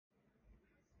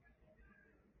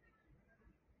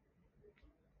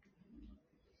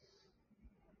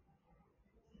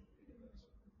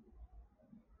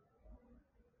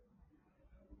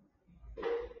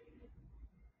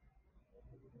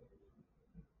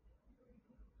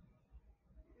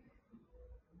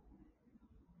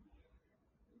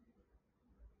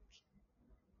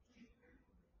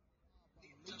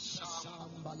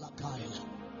Balakaya.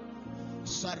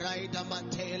 Saraida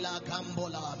Matela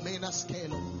Gambola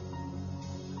Menaskelo.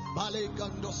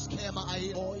 Balegandoskema.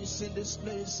 I voice in this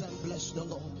place and bless the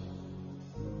Lord.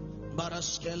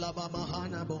 Baraskela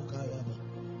Bamahana Bokayaba.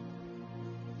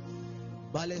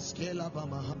 Baleskela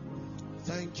Bamaha.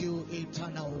 Thank you,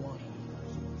 Eternal One.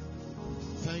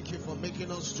 Thank you for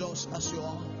making us just as you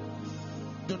are.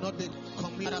 Do not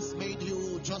become God has made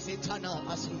you just eternal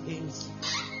as He is.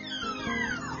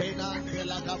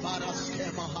 Benandela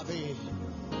Gabaraskema Habe.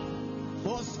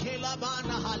 Boskela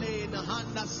Bana Hale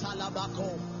Nahanda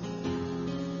Salabako.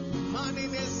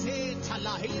 Maninese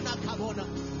Talahina Kabona.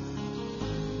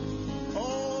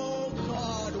 Oh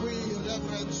God, we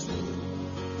reverence you.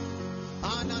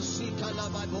 Anashika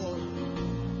Lababo.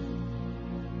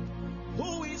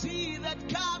 Who is He that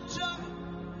captured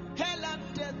hell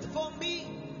and death for me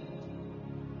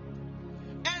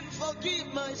and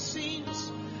forgive my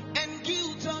sins and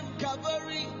guilt on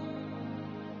Calvary?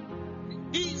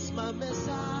 Is my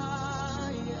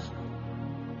Messiah,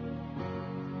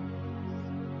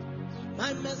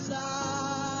 my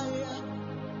Messiah,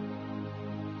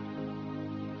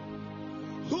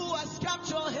 who has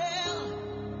captured hell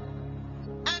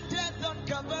and death on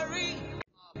Calvary.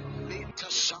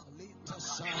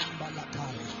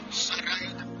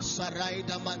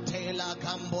 Saraida Matela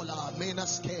Gambola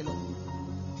Menaskelo.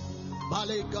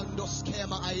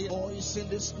 Balegandoskema. I voice in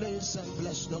this place and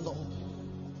bless the Lord.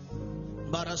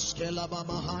 Baraskela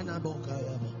Bamahana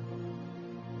Bokayaba.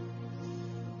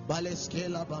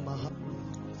 Baleskela Bamaha.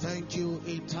 Thank you,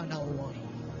 Eternal One.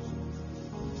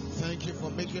 Thank you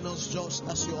for making us just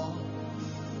as you are.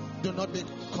 Do not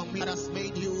become God has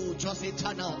made you just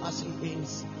eternal as He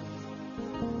is.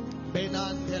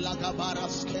 Benan de la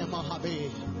Gabaras Kema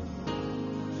Habe.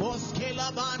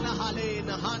 Boskela Bana Hale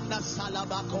Nahanda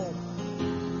Salabako.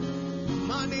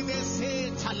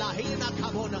 Manine Talahina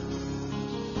Kabona.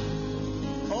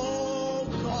 Oh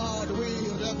God, we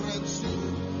reverence you.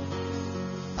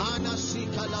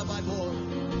 Anashika Lababo.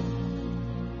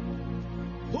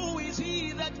 Who is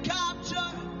He that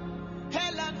captured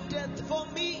hell and death for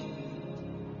me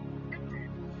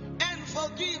and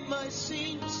forgive my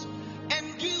sins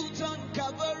and guilt on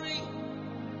Calvary?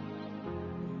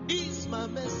 Is my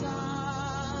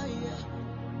Messiah,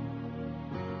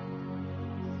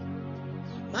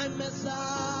 my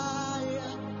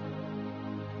Messiah,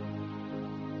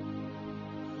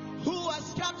 who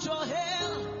has captured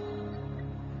hell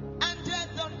and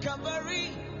death on Calvary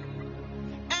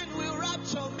and will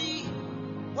rapture me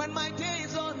when my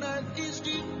days on earth is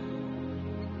due.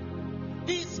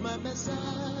 Is my Messiah,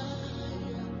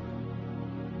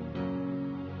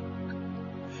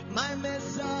 my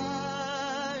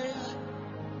Messiah,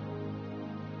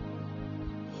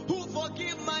 who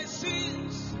forgive my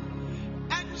sins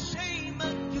and shame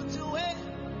and guilt away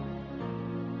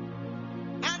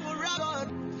and will rapture.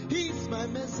 He's my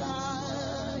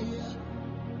Messiah,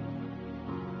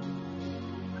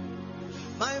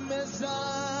 my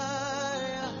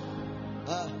Messiah.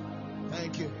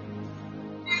 Thank you.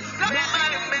 My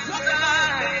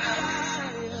Messiah.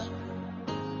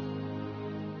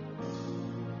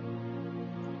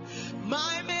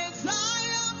 My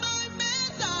Messiah, my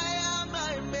Messiah,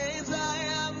 my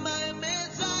Messiah, my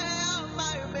Messiah,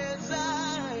 my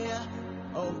Messiah.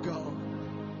 Oh God.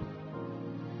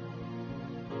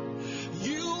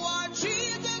 You are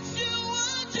Jesus, you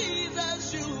are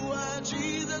Jesus, you are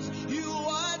Jesus, you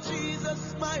are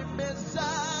Jesus, my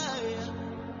Messiah.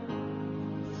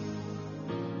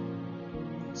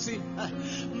 See,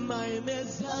 my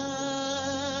Messiah,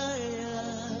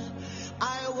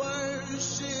 I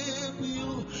worship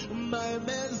you, my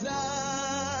Messiah,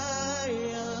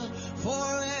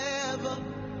 forever.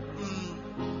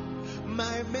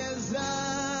 My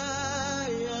Messiah,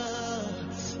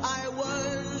 I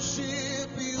worship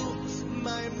you,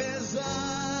 my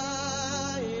Messiah,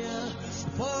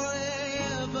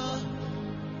 forever.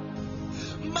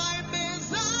 My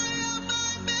Messiah,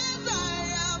 my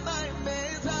Messiah, my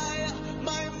Messiah,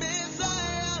 my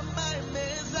Messiah, my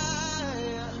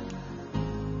Messiah.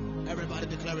 Everybody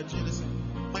declare it, listen.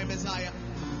 My Messiah.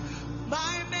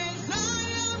 My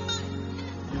Messiah, my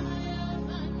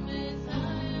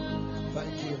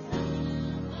thank you.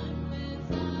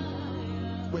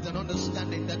 With an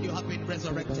understanding that you have been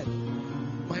resurrected.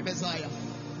 My Messiah.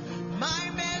 My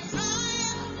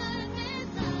Messiah.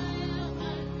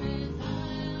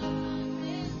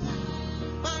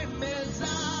 My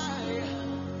Messiah.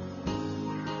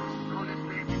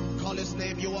 Call His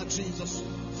name. You are Jesus.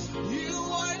 You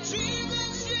are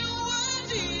Jesus. You are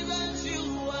Jesus.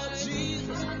 You are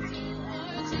Jesus.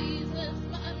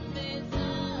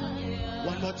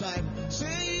 One more time.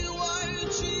 Say you are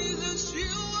Jesus.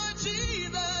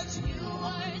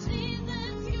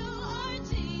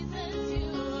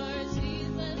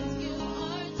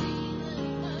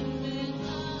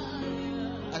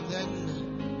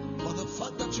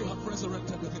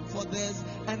 resurrected with him. For there's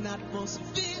an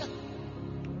atmosphere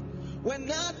where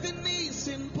nothing is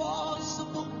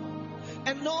impossible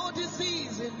and no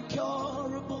disease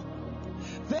incurable.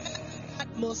 There's an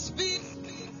atmosphere.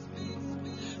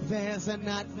 There's an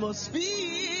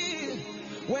atmosphere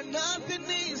where nothing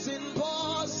is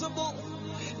impossible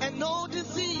and no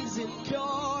disease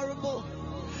incurable.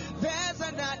 There's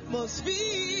an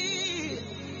atmosphere.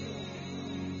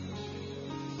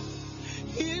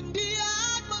 In the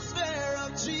atmosphere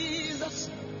of Jesus,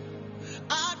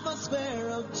 atmosphere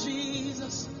of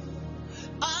Jesus,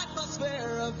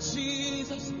 atmosphere of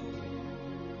Jesus.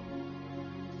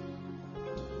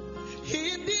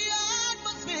 In the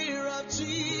atmosphere of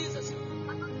Jesus,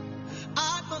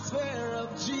 atmosphere of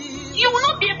Jesus. You will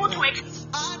not be able to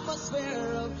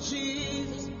atmosphere of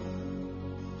Jesus.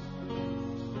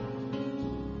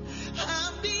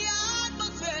 I'm the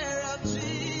atmosphere of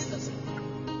Jesus.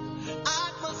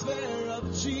 Atmosphere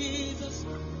of Jesus.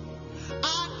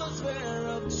 Atmosphere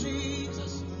of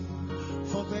Jesus.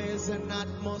 For there's an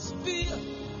atmosphere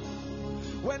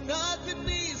where nothing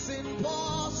is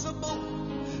impossible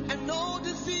and no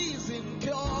disease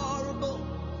incurable.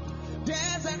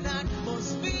 There's an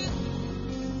atmosphere.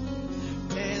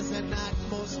 There's an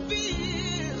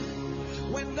atmosphere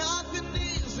where nothing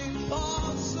is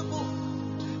impossible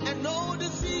and no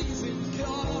disease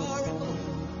incurable.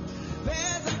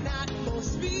 There's an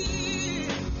atmosphere.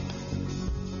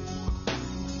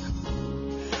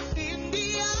 In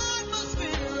the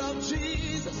atmosphere of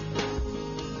Jesus.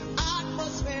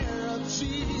 Atmosphere of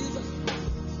Jesus.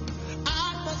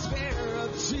 Atmosphere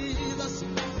of Jesus.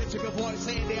 Lift up your voice,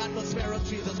 say in the atmosphere of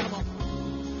Jesus. Come on.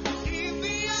 In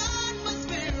the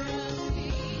atmosphere of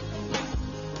Jesus.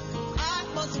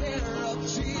 Atmosphere of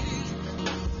Jesus.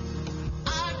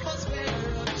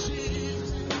 Atmosphere of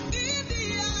Jesus. In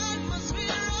the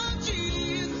atmosphere of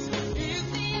Jesus.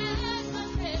 In the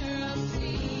atmosphere of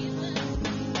Jesus.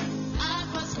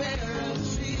 Atmosphere of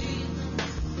Jesus.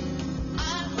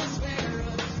 Atmosphere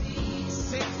of Jesus.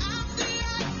 Say, I'm the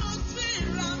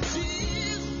atmosphere of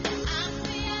Jesus. I'm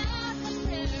the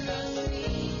atmosphere of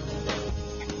Jesus.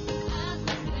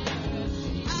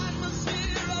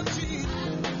 Atmosphere of Jesus.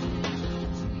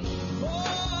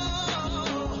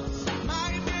 Oh,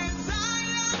 my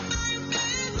Messiah, my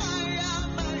Messiah,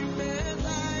 my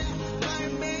Messiah, my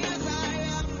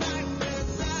Messiah, my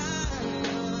Messiah.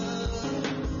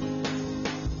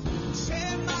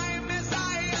 Say, my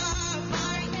Messiah,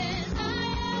 my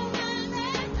Messiah, my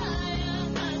Messiah,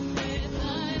 my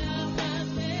Messiah, my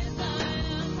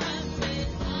Messiah, my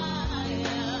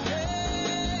Messiah.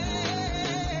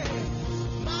 Hey,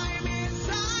 my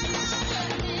Messiah,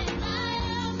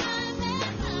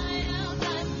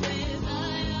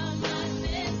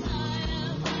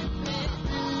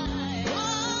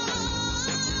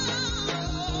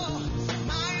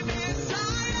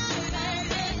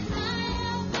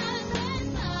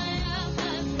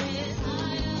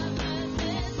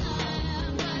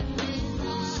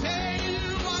 say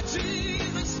you are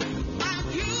Jesus,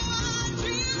 and you are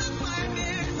Jesus, my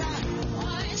Messiah.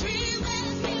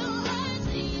 Jesus, you are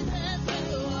Jesus,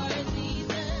 you are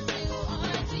Jesus, you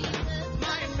are Jesus,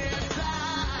 my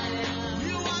Messiah.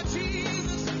 You are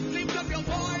Jesus. Lift up your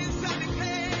voice and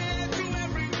declare to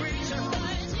every creature. You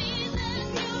are Jesus,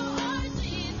 you are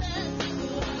Jesus, you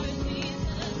are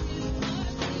Jesus, you are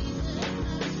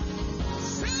Jesus.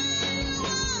 Say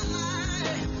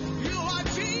you are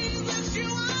Jesus,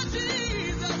 you are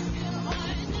Jesus, you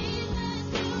are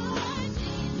Jesus. You are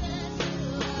Jesus,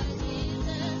 you are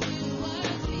Jesus, you are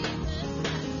Jesus,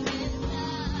 my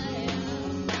Messiah.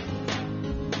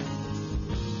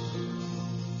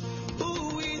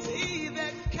 Who is he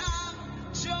that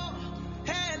captured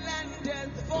hell and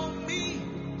death for me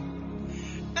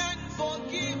and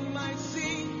forgive my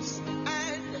sins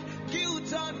and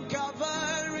guilt on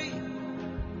Calvary?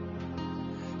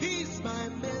 He's my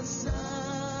Messiah,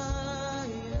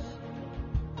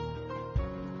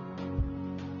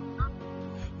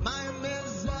 my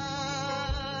Messiah.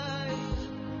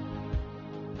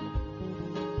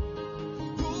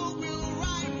 Who will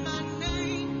write my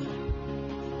name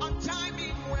on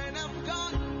timing when I'm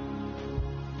gone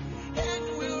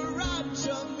and will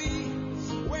rapture me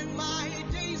when my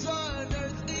days on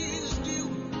earth is due?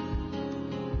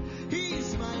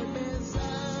 He's my Messiah.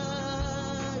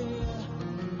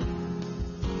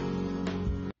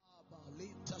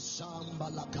 Abalita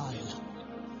Sambalakaila.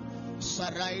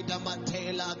 Saraida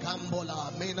Matela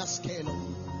Kambola Menaskelo.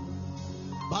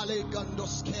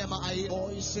 Baligandos Kema. I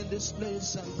voice in this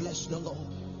place and bless the Lord.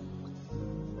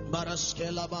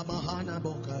 Baraskela Bamahana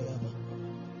Bokayaba.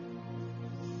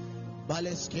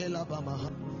 Baleskela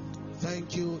Bamahana.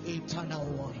 Thank you, Eternal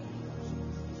One.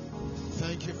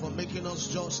 Thank you for making us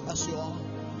just as you are.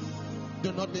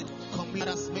 Do not be committed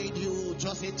has made you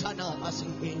just eternal as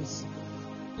He is.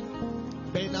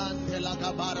 Benan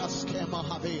telagabara skema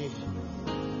have.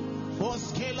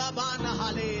 Boskela bana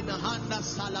hale nahanda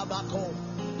salabako.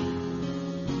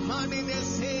 Manine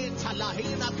se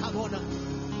talahina kabona.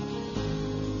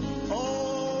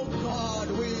 Oh God,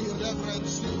 we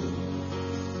reverence you.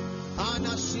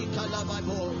 Anashika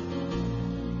lababo.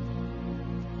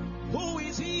 Who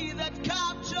is He that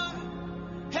captured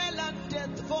hell and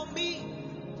death for me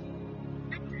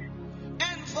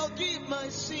and forgive my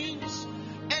sins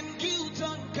and guilt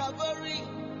on Calvary?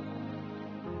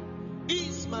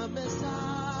 Is my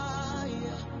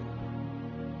Messiah.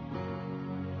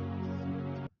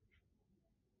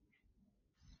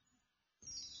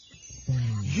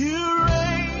 You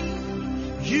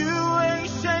reign, you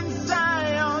ancient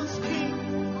Zion's King,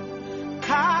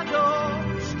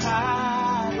 Kadosh,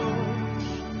 Kadosh,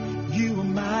 you are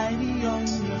mighty on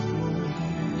your throne.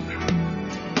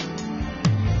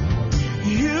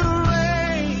 You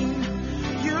reign,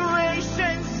 you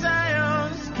ancient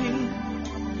Zion's King,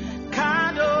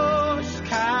 Kadosh,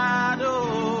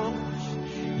 Kadosh,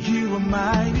 you are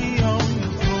mighty on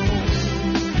your throne.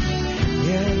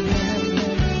 Yeah, yeah.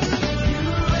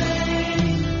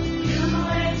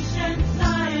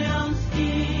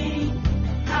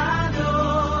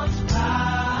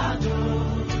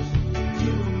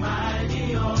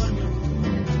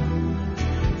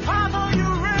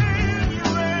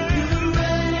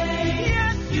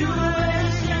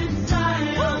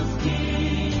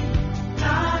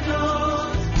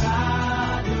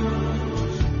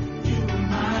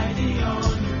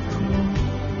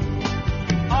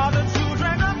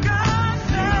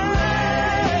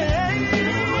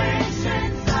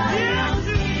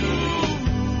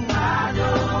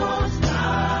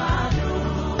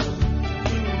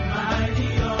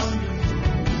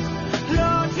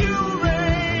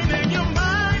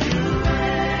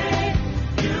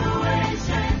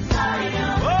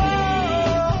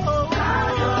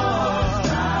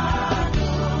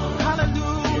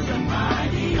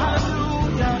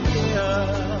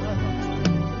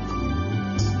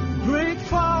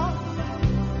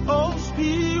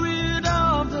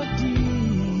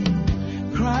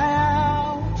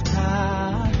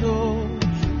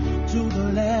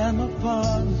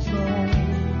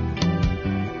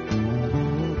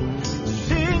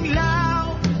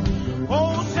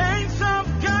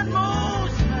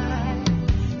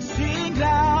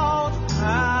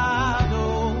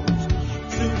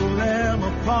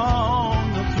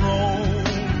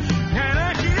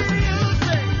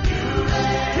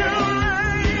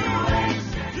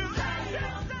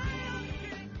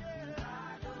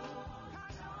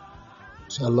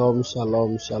 Shalom,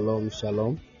 shalom, shalom,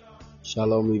 shalom.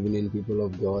 Shalom, evening, people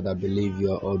of God. I believe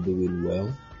you are all doing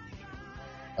well.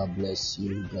 God bless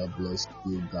you, God bless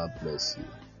you, God bless you.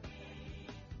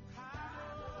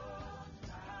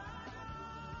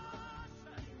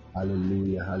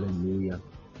 Hallelujah, hallelujah.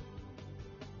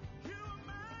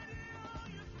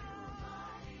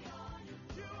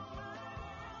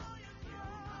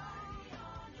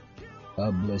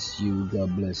 God bless you,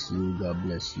 God bless you, God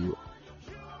bless you.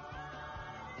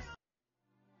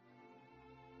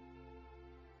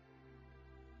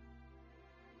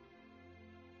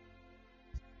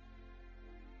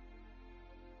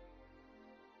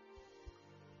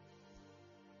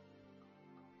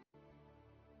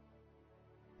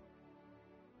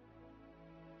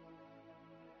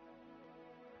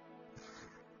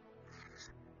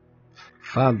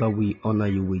 Father, we honor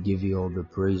you, we give you all the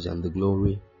praise and the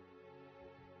glory.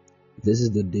 This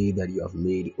is the day that you have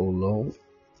made, O Lord.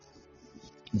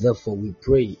 Therefore, we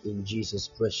pray in Jesus'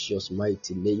 precious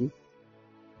mighty name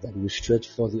that you stretch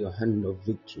forth your hand of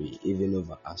victory even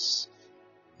over us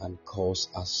and cause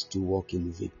us to walk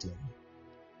in victory.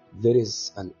 There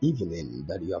is an evening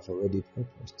that you have already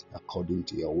purposed according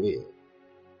to your will,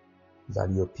 that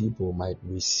your people might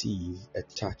receive a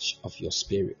touch of your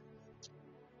spirit.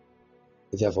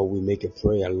 Therefore, we make a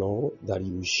prayer, Lord, that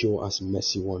you will show us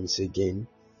mercy once again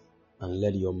and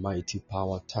let your mighty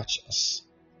power touch us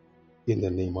in the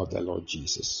name of the Lord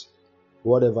Jesus.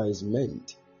 Whatever is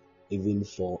meant, even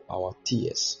for our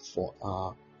tears, for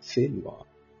our failure,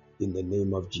 in the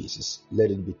name of Jesus, let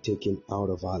it be taken out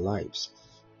of our lives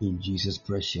in Jesus'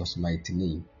 precious mighty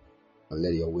name, and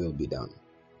let your will be done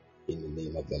in the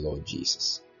name of the Lord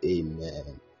Jesus.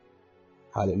 Amen.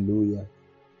 Hallelujah.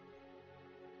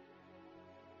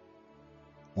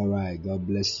 All right, God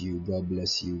bless you, God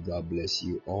bless you, God bless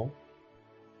you all.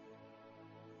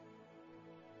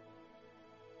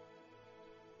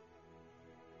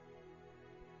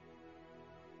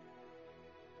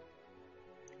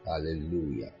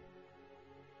 Hallelujah.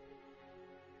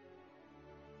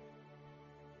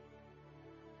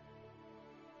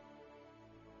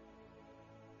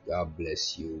 God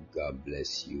bless you. God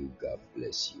bless you. God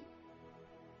bless you.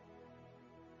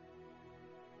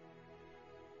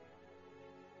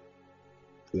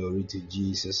 Glory to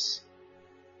Jesus.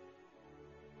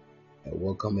 I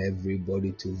welcome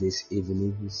everybody to this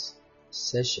evening's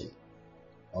session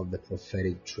of the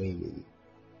prophetic training.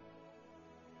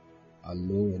 I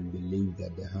know and believe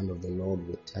that the hand of the Lord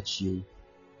will touch you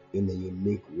in a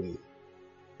unique way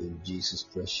in Jesus'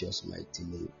 precious mighty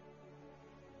name.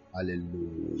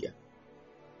 Hallelujah.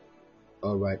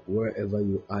 Alright, wherever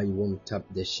you are, you want to tap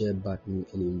the share button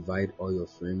and invite all your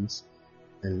friends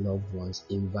and loved ones.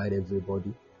 Invite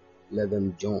everybody. Let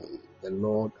them join. The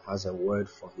Lord has a word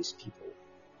for his people.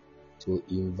 To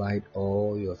invite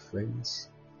all your friends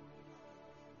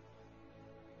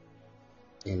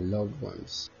and loved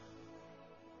ones.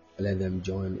 Let them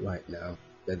join right now.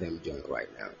 Let them join right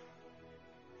now.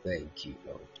 Thank you,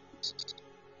 Lord Jesus.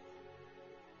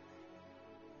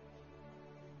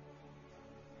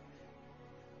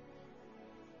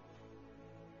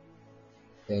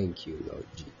 Thank you, Lord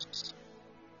Jesus.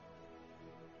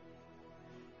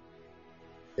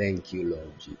 Thank you,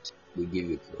 Lord Jesus. We give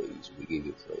you praise. We give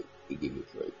you praise. We give you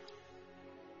praise.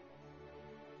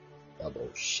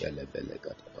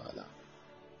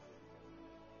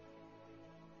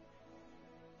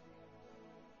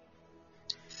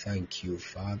 Thank you,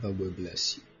 Father. We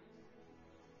bless you.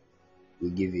 We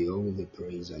give you all the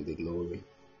praise and the glory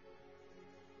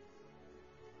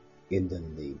in the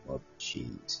name of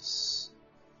Jesus.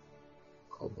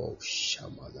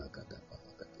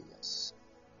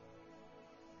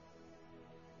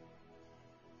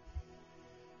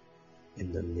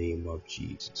 In the name of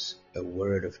Jesus, a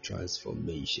word of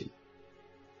transformation.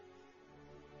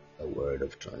 A word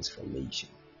of transformation.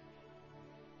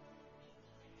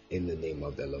 In the name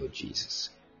of the Lord Jesus.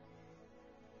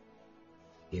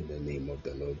 In the name of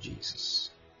the Lord Jesus.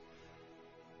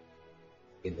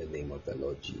 In the name of the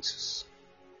Lord Jesus.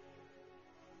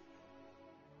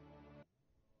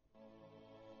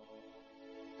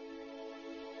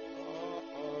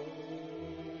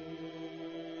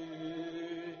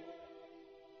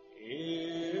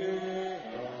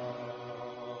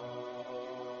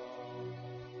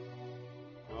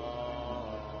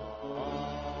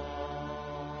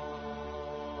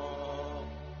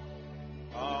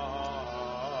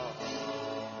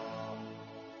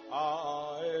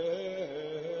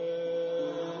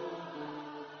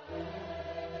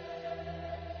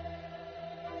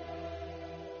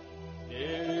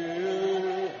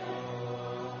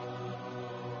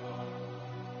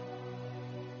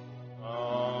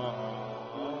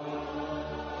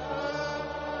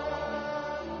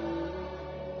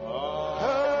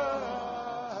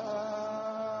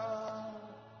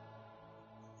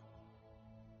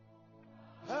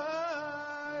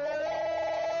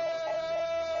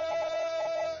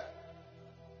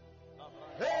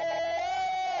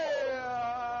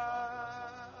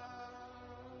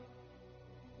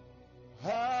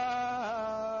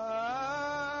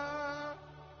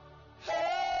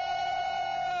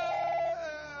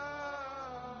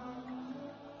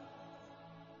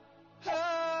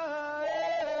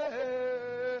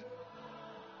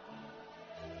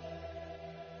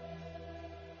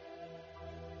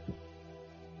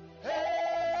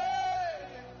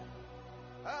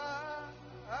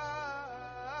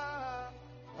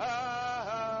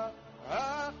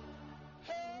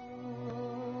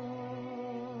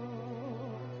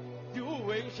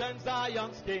 Ancient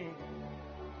Zion's King,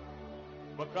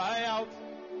 but cry out,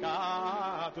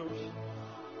 Kadosh,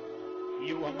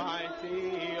 you are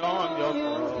mighty on your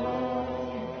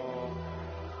throne.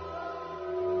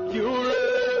 You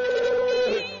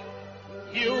reign,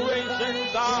 you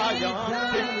ancient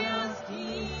Zion's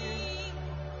King,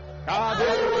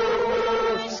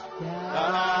 Kadosh,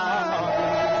 Kadosh,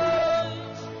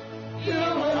 you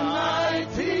are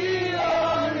mighty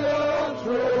on your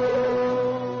throne.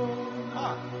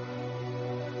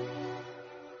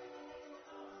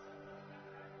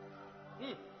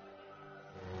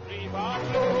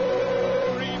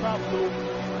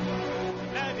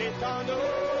 Let it down,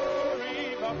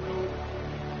 river flow.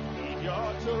 Need your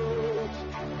touch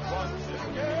once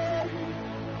again.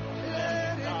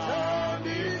 Let it down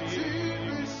into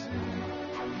the sea.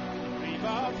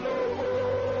 River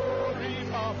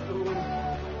flow.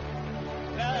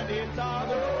 Let it down,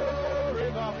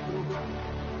 river flow.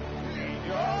 Need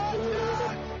your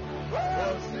touch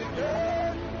once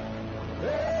again.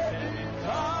 Let it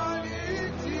down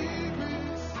into the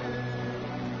sea.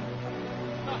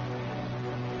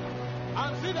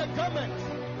 And see the comment.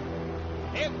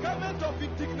 garment of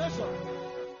indignation.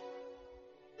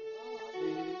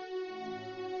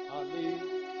 Hallelujah.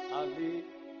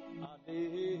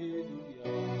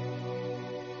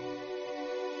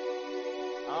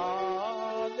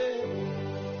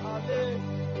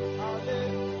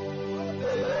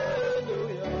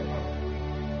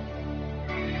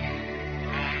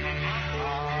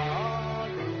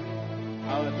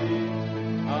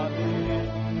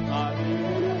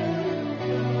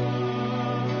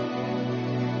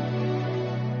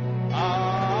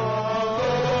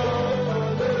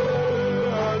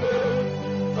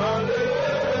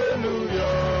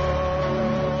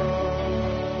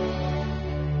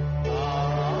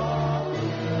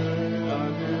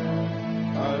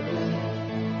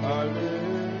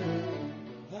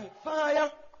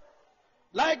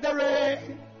 Like the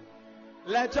rain,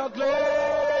 let your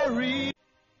glory.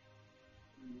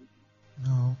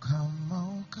 Oh, come,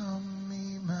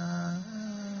 Emmanuel,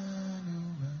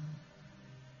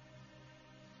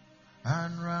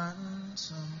 and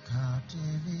ransom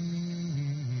captive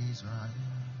Israel.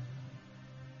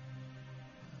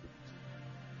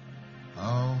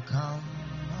 Oh, come,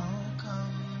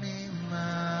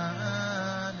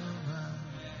 Emmanuel,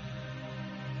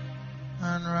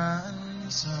 and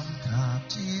ransom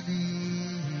captive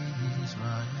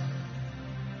Israel.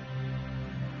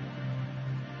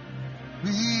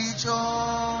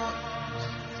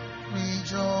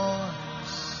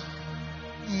 Rejoice,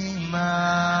 Emmanuel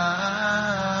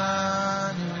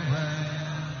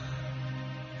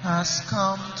has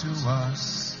come to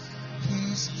us,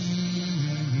 His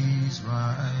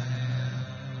Israel.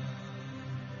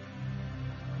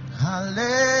 Hallelujah,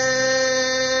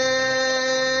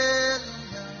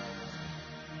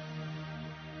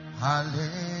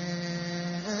 hallelujah,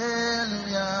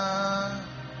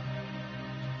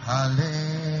 hallelujah.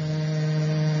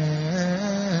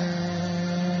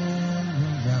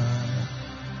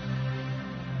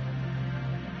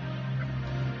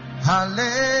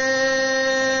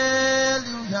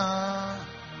 Hallelujah,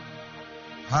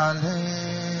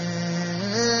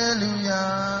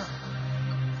 hallelujah,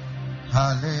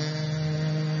 hallelujah.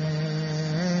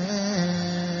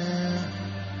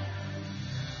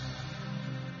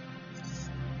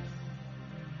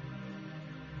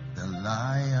 The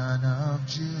Lion of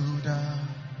Judah,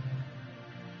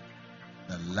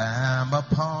 the Lamb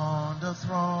upon the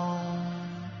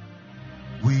throne,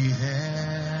 we hail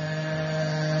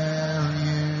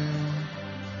you,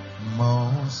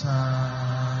 Most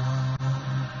High.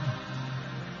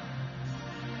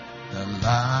 The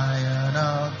Lion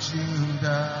of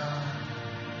Judah,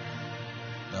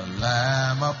 the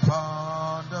Lamb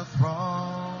upon the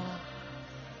throne,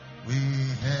 we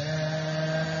hail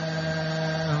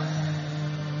you.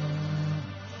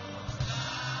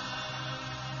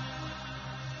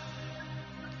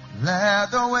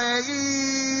 Let the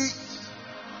weight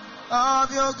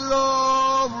of your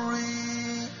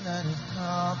glory, let it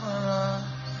cover us.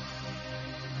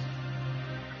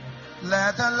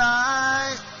 Let the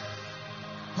light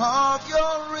of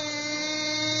your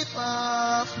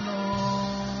river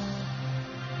flow.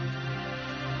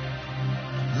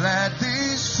 Let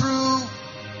this truth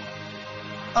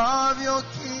of your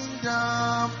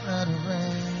kingdom, let it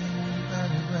reign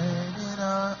in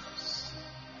us.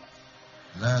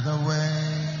 Let the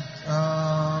weight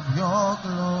of your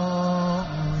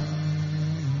glory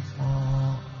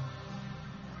fall.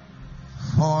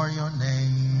 For your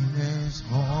name is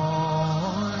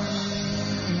holy.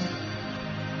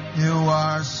 You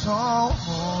are so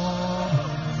holy.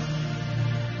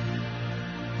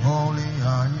 Holy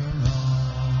are you, Lord.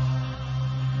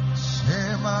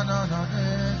 Shema na na de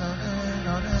na de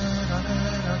na de na de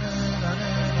na de na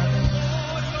de na de.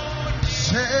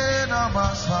 Shena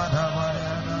masada ba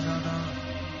na na na.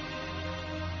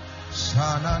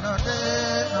 Shana na de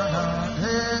na na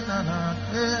de na na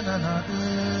de na na de.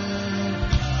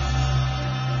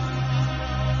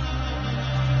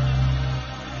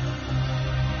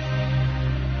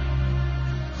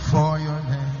 For your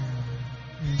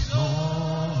name is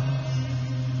holy.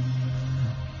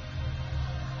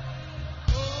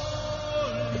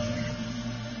 Holy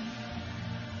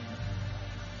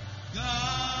God.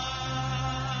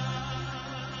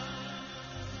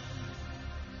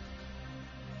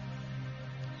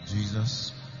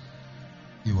 Jesus,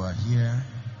 you are here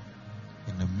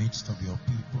in the midst of your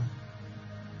people.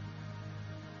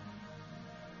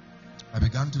 I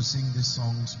began to sing these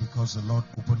songs because the Lord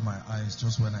opened my eyes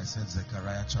just when I said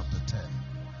Zechariah chapter 10.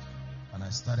 And I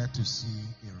started to see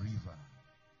a river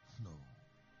flow.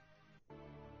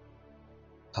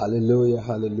 Hallelujah,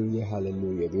 hallelujah,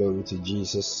 hallelujah. Glory to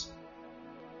Jesus.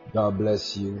 God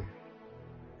bless you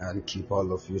and keep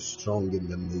all of you strong in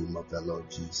the name of the Lord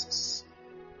Jesus.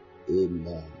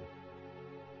 Amen.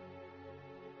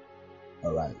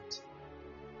 All right.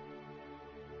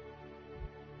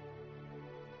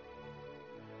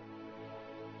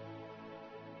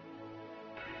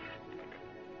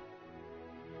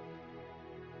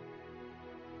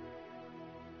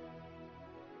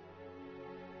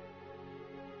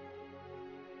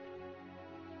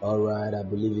 All right, I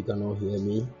believe you can all hear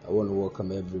me. I want to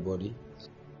welcome everybody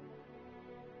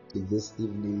to this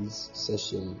evening's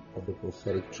session of the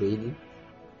prophetic training.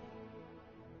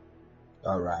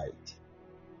 All right.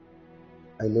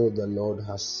 I know the Lord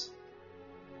has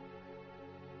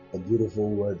a beautiful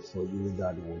word for you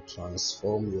that will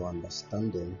transform your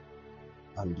understanding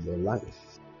and your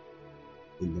life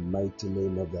in the mighty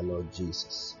name of the Lord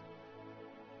Jesus.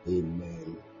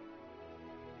 Amen.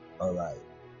 All right.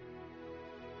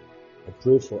 I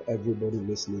pray for everybody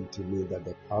listening to me that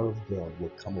the power of God will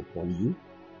come upon you,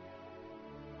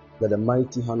 that the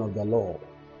mighty hand of the Lord,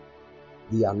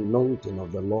 the anointing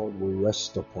of the Lord will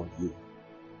rest upon you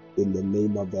in the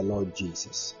name of the Lord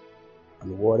Jesus.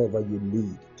 And whatever you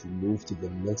need to move to the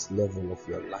next level of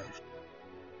your life,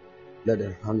 let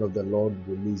the hand of the Lord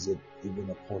release it even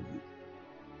upon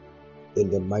you in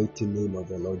the mighty name of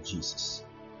the Lord Jesus.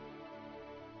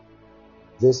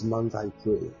 This month I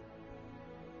pray,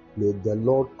 may the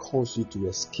Lord cause you to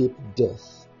escape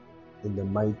death in the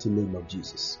mighty name of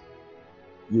Jesus.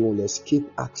 You will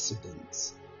escape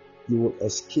accidents. You will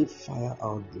escape fire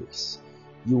outbreaks.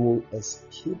 You will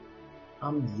escape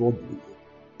armed robbery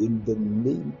in the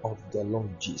name of the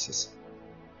Lord Jesus.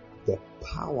 The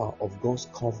power of God's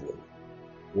covering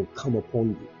will come upon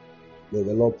you. May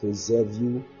the Lord preserve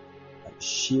you and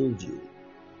shield you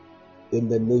in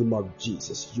the name of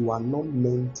Jesus. You are not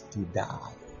meant to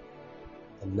die,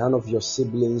 and none of your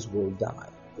siblings will die.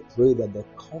 I pray that the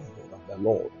covering of the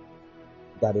Lord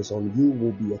that is on you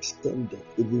will be extended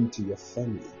even to your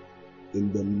family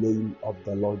in the name of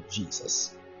the Lord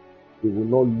Jesus. You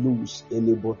will not lose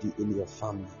anybody in your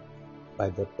family by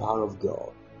the power of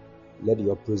God. Let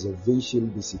your preservation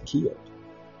be secured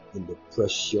in the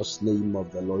precious name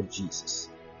of the Lord Jesus.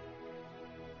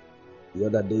 The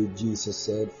other day Jesus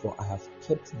said, "For I have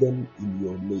kept them in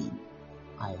your name.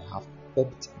 I have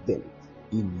kept them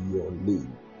in your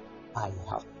name. I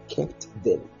have kept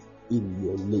them in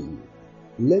your name."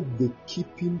 Let the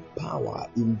keeping power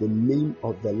in the name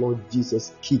of the Lord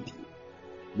Jesus keep you.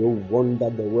 No wonder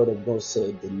the word of God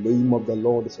said, "The name of the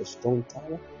Lord is a strong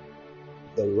tower.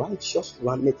 The righteous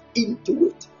runneth into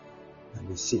it and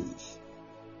is safe."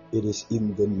 It is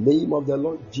in the name of the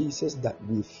Lord Jesus that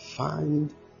we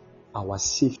find our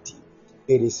safety.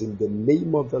 It is in the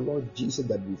name of the Lord Jesus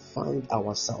that we find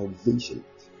our salvation.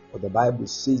 For the Bible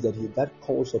says that he that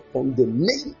calls upon the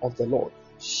name of the Lord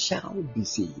shall be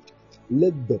saved.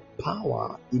 Let the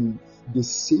power in the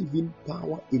saving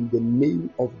power in the name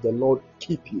of the Lord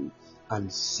keep you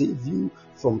and save you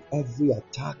from every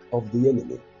attack of the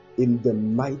enemy. In the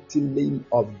mighty name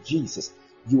of Jesus,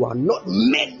 you are not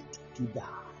meant to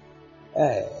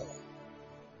die.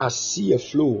 I see a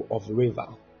flow of river.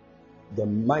 The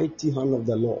mighty hand of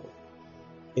the Lord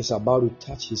is about to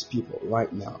touch his people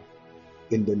right now.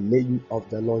 In the name of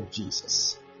the Lord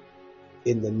Jesus.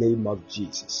 In the name of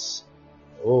Jesus.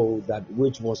 Oh, that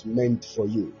which was meant for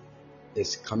you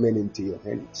is coming into your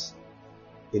hands.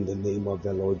 In the name of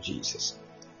the Lord Jesus.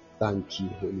 Thank you,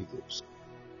 Holy Ghost.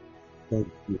 Thank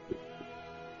you.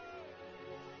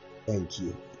 Thank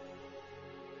you.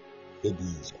 It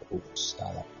is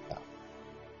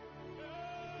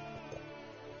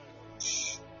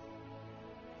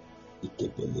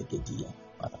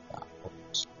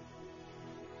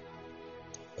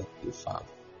Thank you, Father.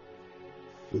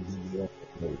 We give you all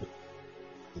the glory.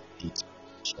 In Jesus'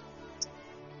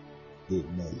 name.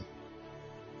 Amen.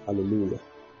 Hallelujah.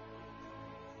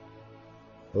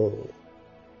 Oh,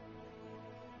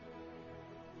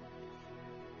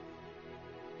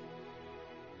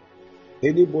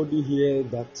 anybody here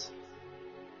that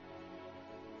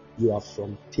you are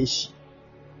from Teshi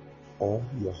or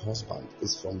your husband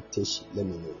is from Teshi, let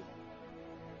me know.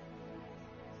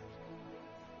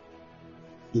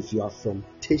 If you are from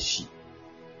Teshi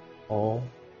or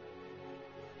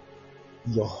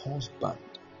your husband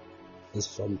is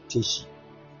from Teshi,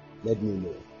 let me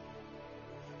know.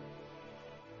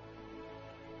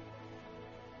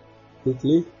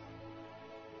 Quickly.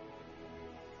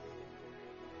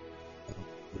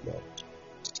 Lord.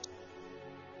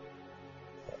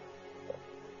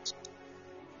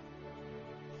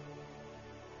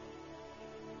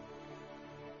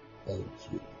 Thank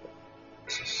you,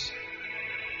 Jesus.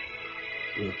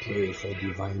 We pray for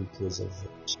divine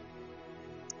preservation.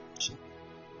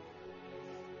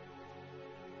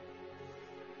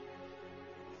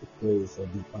 pray for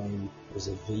divine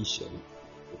preservation,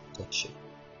 protection,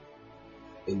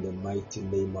 in the mighty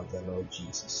name of the Lord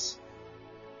Jesus.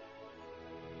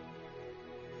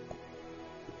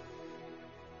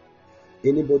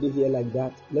 Anybody here like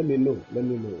that? Let me know. Let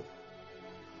me know.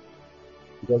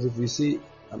 Because if you say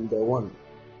I'm the one,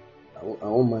 I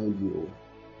won't mind you.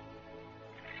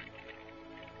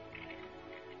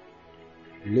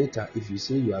 Later, if you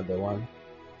say you are the one,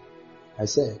 I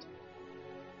said,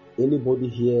 anybody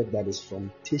here that is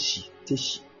from Teshi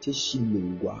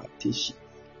Lingua, Teshi,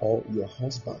 or your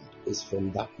husband is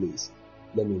from that place,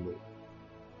 let me know.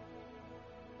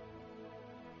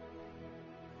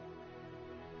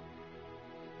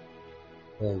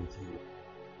 Thank you.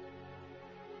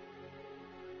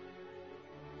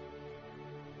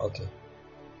 Okay,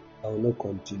 I will not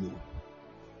continue.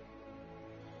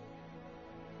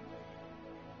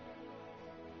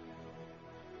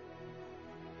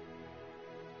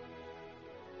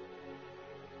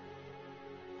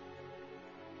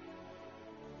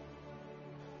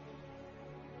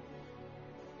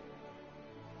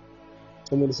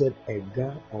 Somebody said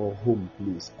Ega or home,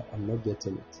 please. I'm not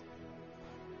getting it.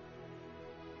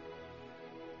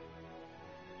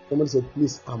 Somebody said,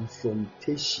 please, I'm from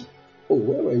Teshi. Oh,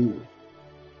 where are you?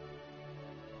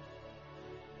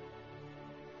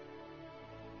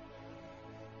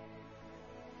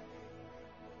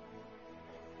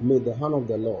 May the hand of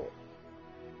the Lord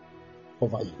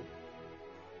cover you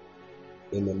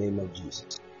in the name of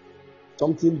Jesus.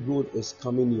 Something good is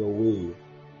coming your way.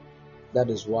 That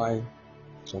is why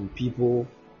some people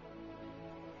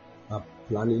are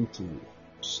planning to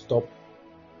stop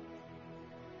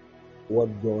what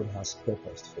God has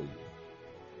purposed for you.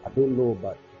 I don't know,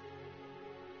 but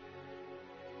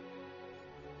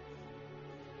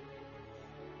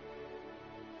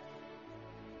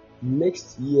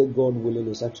next year, God willing,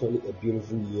 is actually a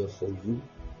beautiful year for you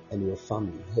and your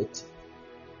family.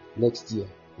 Next year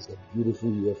is a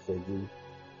beautiful year for you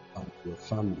and your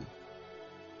family.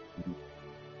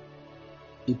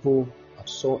 People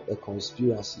saw a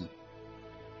conspiracy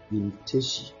in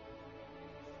Teshi.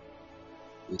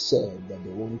 They said that they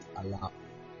won't allow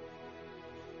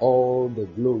all the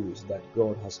glories that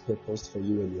God has purposed for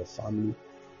you and your family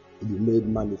to be made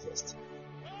manifest.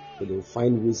 So they'll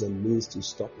find ways and means to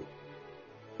stop it.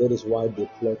 That is why they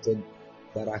plotted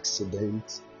that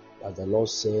accident, but the Lord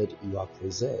said, you are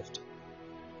preserved.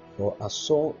 For I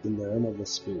saw in the realm of the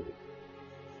Spirit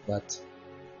that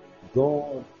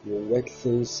God will work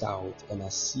things out, and I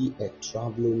see a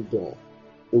traveling door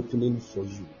opening for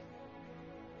you.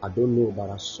 I don't know,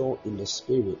 but I saw in the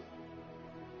Spirit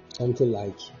something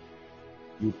like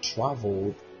you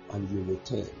traveled and you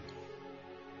returned,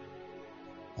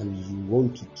 and you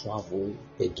want to travel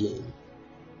again.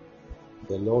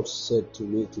 The Lord said to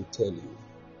me to tell you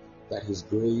that His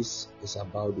grace is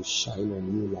about to shine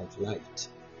on you like light,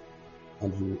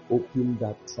 and He will open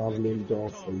that traveling door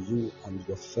for you and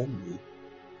your family.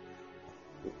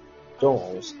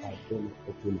 Doors are going to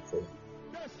open for you.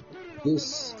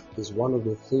 This is one of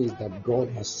the things that God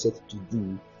has set to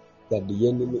do, that the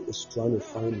enemy is trying to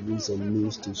find ways and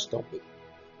means to stop it.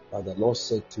 But the Lord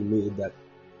said to me that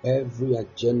every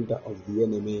agenda of the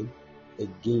enemy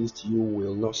against you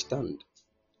will not stand.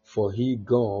 For He,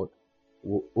 God,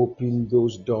 will open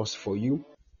those doors for you,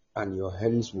 and your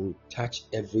hands will touch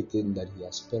everything that He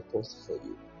has purposed for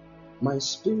you. My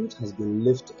spirit has been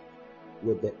lifted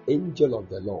with the angel of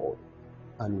the Lord,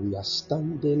 and we are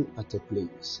standing at a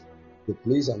place. The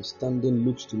place I'm standing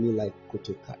looks to me like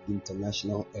Kotoka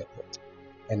International Airport.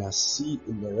 And I see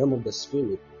in the realm of the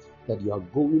Spirit that you are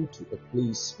going to a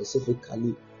place,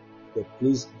 specifically the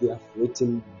place they have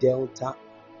written Delta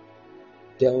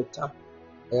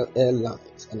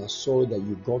Airlines. And I saw that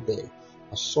you got there.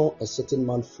 I saw a certain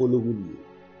man following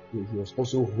you. He was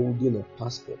also holding a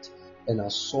passport. And I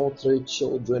saw 3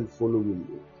 children following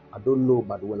you. I don't know,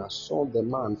 but when I saw the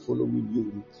man following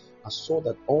you, I saw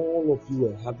that all of you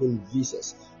were having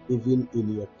visas, even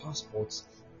in your passports,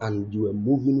 and you were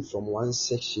moving from one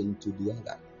section to the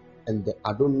other. And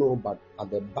I don't know, but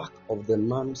at the back of the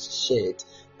man's shirt,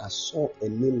 I saw a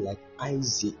name like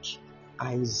Isaac.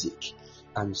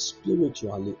 And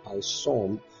spiritually, I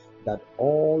saw that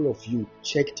all of you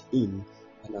checked in,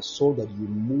 and I saw that you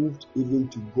moved even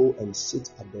to go and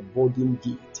sit at the boarding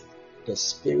gate. The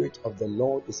Spirit of the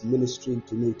Lord is ministering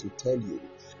to me to tell you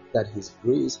that His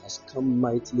grace has come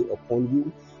mightily upon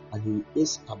you, and He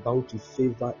is about to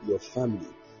favor your family.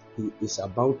 He is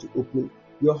about to open.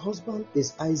 Your husband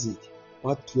is Isaac.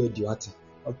 The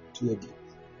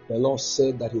Lord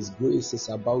said that His grace is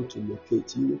about to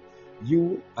locate you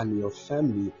and your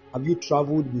family. Have you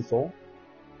traveled before?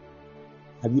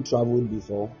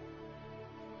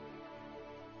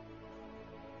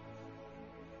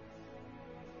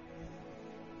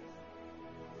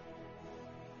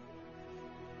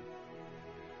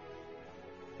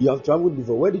 You have traveled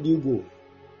before. Where did you go?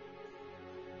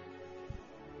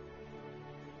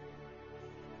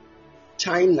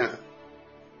 China.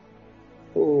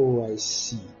 Oh, I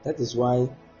see. That is why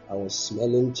I was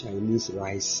smelling Chinese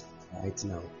rice right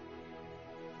now.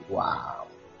 Wow.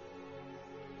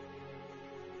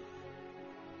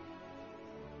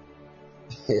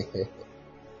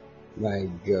 My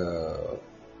God.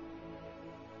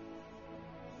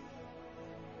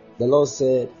 The Lord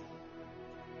said,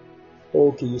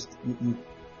 okay,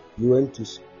 you went to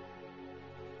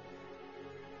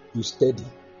study.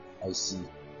 I see.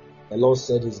 The Lord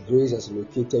said His grace has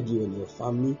located you and your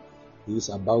family. He is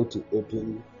about to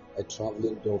open a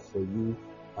traveling door for you,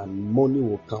 and money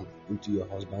will come into your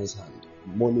husband's hand.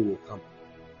 Money will come.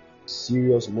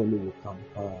 Serious money will come.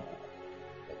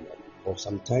 For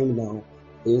some time now,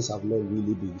 things have not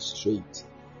really been straight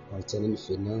concerning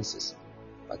finances.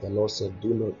 But the Lord said,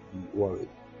 do not be worried.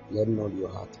 Let not your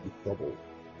heart be troubled.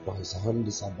 For His hand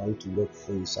is about to work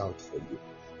things out for you.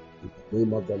 In the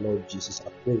name of the Lord Jesus, I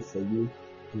pray for you,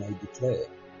 and I declare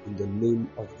in the name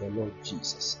of the Lord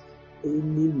Jesus.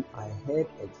 I heard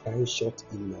a gunshot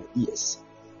in my ears,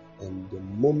 and the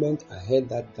moment I heard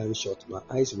that gunshot, my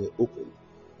eyes were open,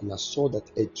 and I saw that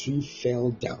a tree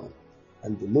fell down.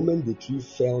 And the moment the tree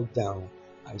fell down,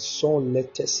 I saw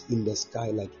letters in the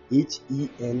sky like Henry,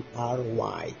 Henry,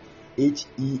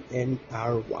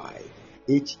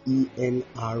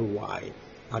 Henry.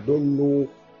 I don't know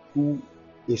who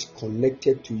is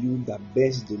connected to you that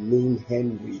bears the name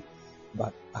Henry,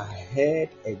 but I heard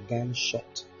a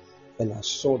gunshot and I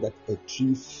saw that a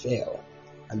tree fell.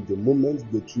 And the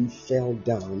moment the tree fell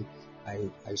down,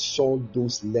 I saw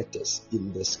those letters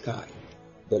in the sky.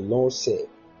 The Lord said,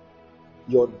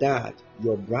 your dad,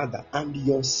 your brother, and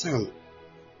your son.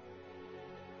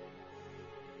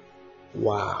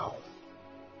 Wow.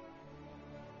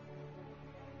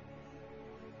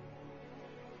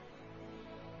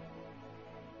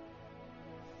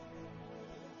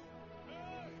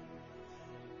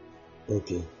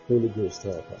 Okay, Holy Ghost,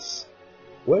 help us.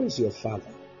 Where is your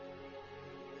father?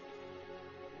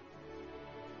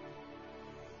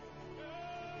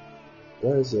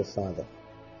 Where is your father?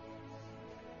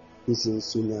 He's in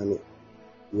Sunyani.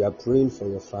 We are praying for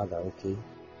your father, okay?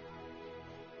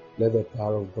 Let the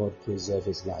power of God preserve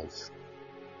his life.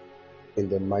 In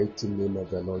the mighty name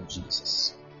of the Lord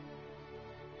Jesus.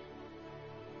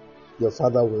 Your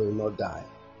father will not die.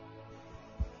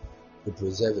 He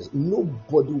preserves.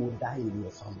 Nobody will die in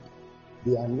your family.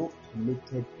 They are not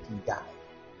permitted to die.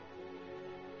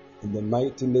 In the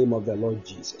mighty name of the Lord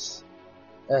Jesus.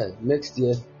 Next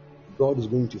year, God is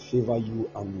going to favor you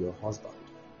and your husband.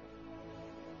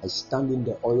 I stand in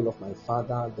the oil of my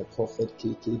father, the prophet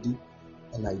KKD,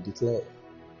 and I declare,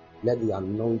 let the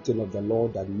anointing of the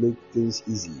Lord that make things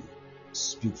easy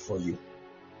speak for you.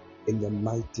 In the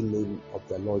mighty name of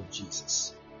the Lord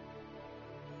Jesus.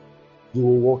 You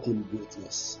will walk in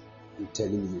greatness. I'm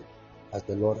telling you, as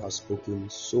the Lord has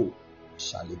spoken, so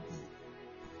shall it be.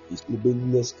 It's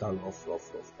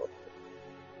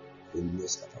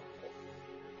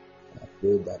I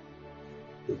pray that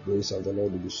the grace of the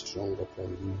Lord will be strong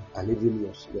upon you, and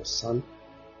even your son,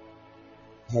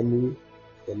 Henry,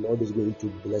 the Lord is going to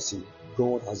bless him.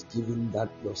 God has given that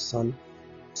your son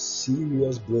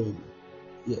serious brain.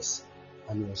 Yes,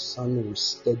 and your son will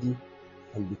study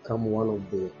and become one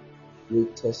of the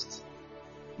greatest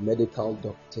medical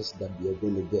doctors that we are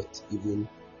going to get, even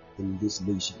in this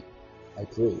nation. I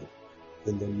pray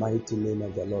in the mighty name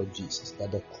of the Lord Jesus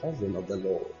that the covering of the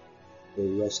Lord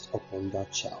will rest upon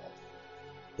that child.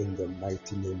 In the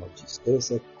mighty name of Jesus. There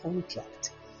is a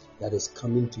contract that is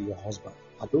coming to your husband.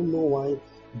 I don't know why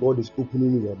God is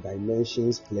opening your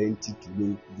dimensions plenty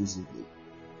today this evening,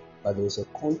 but there is a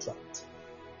contract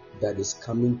that is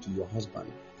coming to your husband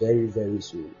very, very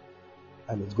soon,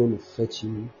 and it's going to fetch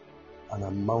him an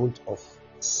amount of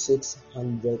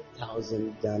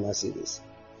 600,000 Ghana cedis.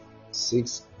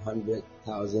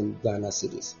 600,000 Ghana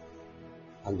cedis.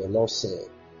 And the Lord said,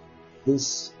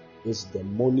 this is the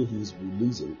money He is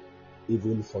releasing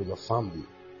even for your family.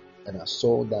 And I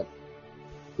saw that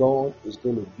God is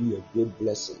going to be a great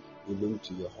blessing even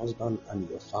to your husband and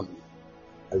your family.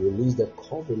 I release the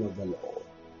covering of the Lord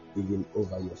even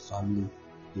over your family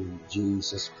in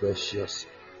Jesus' precious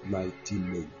mighty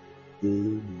name.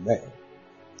 Amen.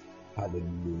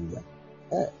 Hallelujah.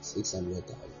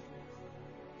 600,000.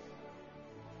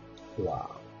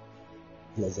 Wow.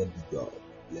 Blessed be God.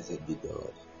 Blessed be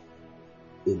God.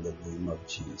 In the name of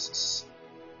Jesus.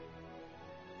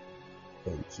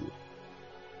 Thank you.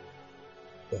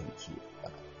 Thank you.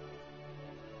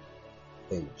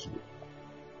 Thank you.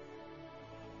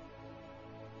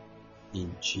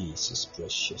 In Jesus'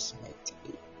 precious mighty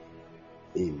name.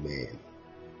 Amen.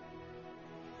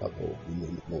 Above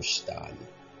women most high.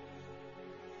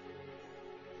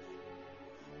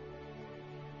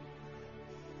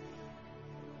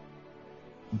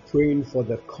 Praying for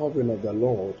the covering of the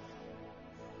Lord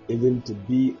even to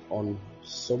be on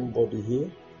somebody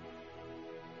here.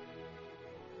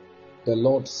 The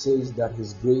Lord says that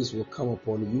His grace will come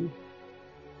upon you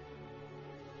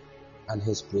and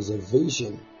His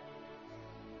preservation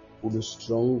will be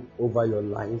strong over your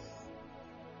life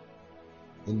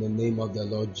in the name of the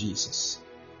Lord Jesus.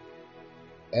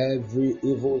 Every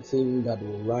evil thing that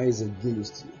will rise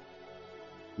against you,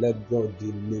 let God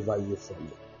deliver you from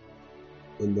it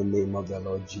in the name of the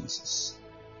Lord Jesus.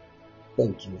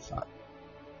 Thank you, Father.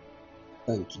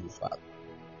 Thank you, Father.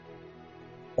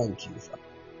 Thank you, Father.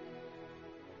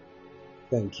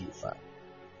 Thank you, Father.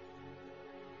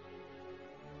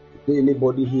 Is there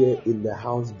anybody here in the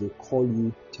house, they call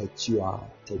you Tetua?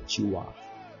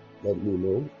 Let me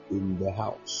know. In the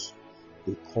house,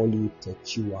 they call you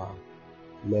Tetua.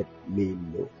 Let me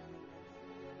know.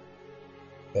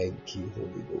 Thank you,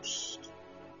 Holy Ghost.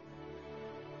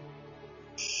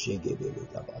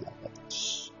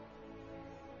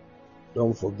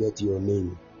 Don't forget your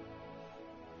name.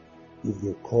 If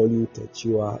they call you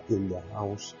Tetua in the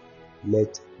house,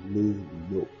 let me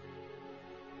know.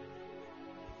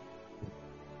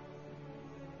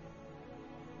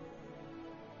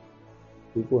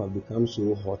 People have become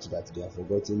so hot that they have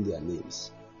forgotten their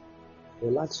names.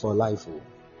 Relax for life.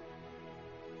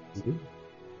 Mm-hmm. The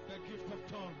gift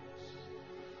of tongues.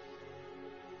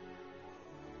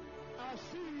 I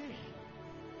see.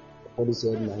 Somebody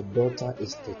said, my daughter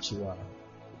is Tetua.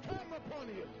 Come upon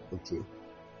you. Okay.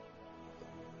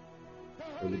 The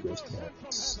Holy Holy Ghost Ghost help sent from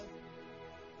us. heaven.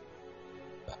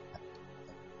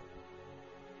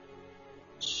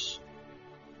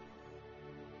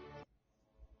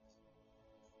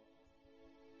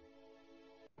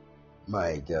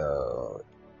 My God.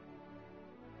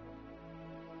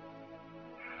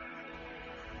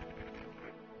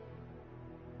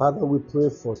 Father, we pray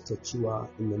for Tetua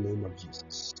in the name of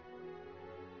Jesus.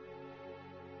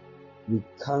 We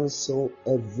cancel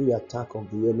every attack of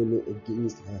the enemy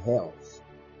against her health,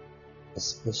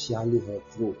 especially her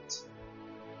throat,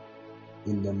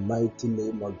 in the mighty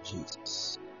name of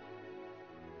Jesus.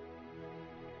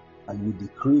 And we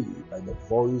decree by the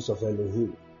voice of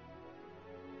Elohim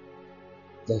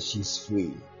that she is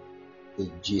free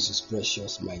in Jesus'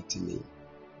 precious mighty name.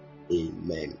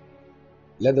 Amen.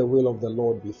 Let the will of the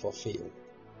Lord be fulfilled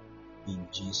in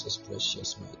Jesus'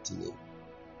 precious mighty name.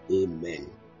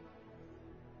 Amen.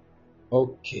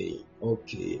 Okay.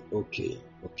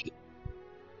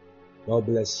 God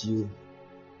bless you.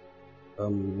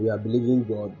 We are believing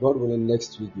God. God willing,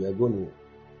 next week we are going to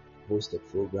host a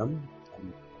program.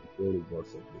 I'm praying God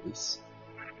for grace.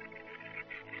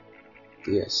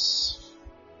 Yes.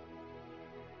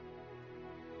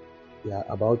 We are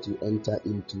about to enter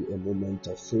into a moment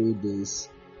of 3 days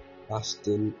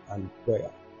fasting and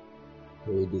prayer.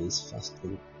 3 days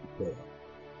fasting and prayer.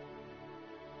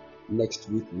 Next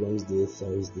week, Wednesday,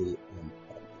 Thursday, and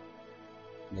Friday.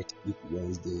 Next week,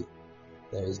 Wednesday,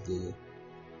 Thursday,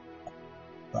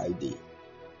 Friday.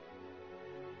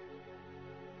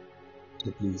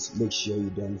 So please make sure you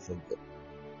don't forget.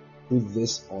 Put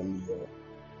this on your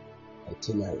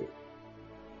itinerary.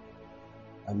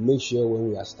 And make sure when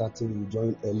we are starting, you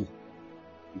join early.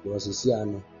 Because you see,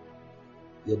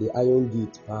 you're the Iron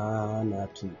Gate,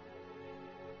 too.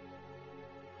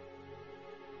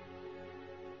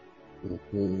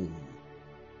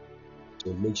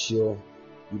 So make sure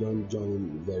you don't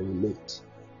join very late.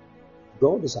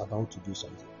 God is about to do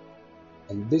something.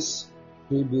 And this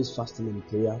 3 days fasting and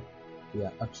prayer, we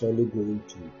are actually going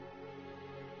to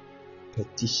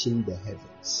petition the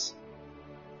heavens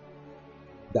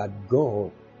that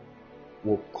God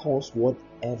will cause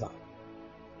whatever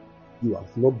you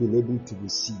have not been able to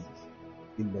receive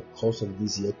in the course of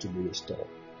this year to be restored.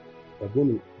 We are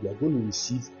going to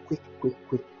receive quick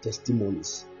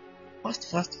testimonies.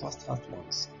 Fast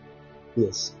ones.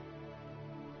 Yes.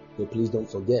 So please don't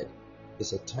forget,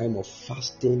 it's a time of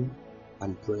fasting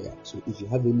and prayer. So if you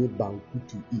have any banku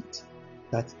to eat,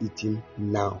 start eating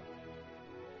now.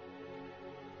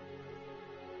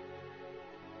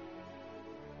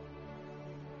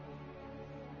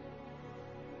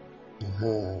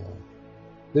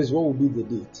 This what will be the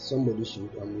date. Somebody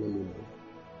should let me know.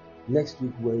 Next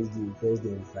week, Wednesday, Thursday,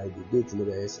 and Friday. Date in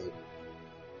the SN.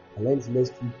 And then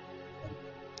next week.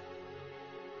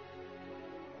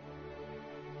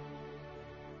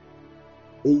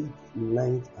 8th,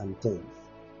 9th, and 10th.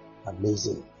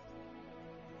 Amazing.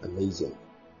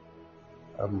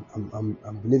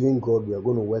 I'm believing God. We are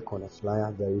going to work on a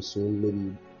flyer very soon.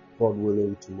 Maybe God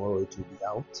willing, tomorrow it will be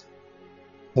out.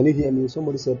 Can you hear me?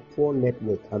 Somebody said poor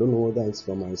network. I don't know whether it's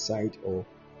from my side or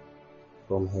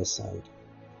from her side.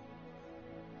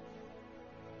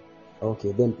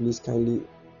 Okay, then please kindly.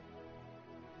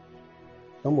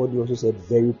 Somebody also said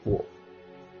very poor.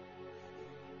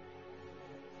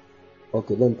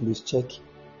 Okay, then please check.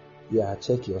 Yeah,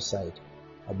 check your side.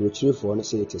 I will check for and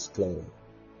say it is clear.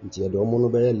 It's a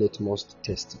domono litmus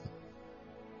test.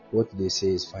 What they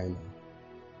say is final.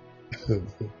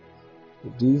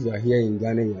 If you are here in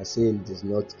Ghana, you are saying it is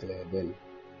not clear, then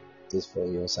it is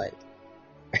from your side.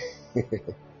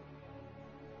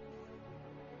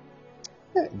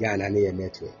 Ghana near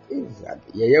network.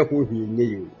 Yeah, who he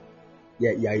knew.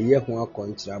 Yeah, who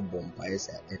contra bomb.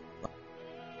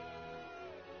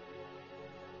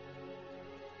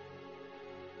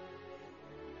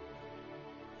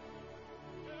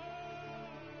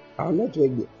 Our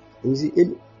network, you see,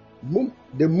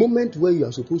 the moment where you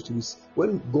are supposed to be,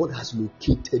 when God has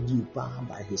located you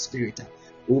by His Spirit,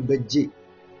 you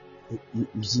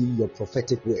see your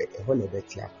prophetic word.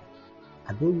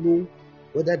 I don't know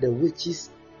whether the witches,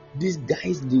 these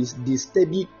guys, they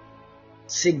study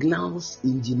signals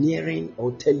engineering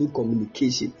or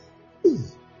telecommunication.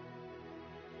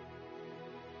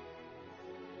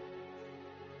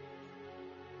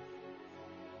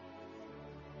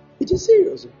 It is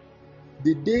serious.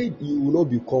 The day you will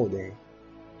not be called there,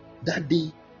 that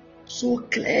day, so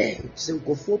clear,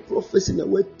 simple for prophecy,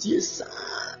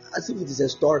 as if it is a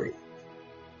story.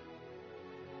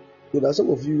 So that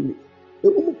some of you,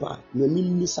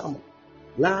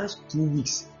 last 2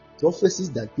 weeks, prophecies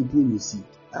that people received.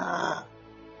 There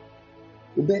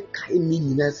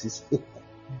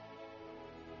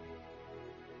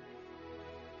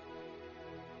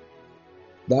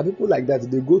are people like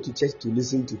that, they go to church to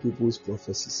listen to people's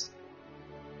prophecies.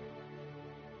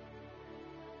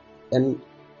 And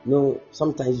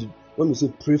sometimes when you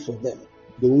say pray for them,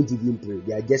 they won't even pray.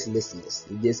 They are just listeners.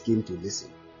 They just came to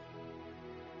listen.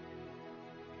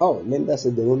 Oh, Linda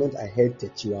said the moment I heard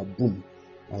Techiwa, boom,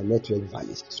 my network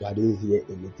vanished. So I didn't hear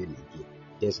anything again.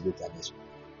 Just look at this one.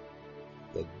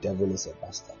 The devil is a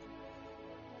bastard.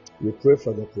 We pray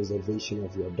for the preservation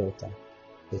of your daughter,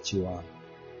 Techiwa.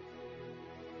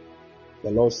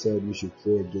 The Lord said we should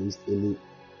pray against any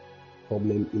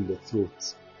problem in the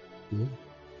throat.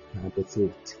 The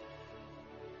throat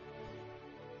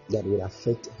that will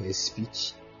affect her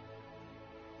speech.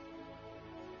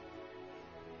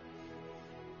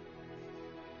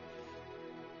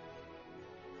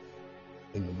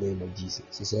 In the name of Jesus.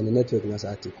 She said the network must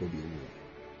have to call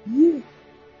you.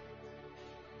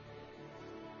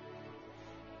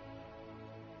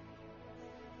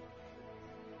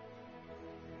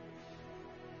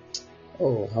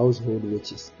 Oh, household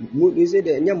witches. You say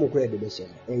the Nyamukra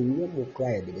division, and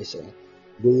Nyamukra division,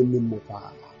 going in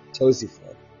Mopa, Chelsea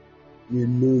for you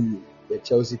know you, the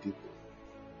Chelsea people.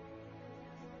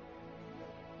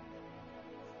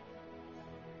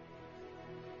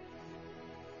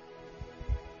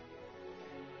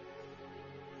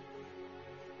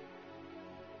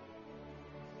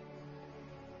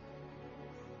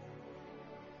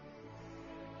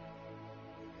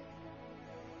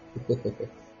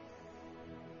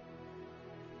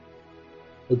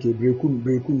 Okay,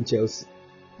 Brekum Chelsea.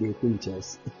 Brekum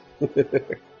Chelsea.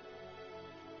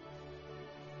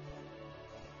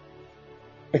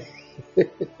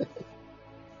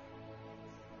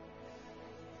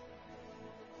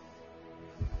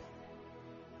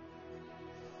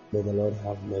 May the Lord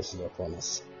have mercy upon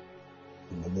us.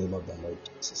 In the name of the Lord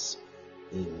Jesus.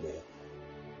 Amen.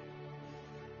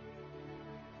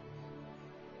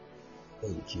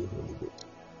 Thank you, Holy Ghost.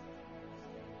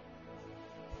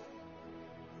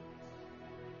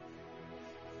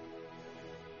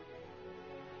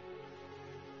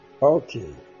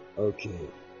 Okay.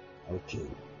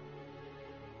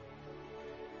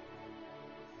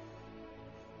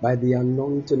 By the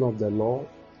anointing of the Lord,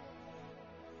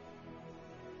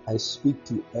 I speak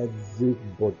to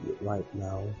everybody right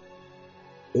now.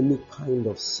 Any kind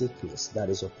of sickness that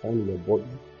is upon your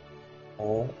body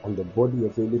or on the body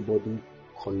of anybody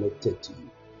connected to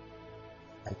you,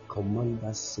 I command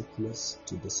that sickness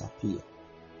to disappear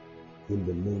in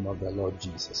the name of the Lord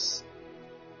Jesus.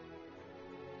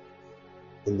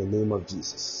 In the name of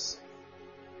Jesus.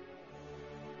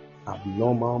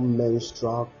 Abnormal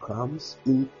menstrual cramps,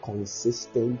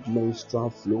 inconsistent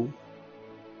menstrual flow,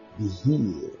 be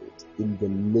healed in the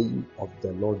name of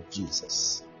the Lord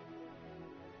Jesus.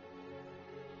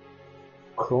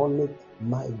 Chronic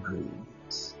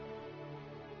migraines,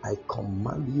 I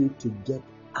command you to get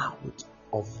out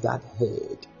of that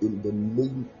head in the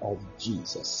name of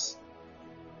Jesus.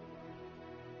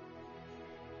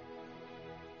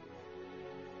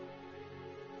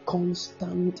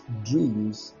 Constant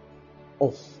dreams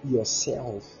of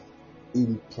yourself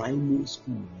in primary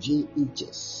school,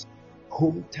 JHS,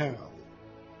 hometown,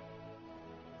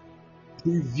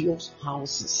 previous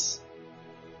houses,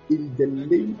 in the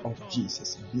name of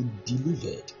Jesus, be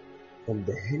delivered from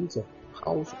the hands of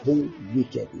household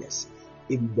wickedness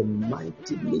in the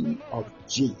mighty name of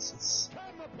Jesus.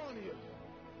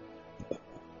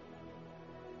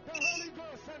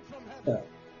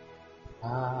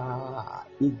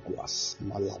 Iguas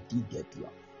maladi gedua.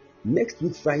 Next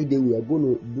week Friday we are going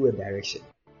to do a direction.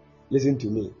 Listen to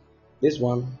me. This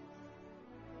one,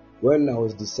 when I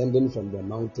was descending from the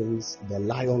mountains, the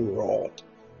lion roared.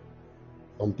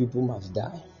 Some people must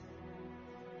die.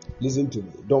 Listen to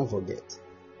me. Don't forget.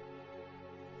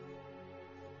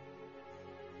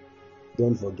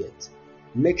 Don't forget.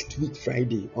 Next week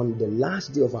Friday, on the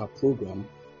last day of our program,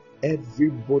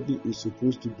 everybody is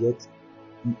supposed to get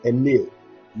a nail.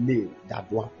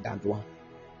 That one.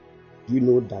 Do you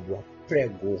know that one?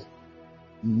 Prego.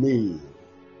 Nail.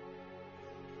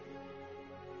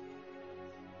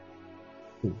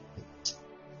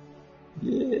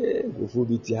 Yeah, go for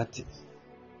the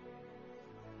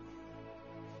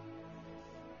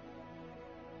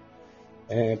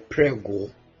prego.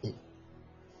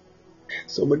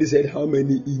 Somebody said, how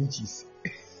many inches?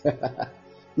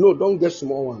 No, don't get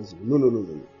small ones. No.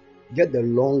 Get the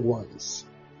long ones.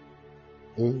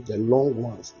 The long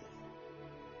ones.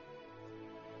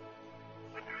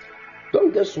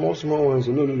 Don't get small ones.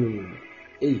 No.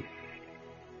 Hey.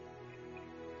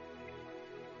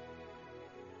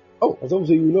 Oh, I thought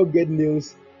so you will not get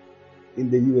nails in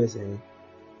the USA.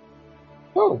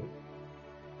 Oh,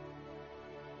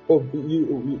 you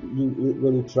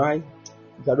when you try, I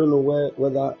don't know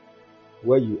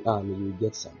where you are, maybe you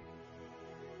get some.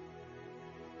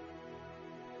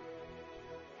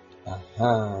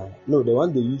 No, the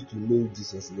one they used to nail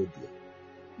Jesus lady.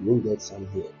 You won't get some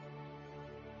here.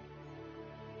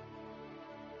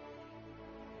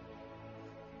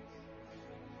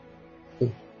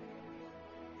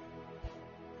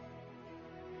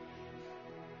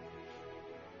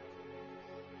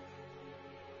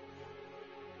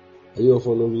 Are you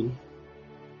following?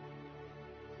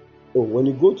 Oh, when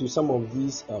you go to some of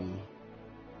these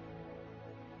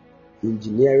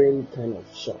engineering kind of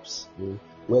shops,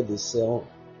 where they sell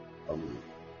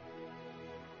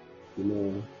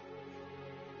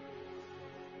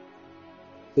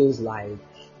things like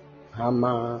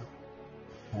hammer,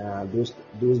 those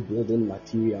building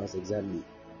materials, exactly.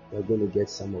 We're going to get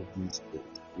some of these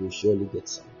things. We'll surely get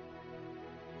some.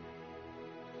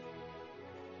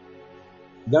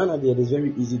 Ghana there is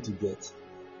very easy to get.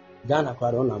 Ghana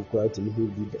quite on I'm quite to who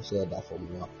did the share that from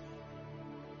now.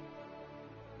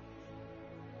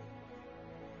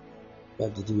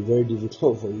 But it will be very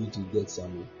difficult for you to get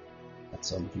some at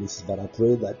some places. But I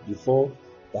pray that before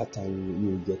that time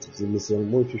you will get it.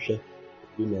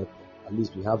 At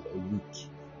least we have a week.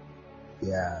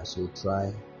 Yeah, so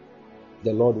try.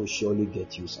 The Lord will surely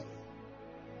get you some.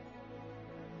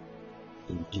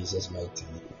 In Jesus' mighty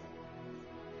name.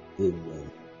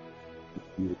 Amen.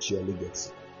 You will surely get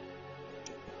some.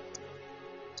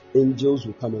 Angels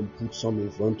will come and put some in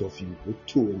front of you.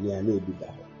 It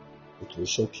will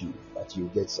shock you, but you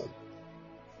get some.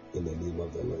 In the name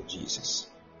of the Lord Jesus.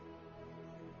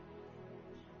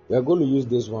 We are going to use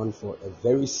this one for a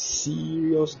very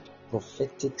serious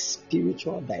prophetic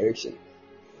spiritual direction.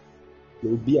 There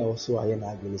will be also I am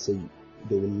going to say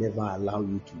they will never allow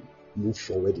you to move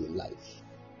forward in life.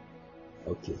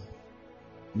 Okay.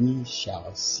 We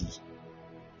shall see.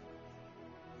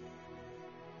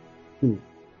 We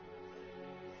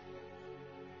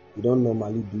don't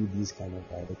normally do this kind of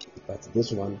direction, but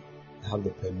this one I have the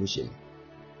permission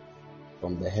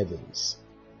from the heavens.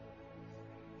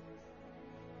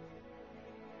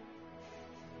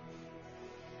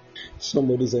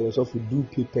 Somebody said yourself to do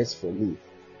papers for me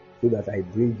so that I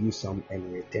bring you some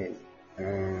and return.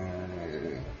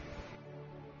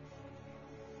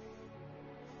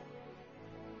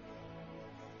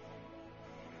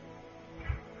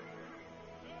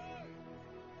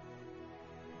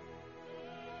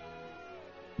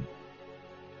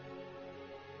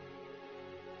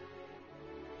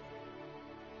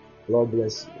 Lord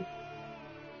bless you.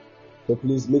 So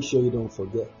please make sure you don't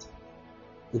forget.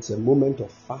 It's a moment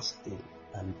of fasting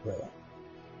and prayer.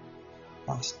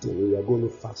 Fasting, we are going to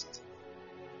fast.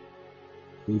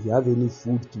 If you have any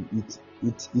food to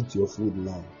eat your food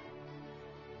now.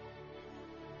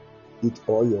 Eat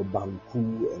all your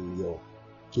banku and your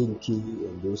kinky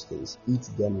and those things. Eat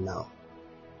them now.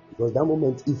 Because that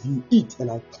moment, if you eat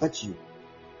and I catch you,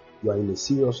 you are in a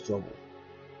serious trouble.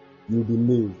 You'll be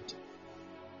moved.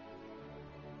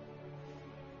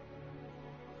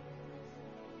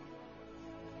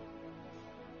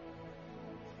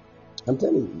 I'm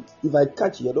telling you, if I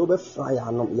catch you, you'll be fry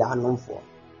your for.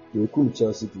 You couldn't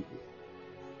Chelsea people.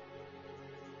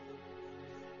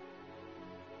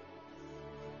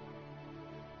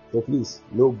 So please,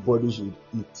 nobody should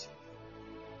eat.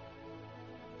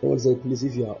 Someone said, please,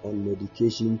 if you are on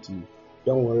medication too,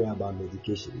 don't worry about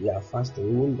medication. You are fasting,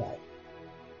 you won't die.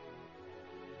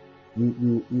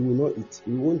 You will not eat.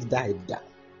 You won't die.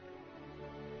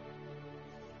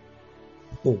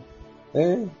 You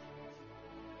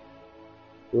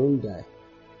won't die.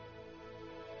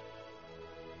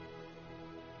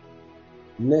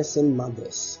 Nursing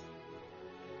mothers.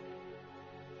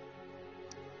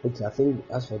 Okay, I think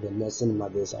as for the nursing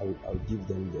mothers, I'll give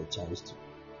them the chance to.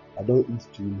 I don't eat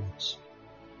too much.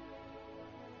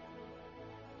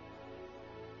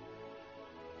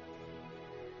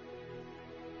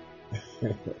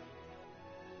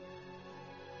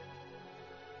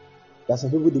 That's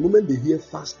some people, the moment they hear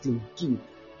fasting,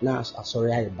 now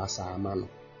sorry, I basa man.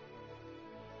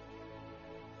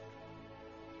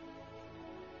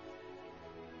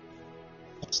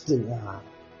 Fasting,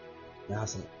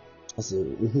 I say,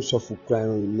 who suffer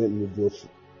crying, let me go for.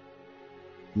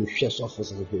 Me share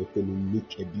suffers and he can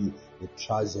make a be a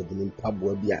trouser in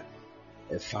Pabwabia,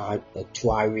 a far, a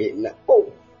twire,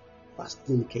 oh,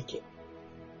 fasting cake.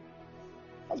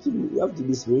 You have to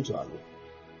be spiritual.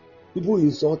 People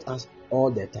insult us all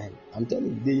the time. I'm telling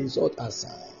you, they insult us.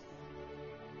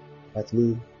 But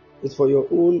me, it's for your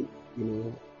own,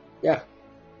 yeah.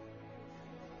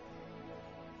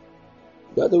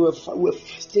 The other we're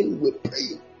fasting, we're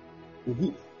praying.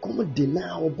 We come deny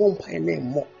our bonfire name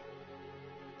more.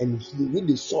 And he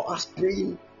really saw us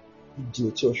praying. He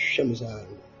did your shames.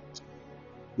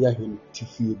 Yeah, him to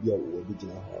feel the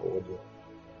original order.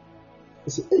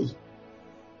 He said, hey.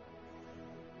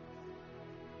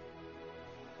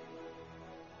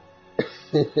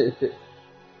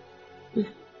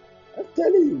 I'm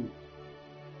telling you.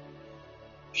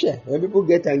 Sure, when people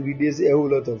get angry, they say a whole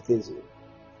lot of things.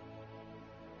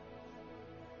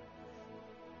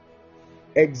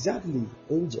 Exactly,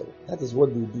 Angel. That is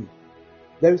what they do.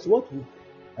 There is what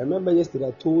I remember yesterday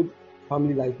I told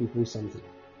Family Life people something.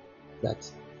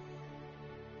 That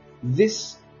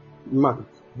this month,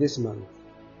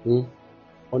 on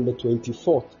the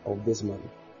 24th of this month,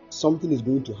 something is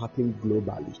going to happen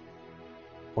globally.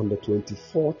 On the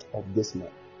 24th of this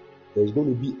month, there is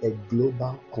going to be a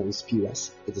global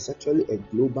conspiracy. It is actually a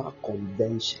global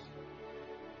convention.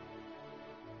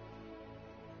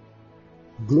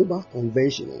 Global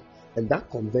convention, and that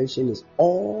convention is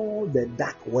all the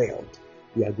dark world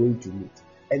we are going to meet.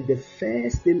 And the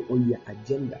first thing on their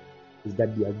agenda is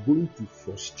that they are going to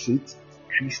frustrate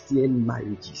Christian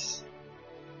marriages.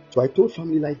 So I told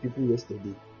Family Life people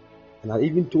yesterday, and I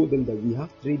even told them that we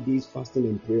have 3 days fasting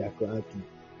and prayer to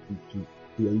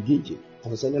engage in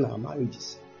concerning our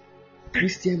marriages,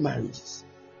 Christian marriages.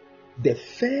 The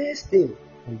first thing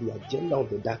on the agenda of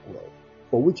the dark world,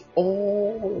 for which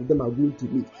all of them are going to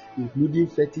meet, including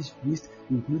fetish priests,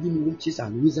 including witches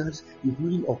and wizards,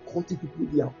 including occultic people,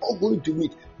 they are all going to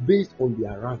meet based on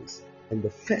their ranks. And the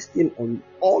first thing on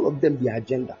all of them, the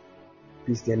agenda,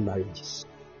 Christian marriages.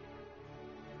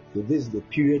 So this is the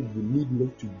period we need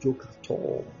not to joke at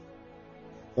all.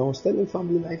 I was telling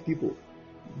Family Life people,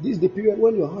 this is the period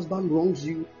when your husband wrongs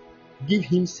you, give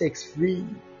him sex free.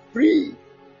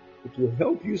 It will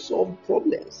help you solve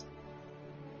problems.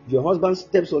 If your husband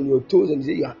steps on your toes and you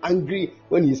say you are angry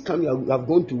when he's coming, you have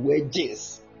gone to wear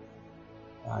jeans.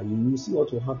 You will see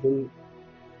what will happen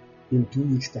in 2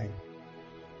 weeks' time.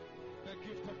 The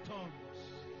gift of tongues.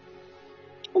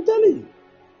 I'm telling you.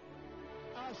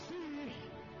 I see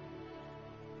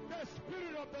the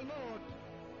Spirit of the Lord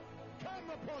come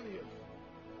upon you.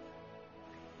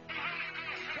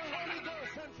 The Holy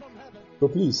Ghost sent from heaven. So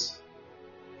please,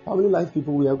 Family Life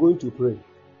people, we are going to pray.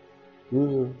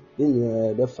 In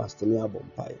the fasting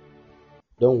bonfire.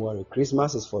 Don't worry,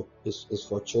 Christmas is for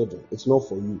children. It's not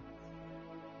for you.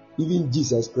 Even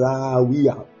Jesus Christ, we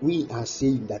are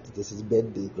saying that it is his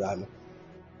birthday, grandma.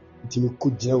 Give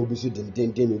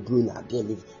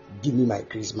me my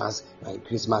Christmas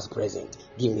present.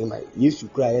 Give me my used to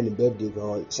cry any birthday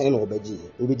girl. Sign or beji.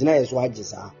 Ubijina is what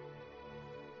just are.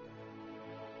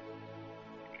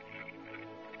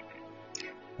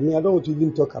 I mean, I don't want to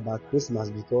even talk about Christmas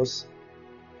because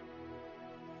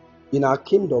in our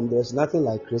kingdom there's nothing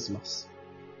like Christmas.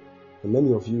 And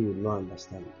many of you will not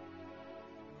understand.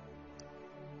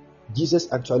 Jesus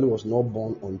actually was not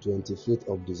born on 25th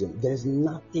of December. There's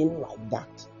nothing like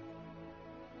that.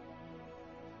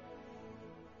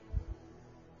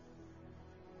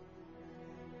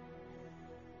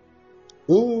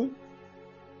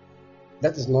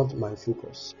 That is not my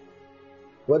focus.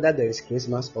 Whether there is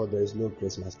Christmas or there is no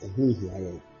Christmas, and here I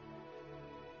am.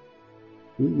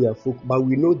 We are focused, but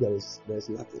we know there is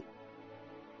nothing.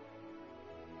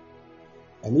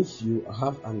 And if you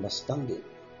have understanding,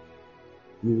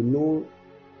 you know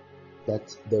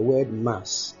that the word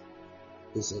mass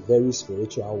is a very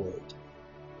spiritual word.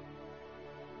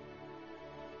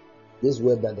 This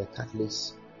word that the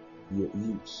Catholics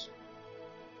use.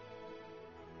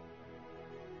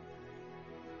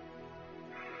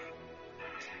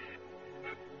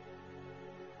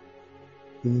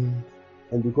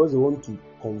 And because they want to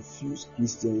confuse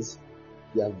Christians,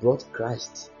 they have brought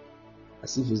Christ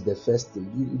as if it's the first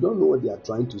thing. You don't know what they are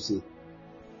trying to say.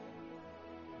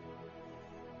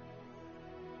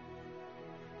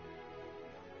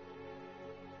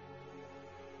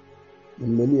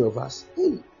 And many of us,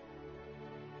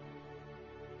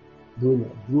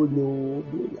 Bruno,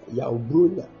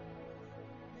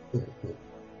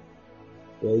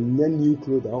 new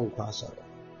clothes on Passover.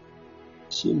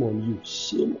 Shame on you,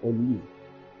 shame on you.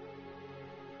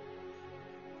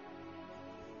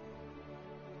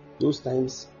 Those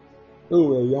times when we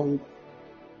were young,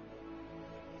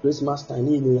 Christmas time,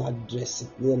 you had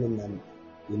dressing, you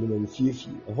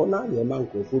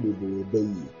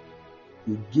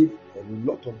give a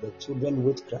lot of the children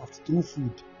witchcraft through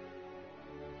food.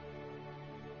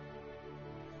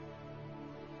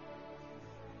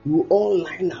 You all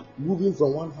line up, moving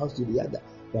from one house to the other.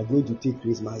 They are going to take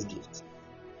Christmas gifts.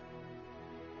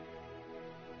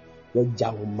 What is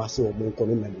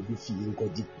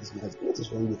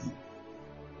wrong with you?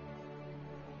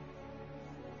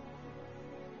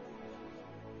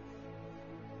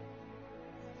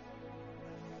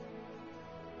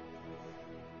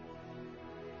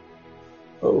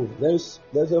 Oh, there's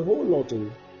a whole lot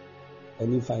of,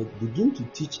 and if I begin to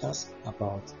teach us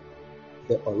about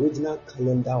the original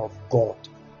calendar of God,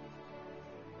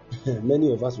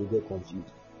 many of us will get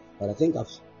confused. But I think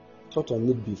I've taught on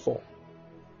it before.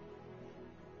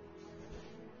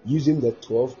 Using the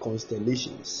 12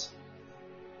 constellations.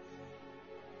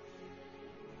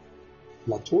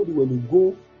 And I told you, when you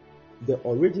go, the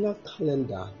original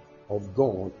calendar of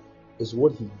God is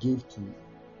what he gave to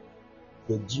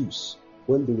the Jews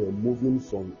when they were moving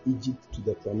from Egypt to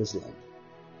the promised land.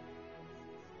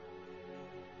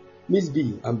 Miss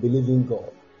B, I'm believing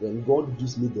God. When God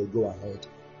gives me the go ahead,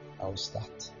 I'll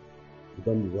start. You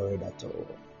don't be worried at all.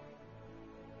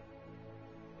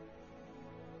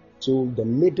 So the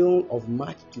middle of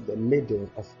March to the middle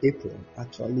of April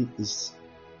actually is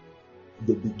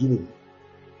the beginning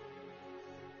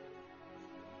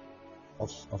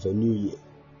of a new year.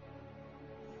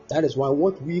 That is why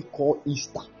what we call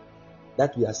Easter,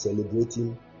 that we are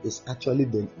celebrating, is actually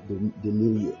the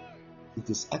new year. It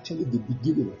is actually the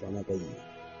beginning of another year.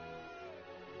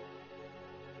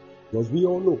 Because we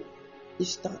all know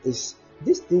Easter is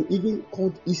this thing, even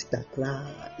called Easter,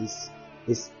 is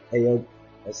a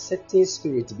certain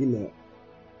spirit being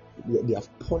they have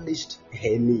polished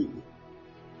her name.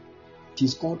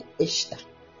 She's called Esther.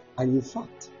 And in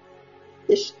fact,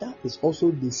 Esther is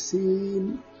also the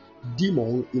same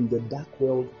demon in the dark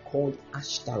world called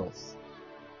Ashtaroth.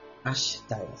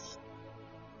 Ashtaroth.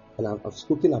 And I've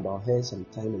spoken about her some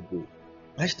time ago.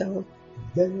 Ashtaroth,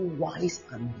 very wise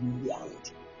and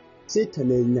brilliant.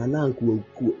 Satan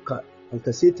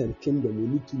and Satan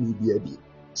kingdom.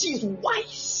 She is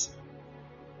wise.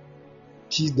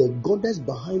 She's the goddess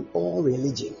behind all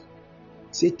religion.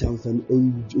 Satan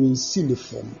in sin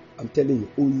form. I'm telling you,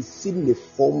 in sin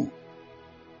form.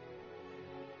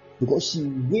 Because she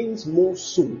wins more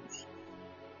souls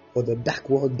for the dark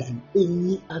world than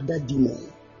any other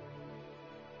demon.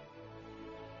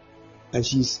 And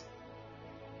she's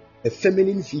a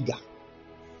feminine figure.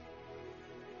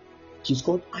 She's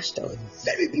called Ashtaroth.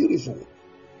 Very beautiful.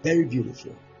 Very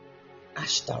beautiful.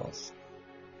 Ashtaroth.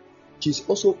 She's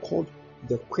also called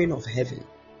the Queen of Heaven.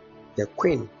 The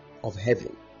Queen of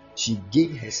Heaven. She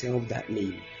gave herself that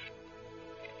name.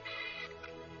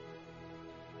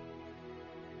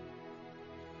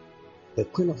 The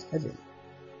Queen of Heaven.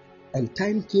 And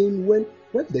time came when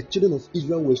the children of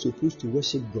Israel were supposed to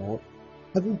worship God.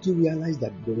 Haven't you realized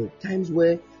that there were times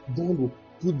where God would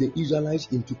put the Israelites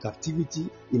into captivity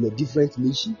in a different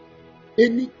nation?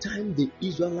 Anytime the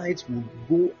Israelites would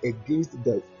go against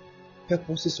the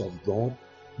purposes of God,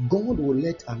 God will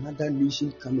let another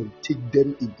nation come and take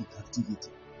them into captivity.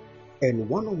 And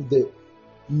one of the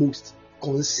most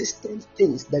consistent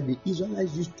things that the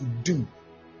Israelites used to do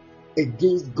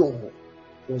against God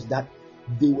was that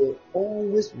they were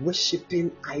always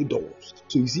worshipping idols.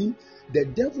 So you see, the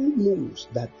devil knows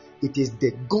that it is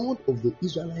the God of the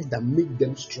Israelites that made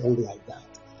them strong like that.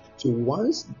 So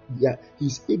once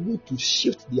he's able to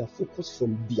shift their focus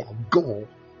from their God,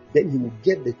 then he will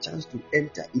get the chance to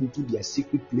enter into their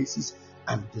secret places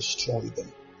and destroy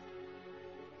them.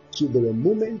 So there were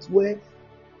moments where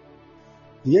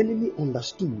the enemy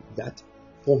understood that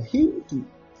for him to,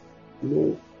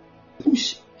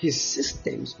 push his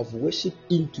systems of worship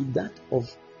into that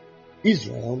of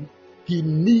Israel, he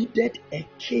needed a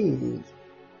king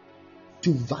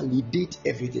to validate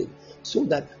everything. So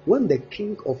that when the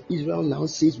king of Israel now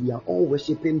says we are all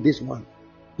worshiping this one,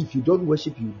 if you don't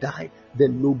worship, you die,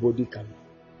 then nobody can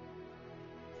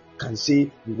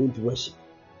say we won't worship.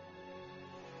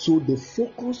 So the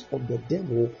focus of the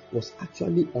devil was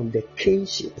actually on the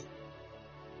kingship.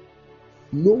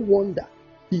 No wonder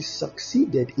he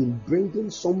succeeded in bringing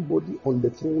somebody on the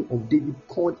throne of David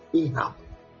called Ahab.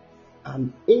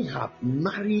 And Ahab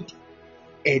married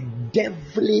a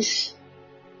devilish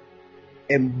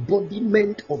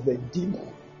embodiment of a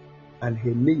demon, and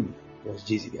her name was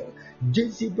Jezebel.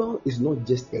 Jezebel is not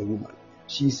just a woman,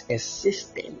 she's a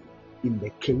system in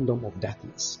the kingdom of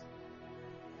darkness.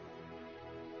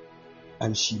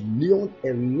 And she lured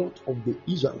a lot of the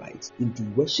Israelites into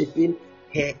worshipping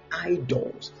her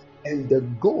idols. And the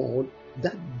god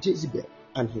that Jezebel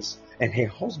and her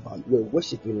husband were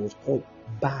worshipping was called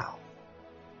Baal.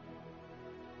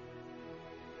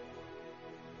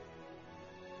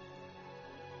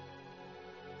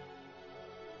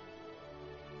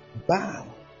 Baal.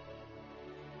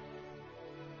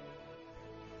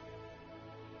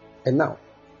 And now,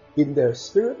 in the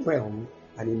spirit realm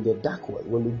and in the dark world,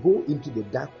 when we go into the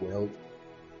dark world,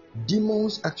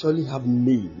 demons actually have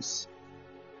names.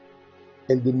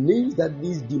 And the names that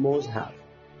these demons have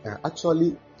are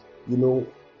actually, it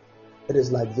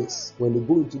is like this. When we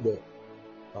go into the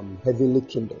heavenly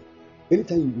kingdom,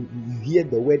 anytime you hear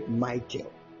the word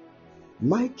Michael,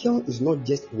 Michael is not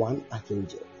just one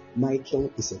archangel.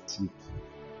 Michael is a troop.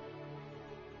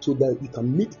 So that you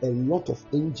can meet a lot of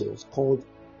angels called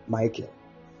Michael.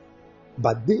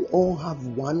 But they all have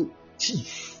one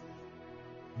chief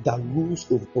that rules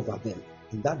over them.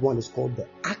 And that one is called the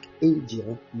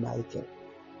Archangel Michael.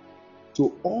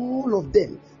 So all of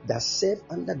them that serve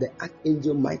under the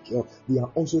Archangel Michael, they are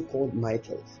also called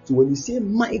Michael. So when you say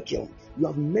Michael, you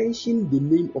have mentioned the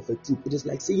name of a troop. It is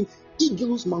like saying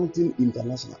Eagles Mountain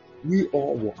International. We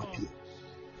all will appear.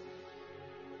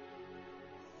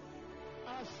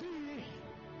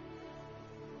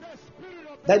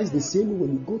 That is the same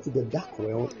when you go to the dark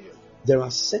world. There are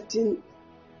certain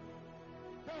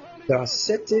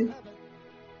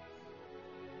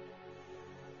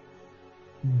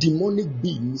demonic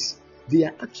beings. They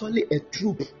are actually a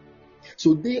troop.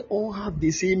 So they all have the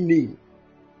same name.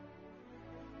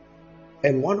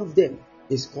 And one of them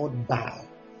is called Baal.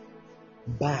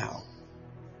 Baal.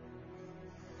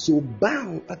 So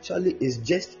Baal actually is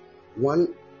just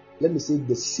one, let me say,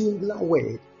 the singular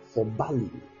word for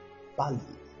Baalim.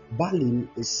 Baalim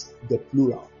is the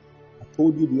plural. I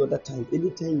told you the other time,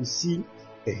 anytime you see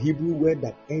a Hebrew word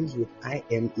that ends with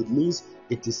im, it means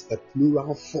it is a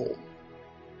plural form.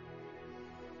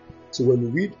 So when you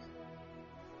read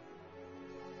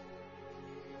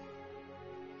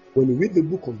the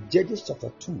book of Judges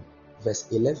chapter 2 verse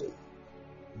 11,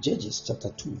 Judges chapter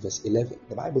 2 verse 11,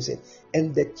 the Bible said,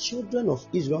 and the children of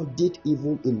Israel did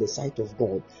evil in the sight of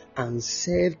God and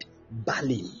served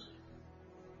Baalim.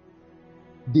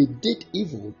 They did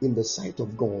evil in the sight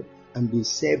of God and they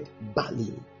served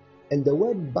Baalim. And the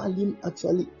word Baalim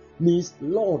actually means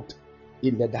Lord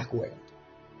in the dark world.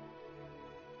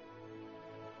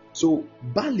 So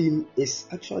Baalim is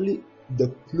actually the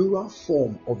plural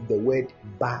form of the word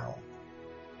Baal.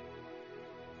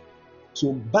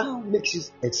 So Baal makes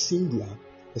it a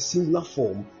singular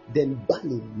form, then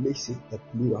Baalim makes it a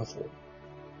plural form.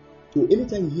 So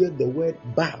anytime you hear the word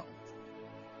Baal,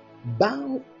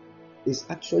 Baal is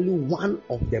actually one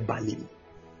of the Baalim.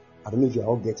 I don't know if you're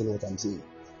all getting what I'm saying.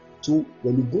 So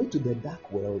when you go to the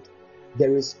dark world,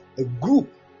 there is a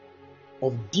group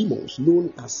of demons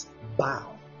known as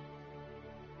Baal.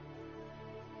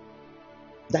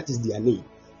 That is their name.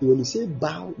 So when you say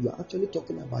Baal, you are actually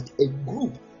talking about a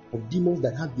group of demons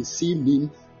that have the same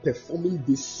name, performing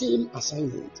the same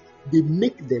assignment. They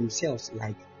make themselves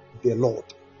like the Lord.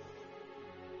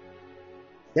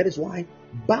 That is why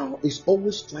Baal is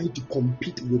always trying to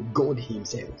compete with God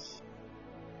himself.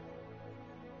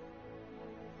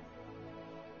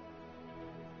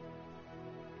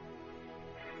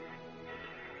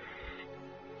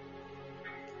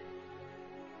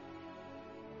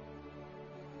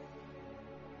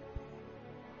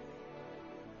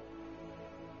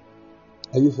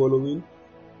 Are you following?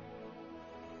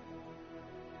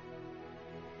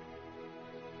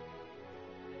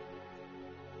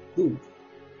 Good.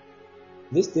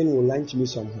 This thing will launch me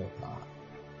somewhere.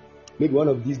 Maybe one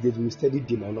of these days we'll study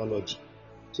demonology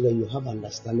so that you have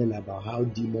understanding about how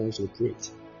demons operate.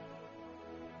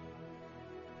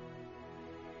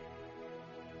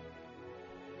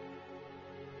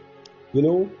 You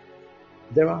know,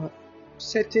 there are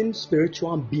certain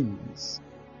spiritual beings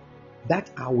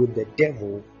that are with the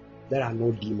devil that are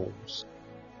not demons.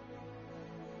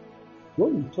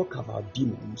 When we talk about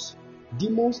demons,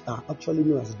 demons are actually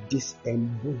known as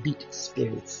disembodied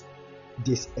spirits.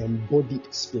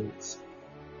 Disembodied spirits.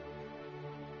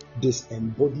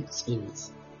 Disembodied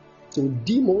spirits. So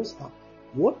demons are,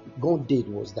 what God did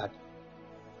was that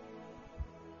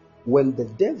when the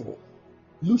devil,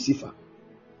 Lucifer,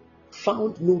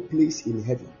 found no place in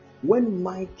heaven, when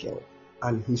Michael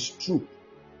and his troop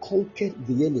conquered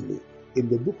the enemy, in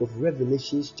the book of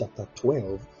Revelation chapter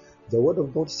 12, the word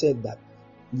of God said that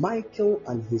Michael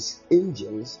and his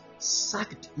angels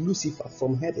sacked Lucifer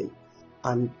from heaven,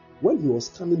 and when he was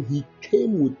coming, he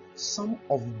came with some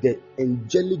of the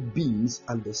angelic beings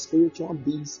and the spiritual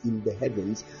beings in the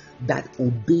heavens that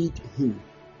obeyed him.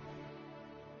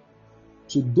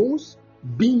 So those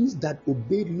beings that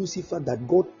obeyed Lucifer, that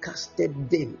God casted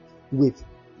them with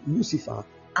Lucifer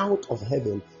out of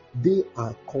heaven, they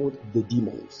are called the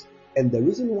demons. And the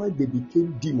reason why they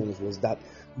became demons was that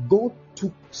God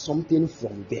took something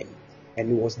from them,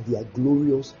 and it was their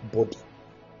glorious body.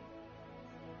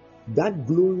 That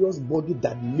glorious body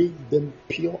that made them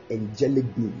pure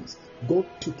angelic beings, God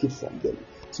took it from them.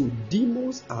 So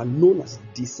demons are known as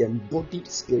disembodied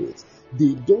spirits.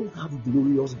 They don't have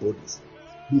glorious bodies.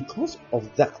 Because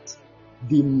of that,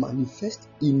 they manifest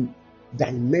in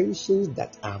dimensions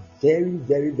that are very,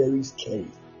 very, very scary.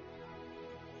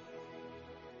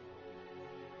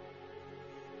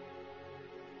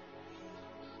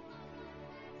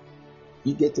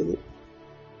 You getting it?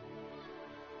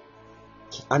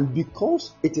 And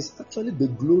because it is actually the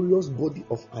glorious body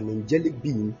of an angelic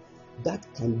being that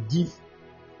can give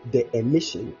the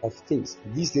emission of things.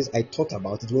 These days I talked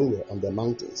about it when we were on the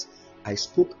mountains. I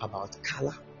spoke about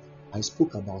color, I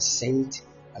spoke about scent,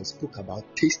 I spoke about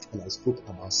taste, and I spoke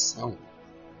about sound.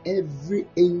 Every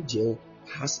angel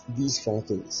has these four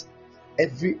things.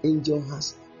 Every angel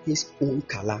has his own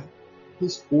color,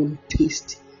 his own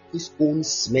taste, his own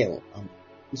smell, and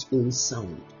his own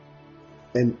sound.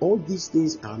 And all these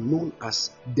things are known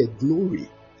as the glory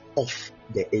of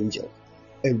the angel.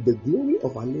 And the glory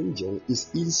of an angel is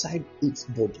inside its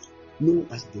body, known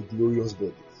as the glorious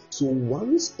body. So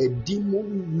once a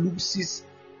demon loses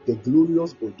the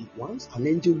glorious body, once an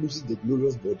angel loses the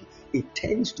glorious body, it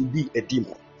tends to be a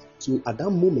demon. So at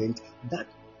that moment, that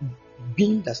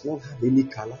being does not have any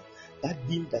color, that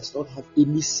being does not have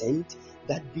any scent,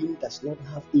 that being does not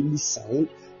have any sound,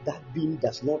 that being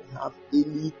does not have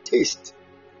any taste.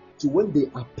 So when they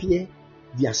appear,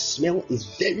 their smell is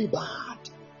very bad.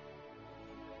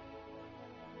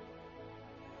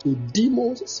 So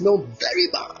demons smell very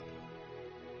bad.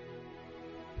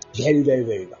 Very, very,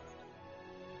 very bad.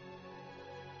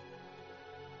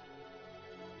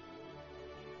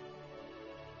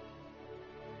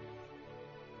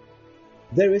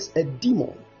 There is a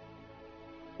demon.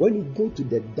 When you go to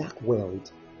the dark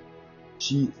world,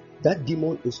 that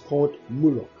demon is called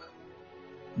Moloch.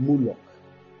 Moloch.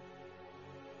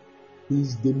 He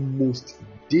is the most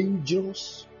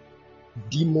dangerous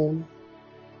demon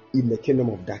in the kingdom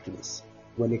of darkness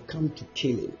when it comes to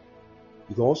killing,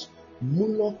 because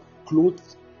Moloch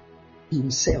clothed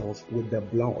himself with the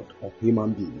blood of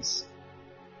human beings.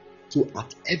 So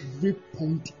at every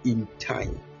point in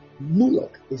time,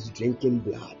 Moloch is drinking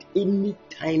blood.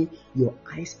 Anytime your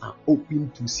eyes are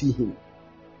open to see him,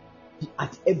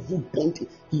 at every point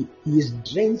he is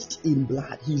drenched in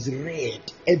blood. He's red.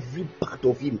 Every part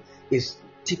of him is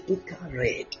typical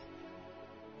red.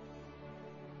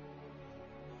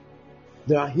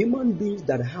 There are human beings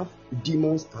that have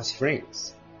demons as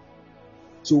friends.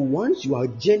 So once you are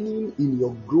genuine in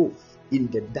your growth in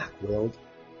the dark world,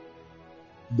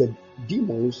 the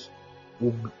demons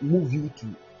will move you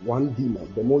to one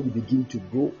demon. The more you begin to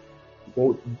grow,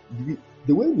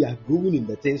 the way we are growing in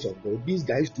the things of God, these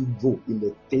guys do grow in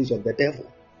the things of the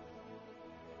devil.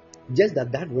 Just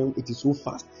that realm, it is so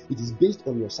fast. It is based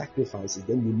on your sacrifices.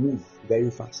 Then you move very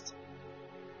fast.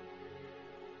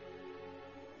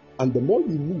 And the more you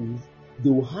move,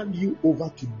 they will hand you over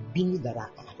to beings that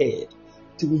are ahead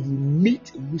till you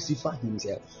meet Lucifer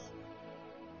himself.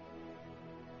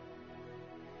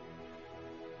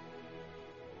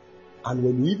 And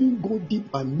when you even go deep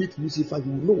and meet Lucifer,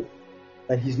 you know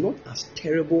And he's not as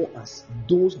terrible as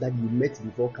those that you met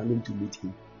before coming to meet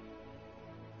him.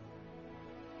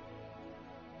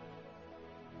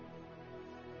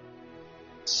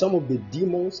 Some of the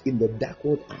demons in the dark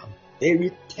world are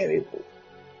very terrible,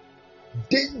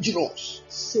 dangerous.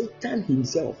 Satan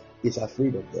himself is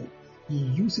afraid of them. He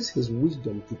uses his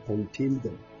wisdom to contain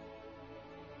them.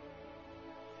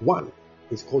 One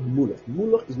is called Moloch.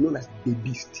 Moloch is known as the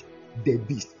beast. The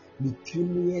beast.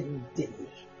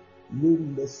 No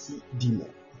mercy demon.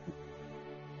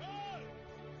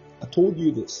 I told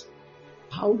you this.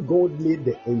 How God made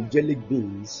the angelic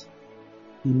beings,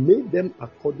 he made them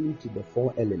according to the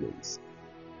 4 elements.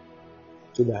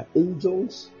 So there are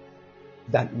angels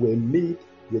that were made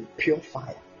with pure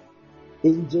fire,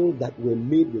 angels that were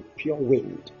made with pure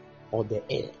wind or the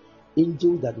air,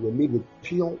 angels that were made with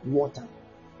pure water,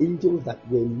 angels that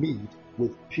were made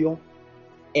with pure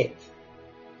earth,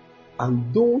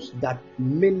 and those that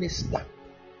minister,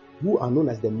 who are known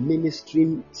as the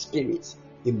ministering spirits.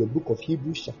 In the book of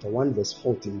Hebrews chapter 1 verse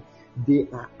 14, they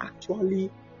are actually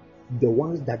the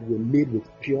ones that were made with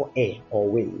pure air or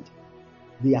wind.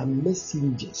 They are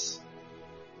messengers.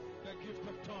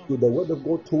 So the word of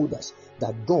God told us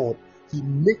that God, he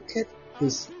maketh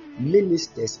his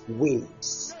ministers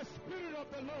wings.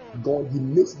 God, he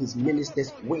makes his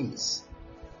ministers wings.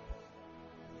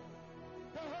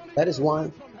 That is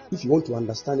why, if you want to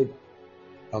understand it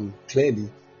clearly,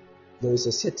 there is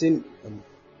a certain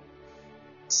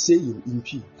saying in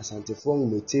P Asante Fong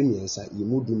Metemiansa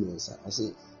Imudumiansa. I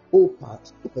say, oh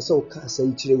part, so can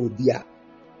say chile with dia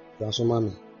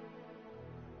Rasomami.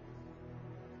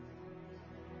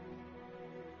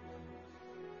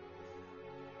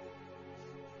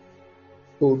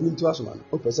 Oh, been to Asman,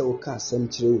 oh, person can say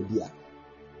chile with dia.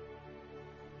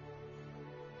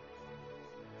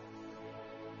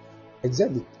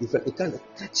 Exactly, if you can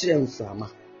catch them from,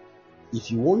 if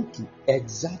you want to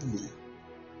exactly.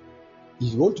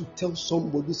 If you want to tell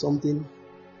somebody something,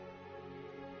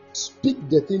 speak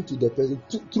the thing to the person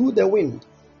through the wind.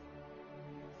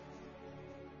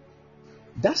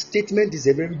 That statement is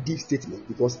a very deep statement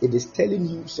because it is telling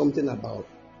you something about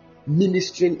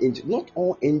ministering angels. Not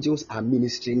all angels are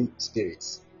ministering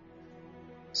spirits.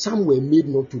 Some were made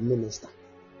not to minister.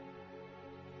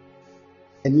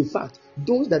 And in fact,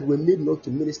 those that were made not to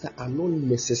minister are not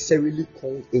necessarily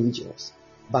called angels,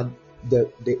 but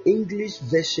the English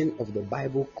version of the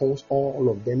Bible calls all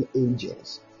of them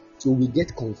angels. So we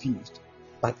get confused.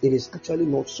 But it is actually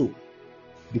not so.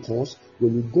 Because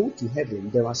when you go to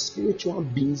heaven, there are spiritual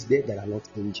beings there that are not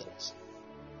angels.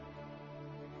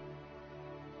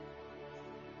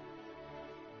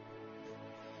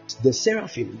 The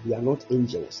seraphim, they are not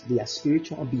angels. They are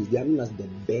spiritual beings. They are known as the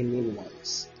burning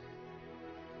ones.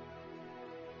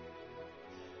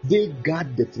 They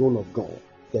guard the throne of God.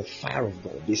 The fire of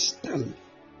God, they stand.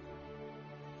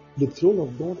 The throne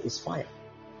of God is fire,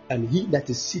 and he that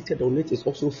is seated on it is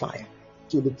also fire.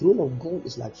 So the throne of God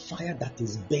is like fire that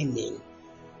is burning,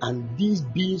 and these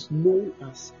beings known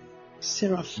as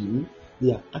seraphim,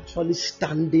 they are actually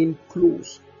standing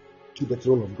close to the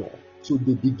throne of God. So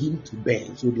they begin to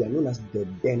burn. So they are known as the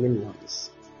burning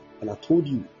ones. And I told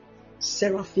you,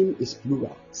 seraphim is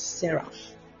plural,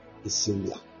 seraph is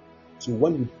singular. So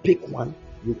when we pick one,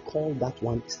 we call that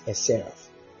one a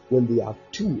seraph. When they are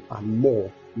 2 and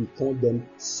more, we call them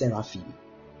seraphim.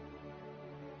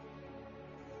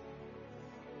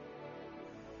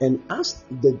 And as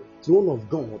the throne of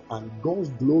God and God's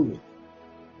glory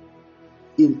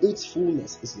in its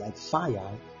fullness is like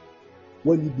fire,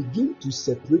 when you begin to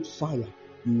separate fire,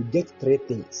 you get 3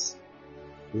 things: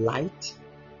 light,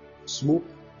 smoke,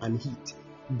 and heat.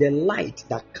 The light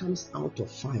that comes out of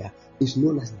fire is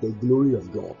known as the glory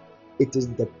of God. It is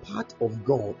the part of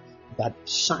God that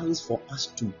shines for us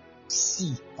to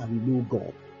see and know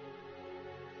God.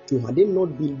 So had it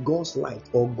not been God's light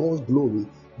or God's glory,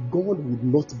 God would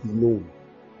not be known.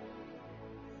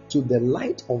 So the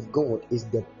light of God is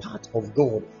the part of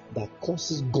God that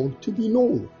causes God to be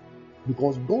known.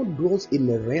 Because God dwells in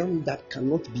a realm that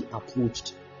cannot be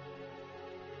approached.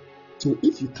 So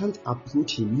if you can't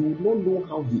approach him, you would not know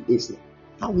how he is.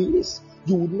 How he is.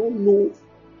 You would not know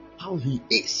how he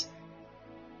is.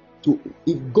 So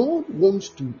if God wants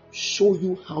to show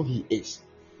you how he is,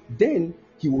 then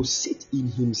he will sit in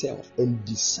himself and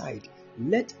decide,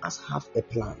 let us have a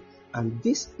plan. And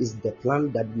this is the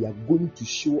plan that we are going to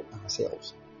show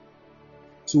ourselves.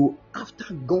 So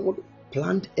after God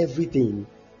planned everything,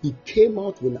 he came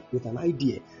out with an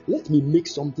idea. Let me make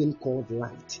something called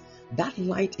light. That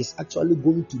light is actually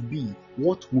going to be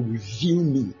what will reveal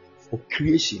me for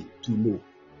creation to know.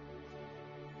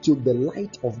 So the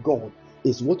light of God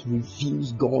is what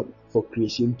reveals God for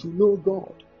creation to know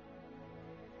God.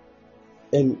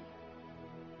 And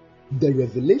the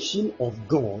revelation of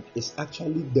God is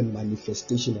actually the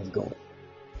manifestation of God.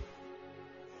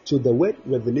 So the word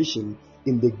revelation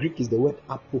in the Greek is the word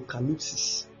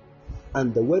apocalypsis,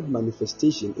 and the word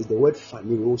manifestation is the word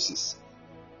phanerosis.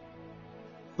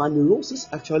 Phanerosis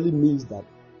actually means that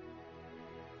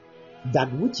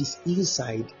which is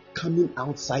inside coming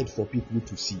outside for people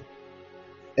to see.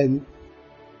 And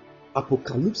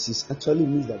apocalypsis actually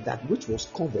means that which was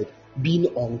covered being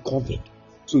uncovered.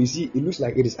 So you see, it looks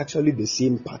like it is actually the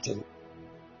same pattern.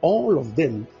 All of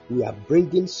them, we are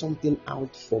bringing something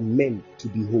out for men to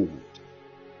behold.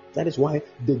 That is why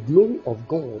the glory of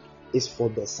God is for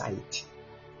the sight.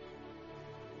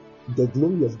 The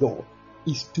glory of God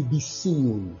is to be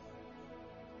seen.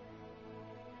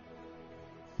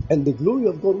 And the glory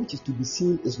of God which is to be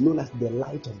seen is known as the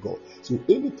light of God. So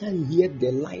anytime you hear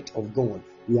the light of God,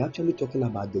 we are actually talking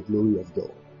about the glory of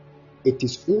God. It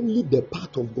is only the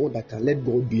part of God that can let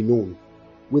God be known.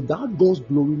 Without God's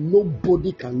glory,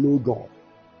 nobody can know God.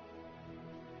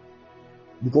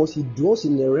 Because He dwells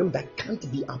in a realm that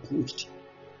can't be approached.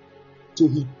 So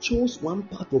He chose one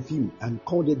part of you and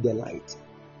called it the light.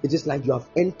 It is like you have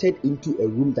entered into a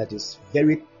room that is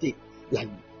very thick. Like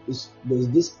there is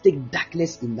this thick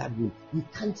darkness in that room. You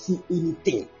can't see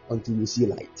anything until you see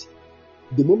light.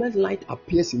 The moment light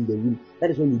appears in the room, that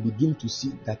is when you begin to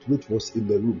see that which was in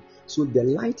the room. So the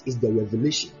light is the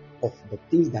revelation of the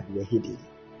things that were hidden.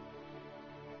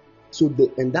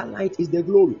 And that light is the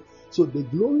glory. So the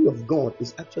glory of God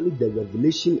is actually the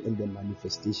revelation and the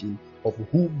manifestation of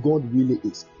who God really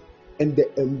is. And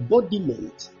the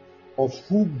embodiment of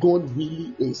who God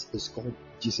really is called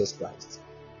Jesus Christ.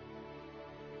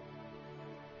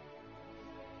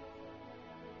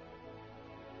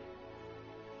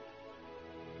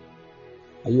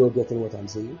 Are you all getting what I'm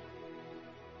saying?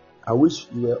 I wish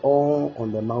you were all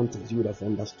on the mountains. You would have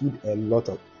understood a lot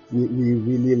of. We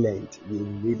really learned. We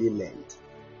really learned.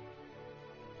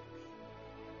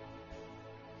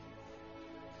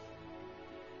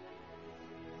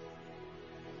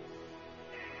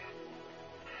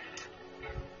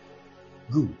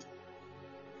 Good.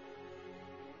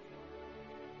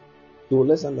 So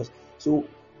let's understand. So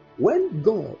when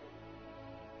God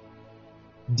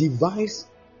divides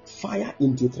fire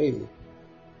into three,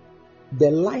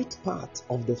 the light part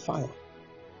of the fire,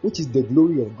 which is the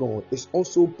glory of God, is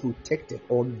also protected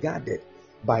or guarded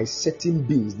by certain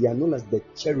beings. They are known as the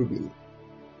cherubim.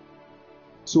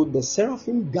 So the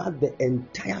seraphim guard the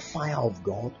entire fire of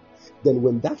God. Then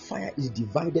when that fire is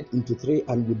divided into three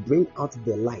and we bring out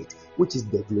the light, which is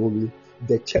the glory,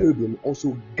 the cherubim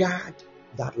also guard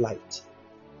that light.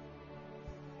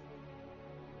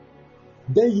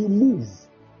 Then you move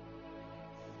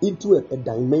into a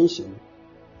dimension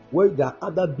where there are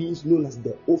other beings known as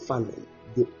the Ophanim.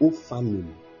 The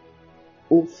Ophanim.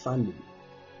 Ophanim.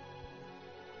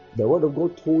 The word of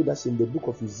God told us in the book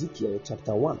of Ezekiel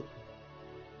chapter 1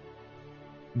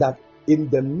 that in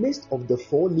the midst of the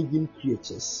four living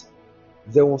creatures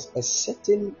there was a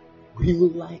certain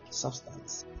wheel-like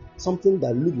substance, something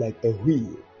that looked like a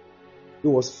wheel. It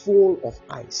was full of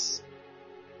ice,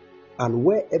 and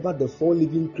wherever the four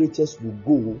living creatures would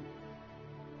go,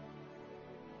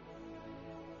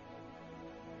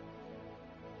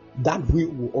 that wheel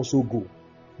will also go.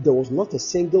 There was not a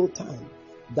single time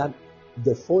that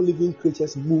the four living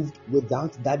creatures moved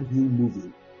without that wheel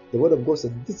moving. The word of God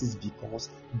said this is because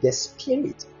the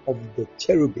spirit of the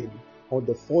cherubim or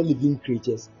the four living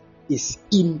creatures is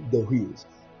in the wheels.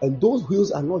 And those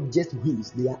wheels are not just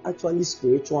wheels, they are actually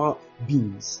spiritual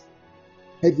beings,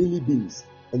 heavenly beings,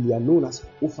 and they are known as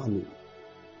Ophanim.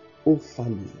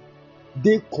 Ophanim.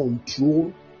 They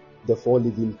control the four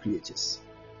living creatures.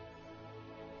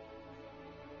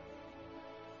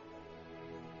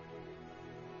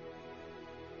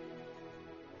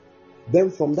 Then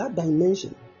from that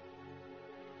dimension,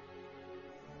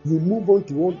 you move on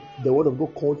to what the word of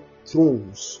God called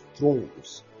thrones.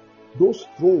 Thrones. Those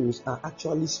thrones are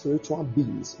actually spiritual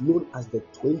beings known as the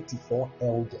 24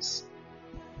 elders.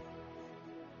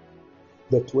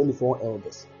 The 24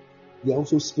 elders. They are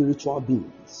also spiritual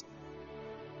beings.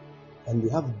 And they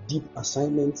have deep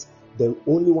assignments. The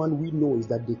only one we know is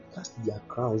that they cast their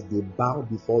crowns, they bow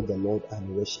before the Lord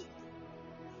and worship.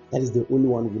 That is the only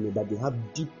one we know, that they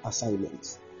have deep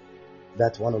assignments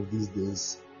that one of these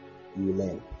days you will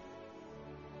learn.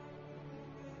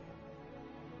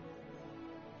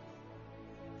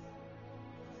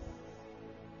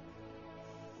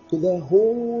 So there are a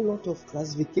whole lot of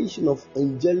classification of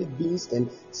angelic beings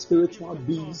and spiritual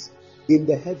beings in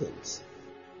the heavens.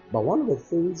 But one of the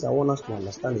things I want us to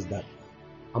understand is that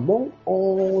Among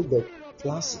all the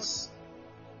classes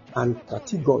and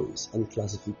categories and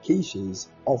classifications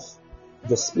of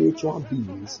the spiritual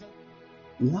beings,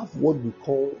 we have what we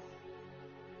call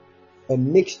a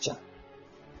mixture.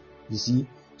 You see,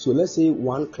 so let's say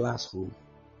one classroom,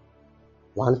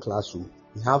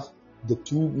 we have the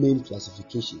two main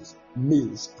classifications,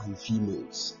 males and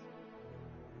females.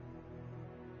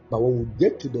 But when we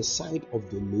get to the side of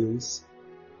the males,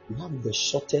 we have the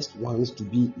shortest ones to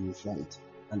be in front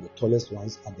and the tallest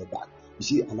ones at the back. You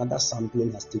see, another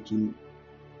sampling has taken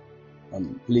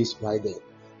place right there.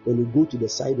 When we go to the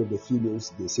side of the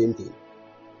females, the same thing.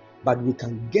 But we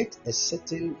can get a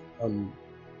certain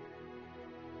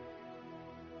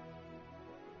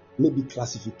maybe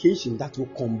classification that will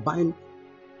combine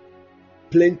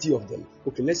plenty of them.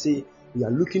 Okay, let's say we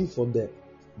are looking for the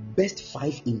best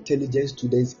 5 intelligent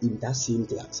students in that same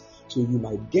class. So you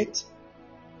might get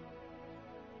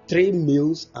 3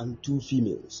 males and 2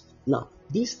 females. Now,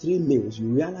 these 3 males, you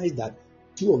realize that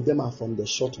 2 of them are from the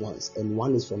short ones and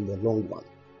 1 is from the long one.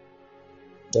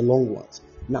 The long ones.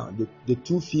 Now, the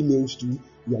 2 females too,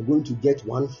 you are going to get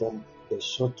 1 from the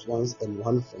short ones and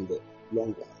 1 from the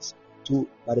long ones. So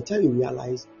by the time you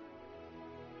realize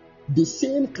the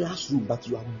same classroom, but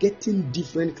you are getting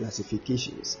different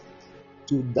classifications.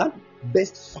 So that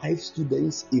best 5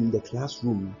 students in the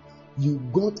classroom, you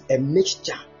got a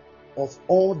mixture of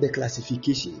all the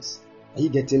classifications. Are you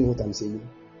getting what I'm saying?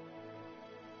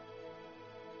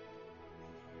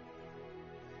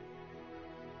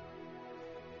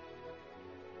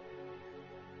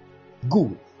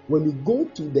 Good. When you go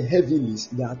to the heavenlies,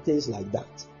 there are things like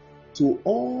that. So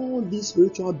all these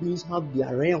spiritual beings have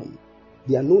their realm.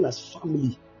 They are known as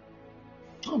families.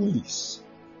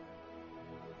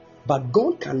 But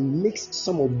God can mix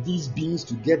some of these beings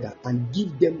together and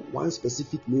give them one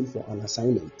specific name for an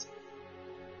assignment.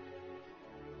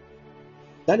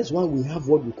 That is why we have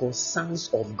what we call sons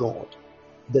of God.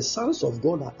 The sons of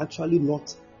God are actually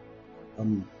not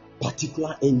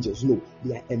particular angels. No,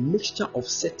 they are a mixture of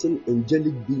certain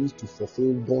angelic beings to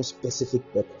fulfill God's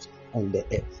specific purpose on the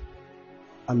earth.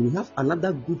 And we have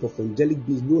another group of angelic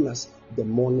beings known as the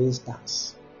morning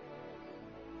stars.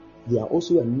 They are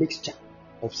also a mixture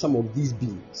of some of these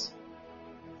beings.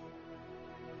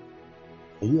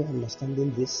 Are you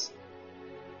understanding this?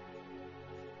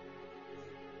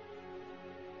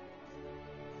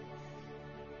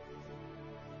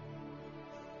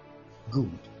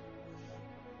 Good.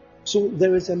 So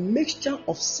there is a mixture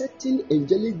of certain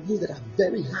angelic beings that are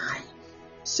very high,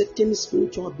 certain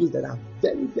spiritual beings that are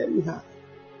very, very high.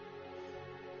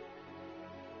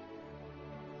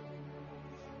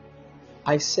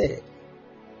 I said,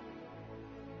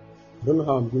 I don't know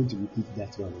how I'm going to repeat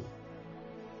that one.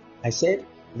 I said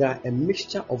there are a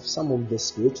mixture of some of the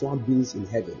spiritual beings in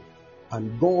heaven,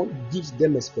 and God gives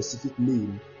them a specific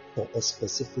name for a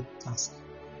specific task.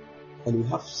 And we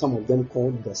have some of them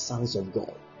called the sons of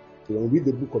God. So when we read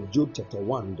the book of Job chapter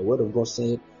 1, the word of God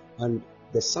said, and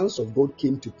the sons of God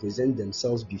came to present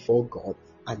themselves before God,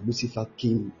 and Lucifer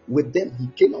came with them. He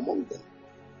came among them.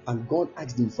 And God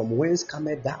asked him, from whence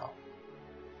cometh thou?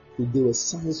 So they were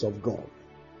sons of God.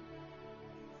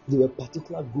 They were a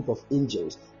particular group of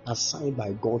angels assigned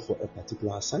by God for a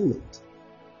particular assignment.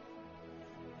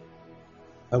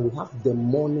 And we have the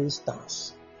morning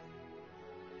stars.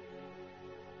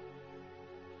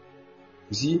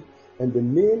 You see, and the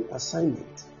main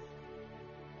assignment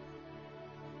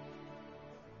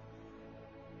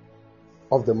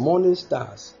of the morning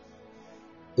stars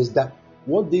is that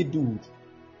what they do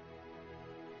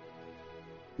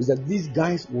is that these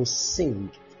guys will sing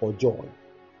for joy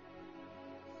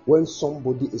when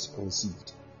somebody is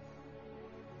conceived.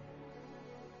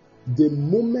 The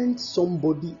moment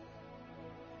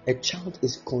a child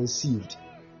is conceived,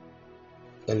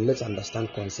 and let's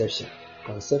understand conception.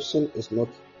 Conception is not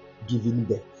giving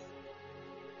birth.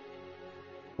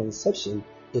 Conception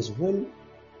is when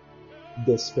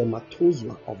the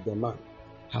spermatozoa of the man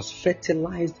has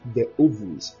fertilized the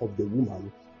ovaries of the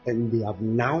woman, and they have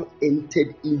now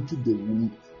entered into the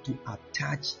womb to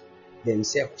attach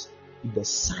themselves to the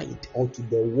side or to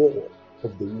the wall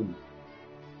of the womb.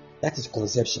 That is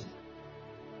conception.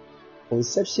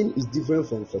 Conception is different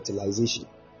from fertilization.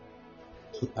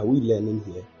 Are we learning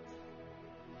here?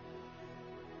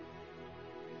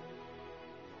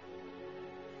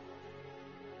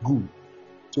 Good.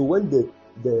 So when the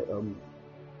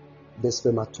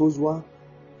spermatozoa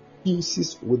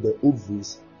fuses with the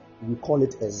ovaries, we call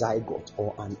it a zygote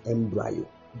or an embryo.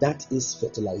 That is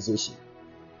fertilization.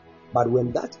 But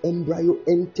when that embryo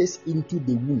enters into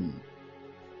the womb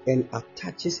and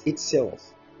attaches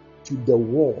itself to the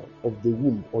wall of the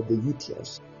womb or the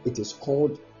uterus, it is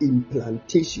called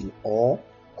implantation or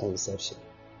conception.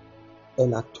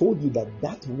 And I told you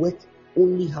that work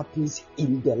only happens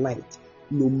in the night.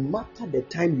 No matter the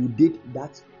time you did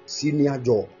that senior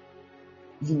job,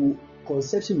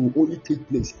 conception will only take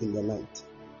place in the night.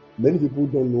 Many people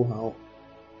don't know how.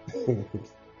 If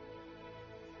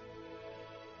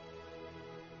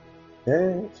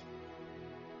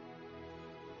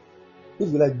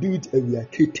you do it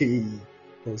every day,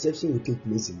 conception will take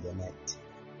place in the night.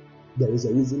 There is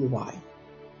a reason why.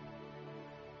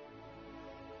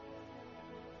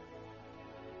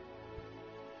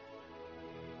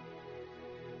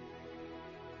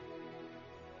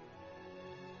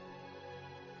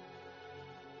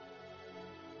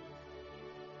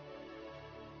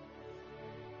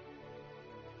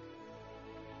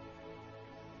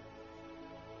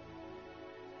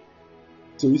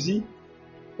 So you see,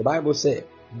 the Bible said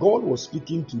God was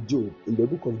speaking to Job in the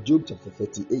book of Job chapter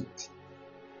 38.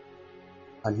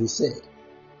 And he said,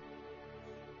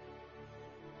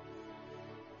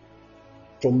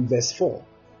 from verse 4,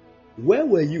 where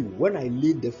were you when I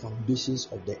laid the foundations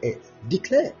of the earth?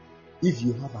 Declare if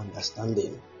you have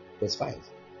understanding. Verse 5,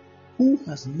 who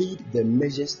has laid the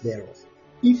measures thereof,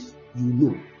 if you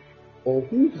know, or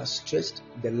who has stretched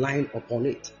the line upon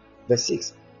it? Verse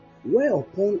 6,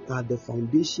 whereupon are the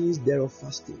foundations thereof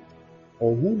fasting,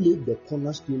 or who laid the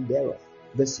cornerstone thereof?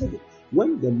 Verse 7,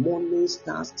 when the morning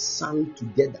stars sang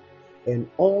together, and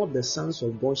all the sons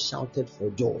of God shouted for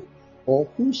joy, or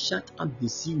who shut up the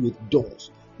sea with doors,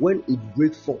 when it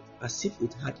brake forth as if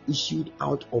it had issued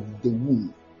out of the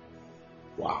womb?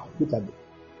 Wow, look at it.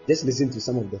 Just listen to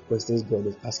some of the questions God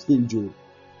is asking Job.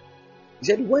 He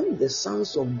said, when the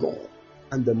sons of God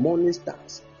and the morning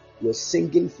stars were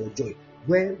singing for joy,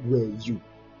 where were you?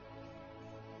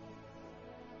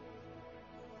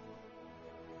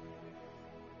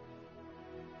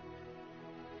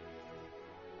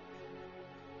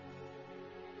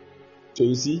 So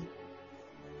you see,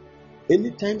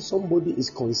 anytime somebody is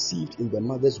conceived in the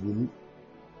mother's womb,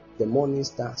 the morning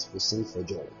stars will sing for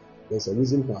joy. There's a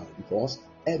reason why. Because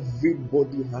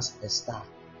everybody has a star.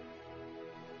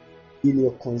 In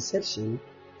your conception,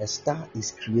 a star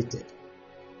is created.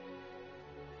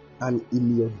 And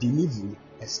in your delivery,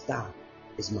 a star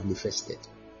is manifested.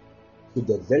 So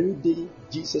the very day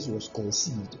Jesus was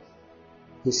conceived,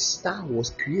 his star was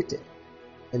created.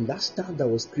 And that star that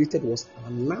was created was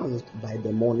announced by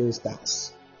the morning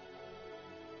stars.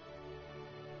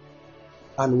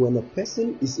 And when a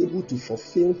person is able to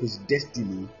fulfill his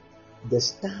destiny, the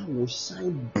star will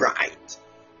shine bright.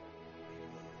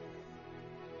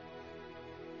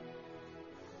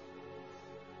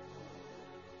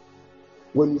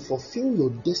 When you fulfill your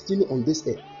destiny on this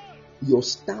earth, your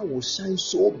star will shine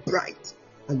so bright.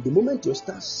 And the moment your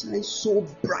star shines so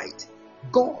bright,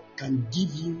 God can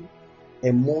give you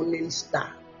a morning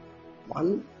star.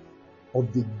 One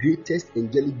of the greatest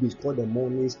angelic beings called the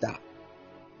morning star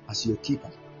as your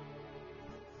keeper.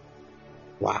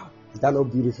 Wow, is that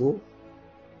not beautiful?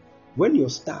 When your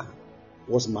star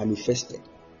was manifested,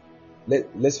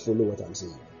 let's follow what I'm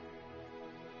saying.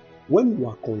 When you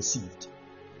are conceived,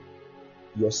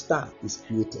 your star is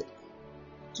created.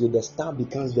 So the star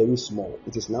becomes very small.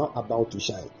 It is now about to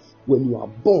shine. When you are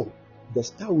born, the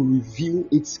star will reveal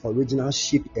its original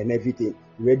shape and everything,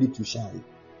 ready to shine.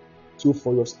 So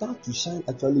for your star to shine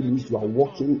actually means you are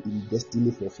walking in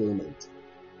destiny fulfillment.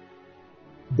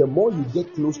 The more you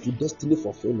get close to destiny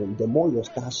fulfillment, the more your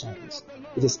star shines.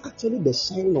 It is actually the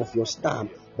shine of your star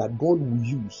that God will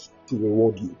use to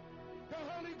reward you.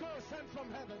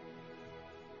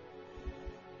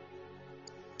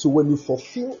 So when you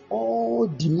fulfill all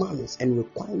demands and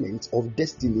requirements of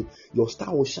destiny, your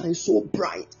star will shine so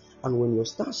bright. And when your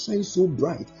star shines so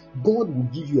bright, God will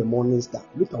give you a morning star.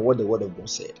 Look at what the word of God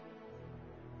said.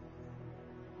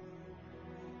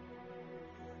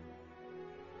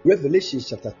 Revelation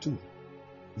chapter 2,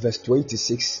 verse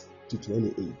 26 to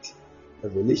 28.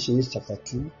 Revelation chapter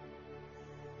 2,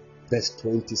 verse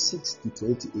 26 to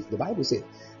 28. The Bible said,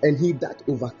 and he that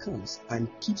overcomes and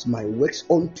keeps my works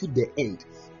unto the end,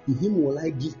 to him will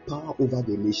I give power over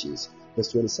the nations.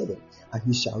 Verse 27, and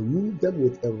he shall rule them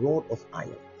with a rod of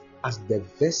iron. As the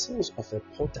vessels of a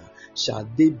potter shall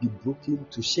they be broken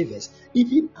to shavers,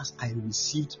 even as I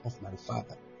received of my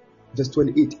Father. Verse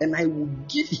 28, and I will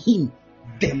give him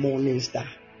the morning star.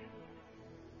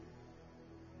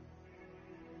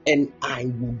 And I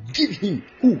will give him,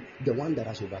 who? The one that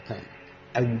has overcome.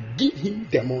 I will give him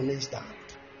the morning star.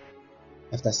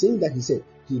 After saying that, he said,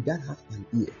 he that hath an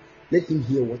ear, let him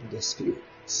hear what the Spirit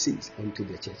says unto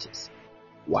the churches.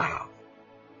 Wow.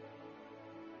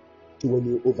 So when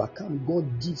you overcome,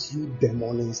 God gives you the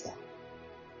morning star.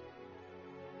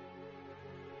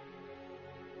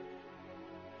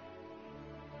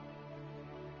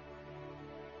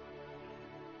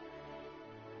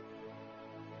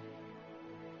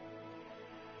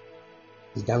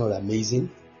 Is that not amazing?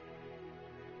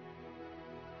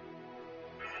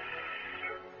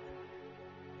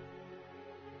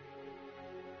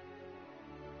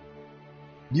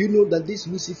 Do you know that this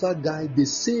Lucifer guy, the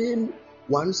same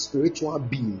one spiritual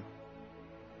being,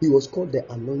 he was called the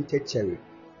anointed cherub?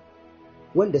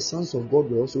 When the sons of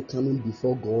God were also coming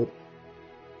before God,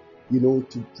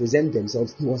 to present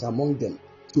themselves, he was among them.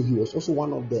 So he was also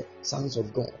one of the sons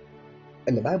of God.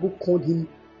 And the Bible called him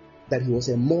that he was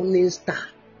a morning star.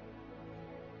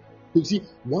 You see,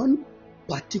 one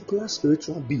particular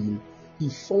spiritual being, he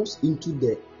falls into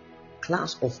the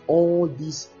class of all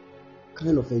these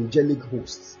kind of angelic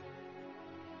hosts.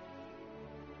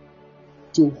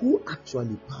 So who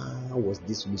actually was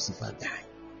this Lucifer guy?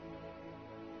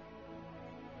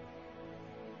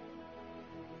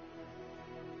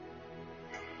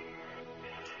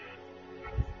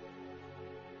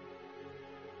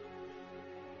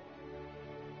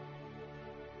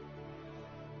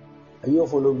 Are you all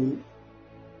following me?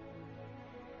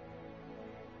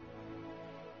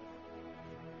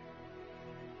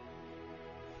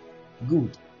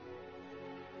 Good.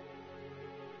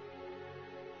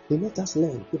 Then let us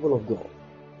learn, people of God.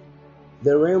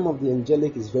 The realm of the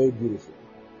angelic is very beautiful.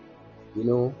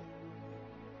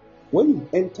 When you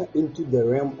enter into the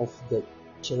realm of the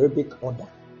cherubic order,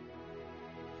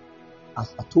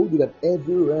 as I told you that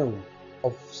every realm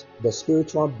of the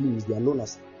spiritual beings, they are known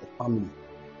as a family.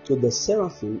 So the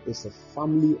seraphim is a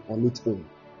family on its own.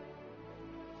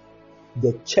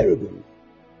 The cherubim,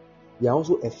 they are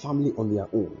also a family on their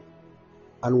own.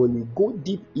 And when we go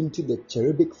deep into the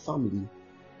cherubic family,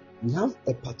 we have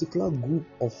a particular group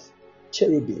of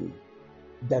cherubim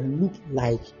that look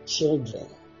like children.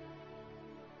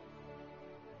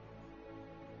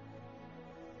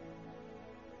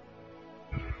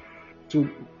 So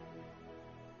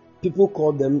people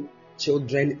call them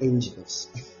children angels.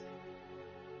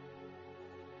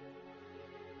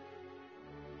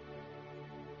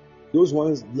 Those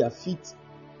ones, their feet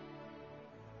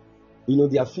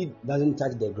doesn't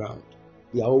touch the ground.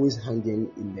 They are always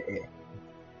hanging in the air.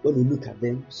 When you look at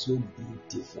them, so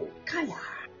beautiful. Kaya,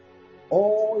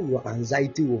 all your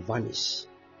anxiety will vanish.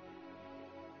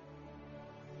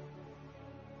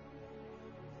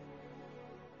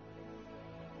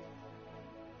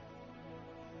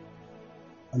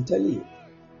 I'm telling you.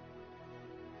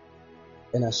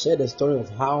 And I shared a story of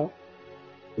how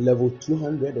level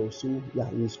 200 or so,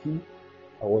 in school,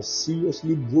 I was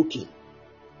seriously broken.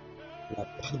 And I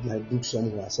packed my book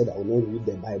somewhere. I said I will not read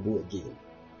the Bible again.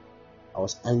 I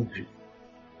was angry.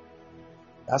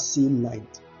 That same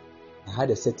night, I had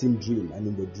a certain dream, and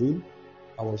in the dream,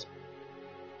 I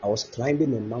was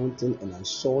climbing a mountain, and I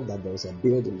saw that there was a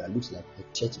building that looks like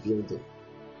a church building,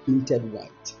 painted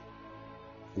white.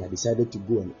 And I decided to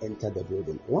go and enter the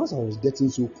building. Once I was getting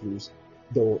so close,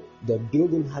 the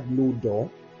building had no door,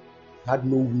 had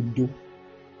no window.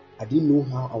 I didn't know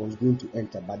how I was going to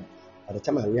enter, but by the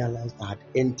time I realized I had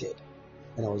entered,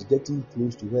 and I was getting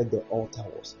close to where the altar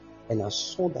was, and I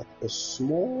saw that a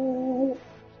small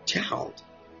child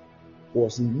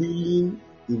was kneeling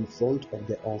in front of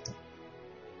the altar.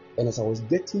 And as I was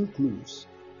getting close,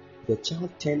 the child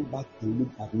turned back and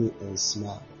looked at me and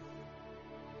smiled.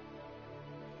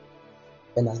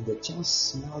 And as the child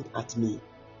smiled at me,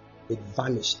 it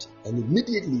vanished, and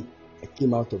immediately I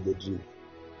came out of the dream.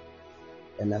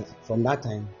 And from that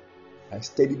time, I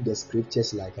studied the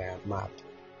scriptures like I am mad.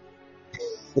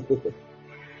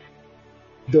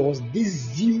 There was this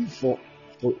zeal for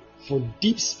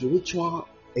deep spiritual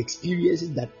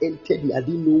experiences that entered me. I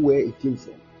didn't know where it came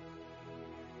from.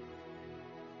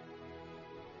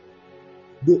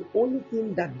 The only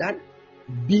thing that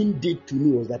being did to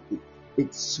me was that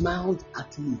it smiled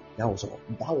at me. That was all.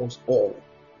 That was all.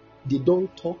 They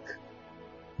don't talk.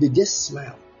 They just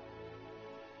smile.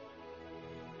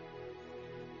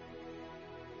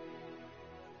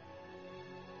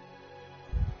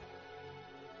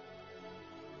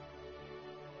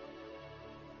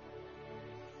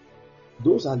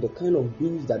 Those are the kind of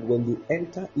beings that when they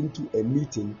enter into a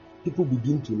meeting, people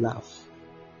begin to laugh.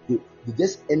 They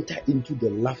just enter into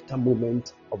the laughter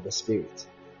moment of the spirit.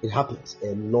 It happens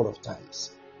a lot of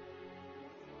times.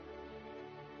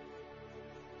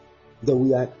 Then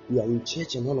we are in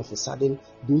church, and all of a sudden,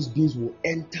 those beings will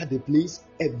enter the place.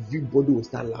 Everybody will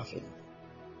start laughing.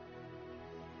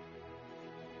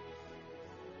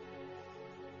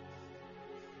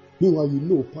 Meanwhile,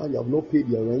 you have not paid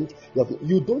your rent.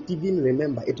 You don't even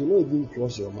remember. It will not even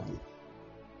cross your mind.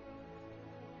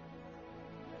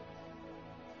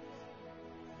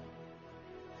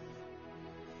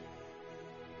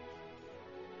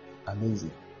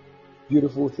 Amazing.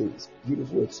 Beautiful things,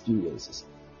 beautiful experiences.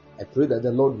 I pray that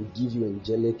the Lord will give you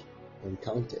angelic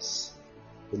encounters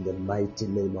in the mighty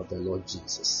name of the Lord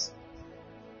Jesus.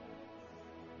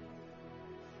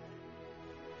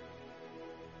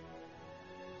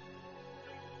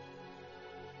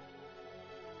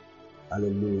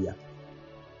 Hallelujah.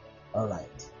 All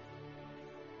right.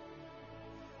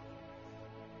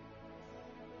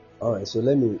 All right, so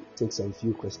let me take some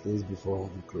few questions before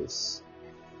we close.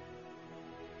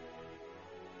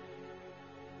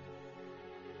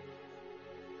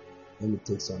 Let me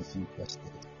take some few questions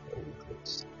before we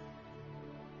close.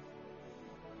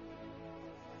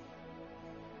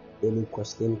 Any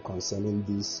question concerning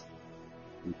these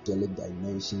angelic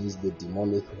dimensions, the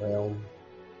demonic realm,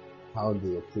 how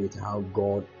they operate, how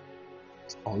God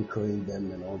is conquering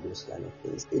them, and all those kind of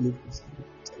things? Any question?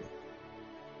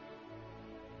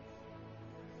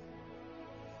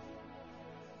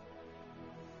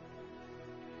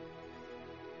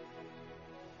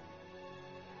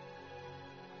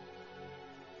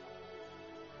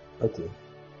 Okay.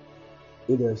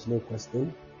 If there is no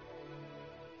question,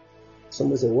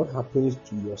 someone said, what happens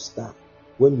to your star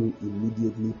when you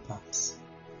immediately pass?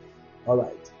 All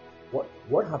right.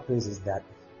 What happens is that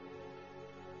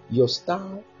your star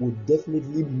will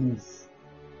definitely move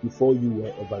before you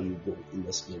wherever you go in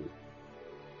the spirit.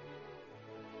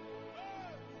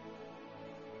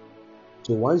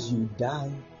 So once you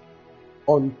die,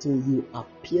 until you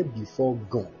appear before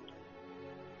God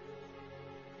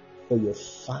for your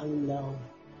final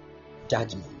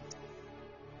judgment,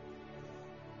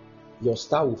 your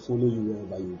star will follow you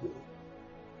wherever you go.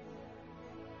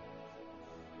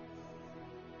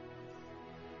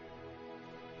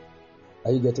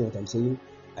 Are you getting what I'm saying?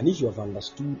 And if you have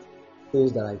understood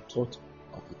things that I taught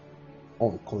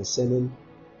on concerning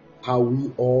how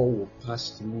we all will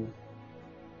pass through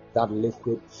that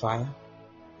liquid fire,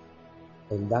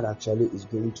 and that actually is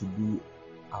going to be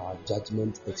our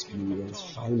judgment experience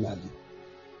finally,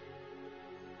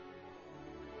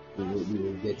 we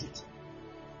will get it.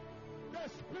 The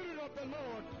Spirit of the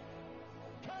Lord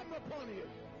come upon you.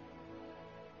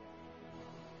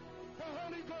 The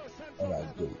Holy Ghost sent from Alright,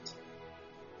 heaven. great.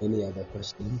 Any other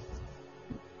question?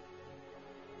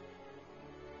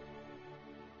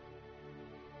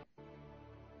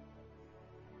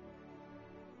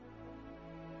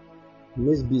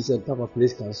 Miss B said, Papa,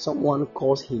 please, can someone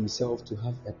cause himself to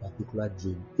have a particular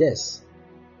dream? Yes.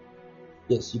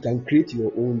 Yes, you can create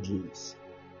your own dreams.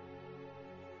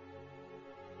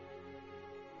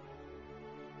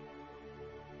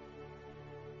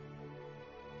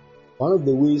 One of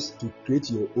the ways to create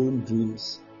your own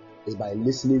dreams is by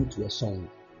listening to a song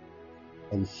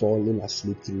and falling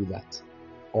asleep through that,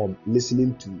 or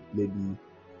listening to maybe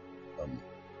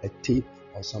a tape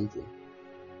or something.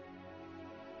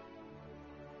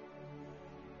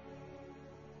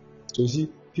 So you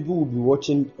see, people will be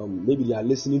watching, maybe they are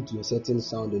listening to a certain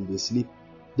sound and they sleep.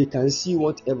 They can see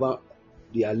whatever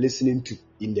they are listening to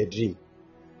in the dream.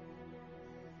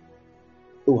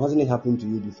 Oh, hasn't it happened to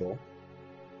you before?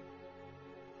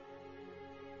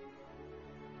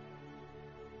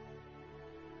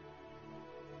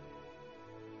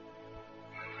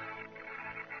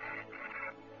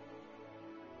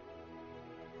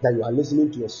 That you are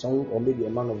listening to a song or maybe a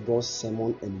man of God's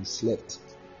sermon and you slept.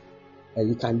 And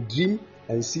you can dream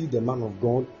and see the man of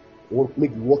God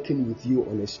maybe walking with you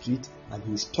on the street and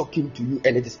he's talking to you,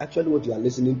 and it is actually what you are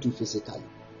listening to physically.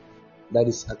 That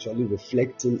is actually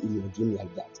reflecting in your dream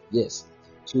like that. Yes.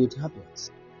 So it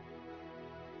happens.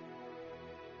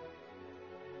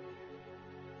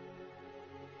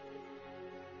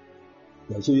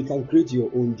 Yeah, so you can create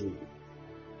your own dream.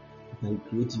 You can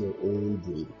create your own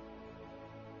dream.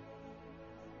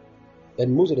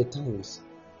 And most of the times,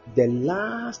 the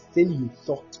last thing you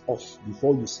thought of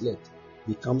before you slept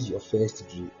becomes your first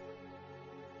dream.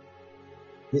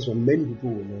 This is what many people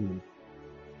will not know.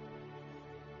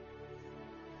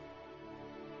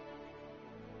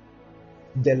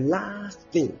 The last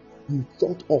thing you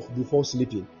thought of before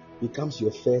sleeping becomes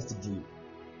your first dream.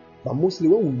 But mostly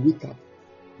when we wake up,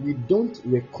 we don't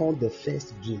recall the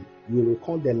first dream. We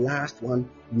recall the last one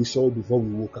we saw before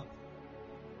we woke up.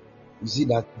 You see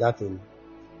that thing?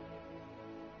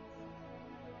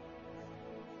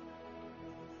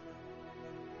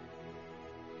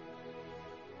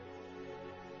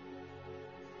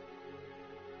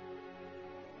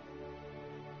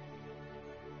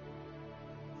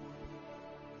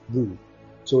 Good.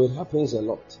 So it happens a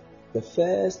lot.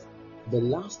 The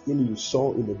last thing you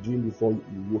saw in the dream before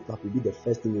you woke up will be the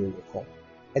first thing you recall.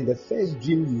 And the first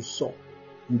dream you saw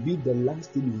will be the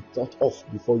last thing you thought of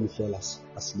before you fell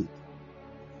asleep.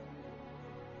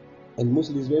 And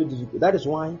mostly it's very difficult. That is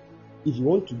why if you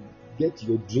want to get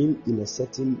your dream in a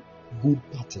certain good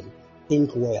pattern,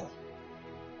 think well.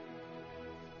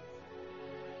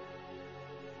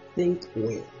 Think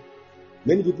well.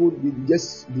 Many people will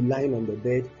just be lying on the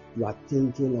bed. You are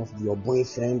thinking of your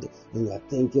boyfriend, and you are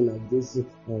thinking of this.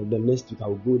 The next week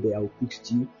I'll go there, I'll cook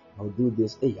stew, I'll do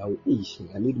this. Hey, I'll eat.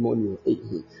 I need money. Hey,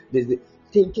 there's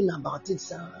thinking about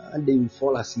it, and then you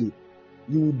fall asleep.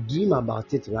 You dream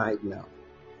about it right now.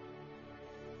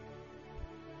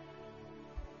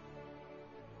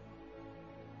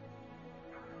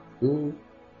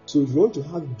 So if you want to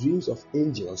have dreams of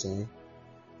angels,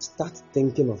 start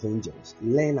thinking of angels,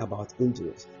 learn about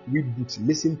angels, read books,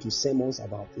 listen to sermons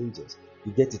about angels.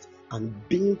 You get it? And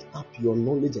build up your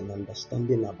knowledge and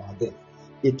understanding about them.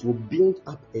 It will build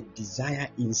up a desire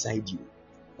inside you,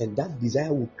 and that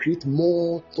desire will create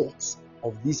more thoughts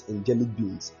of these angelic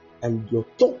beings, and your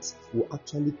thoughts will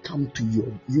actually come to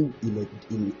you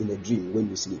in a dream when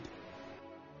you sleep.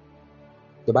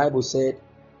 The Bible said,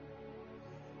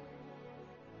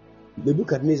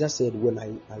 Nebuchadnezzar said, when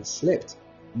I slept,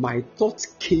 my thoughts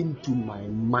came to my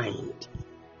mind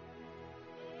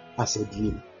as a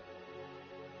dream.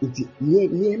 And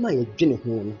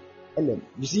then,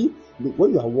 you see,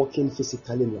 when you are walking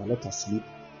physically and you are not asleep,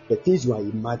 the things you are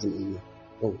imagining,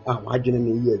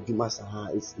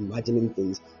 it's imagining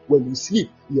things. When you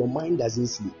sleep, your mind doesn't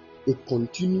sleep. It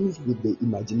continues with the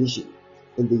imagination.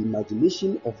 And the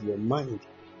imagination of your mind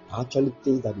are actually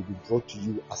things that will be brought to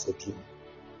you as a dream.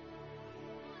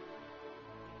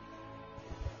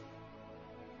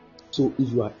 So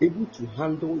if you are able to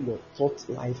handle your thought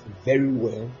life very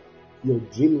well, your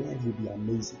dream life will be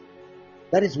amazing.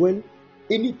 That is when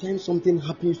anytime something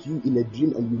happens to you in a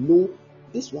dream and you know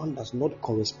this one does not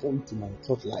correspond to my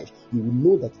thought life, you will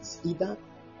know that it's either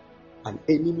an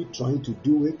enemy trying to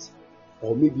do it,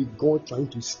 or maybe God trying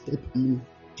to step in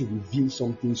to reveal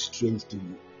something strange to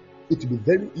you. It will be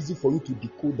very easy for you to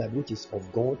decode that which is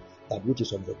of God, that which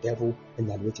is of the devil, and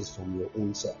that which is from your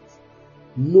own self.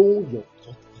 Know your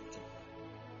thought pattern.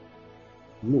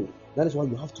 No, that is why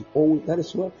you have to always. That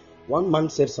is why one man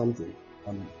said something.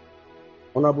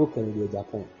 Honorable Kennedy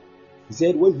Japan. He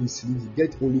said when he sleeps, he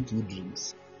gets only 2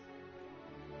 dreams.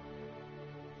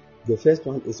 The first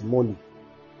one is money,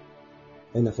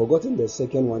 and I've forgotten the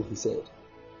second one. He said,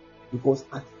 because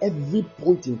at every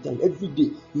point in time, every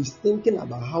day, he's thinking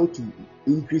about how to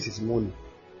increase his money.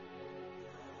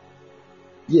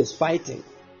 Yes, fighting.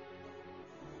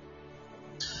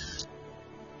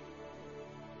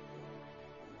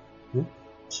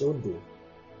 Sure do.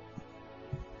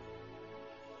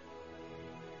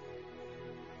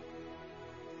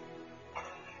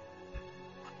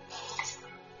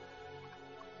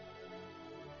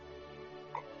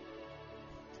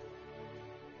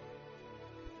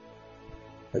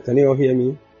 Can you all hear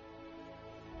me?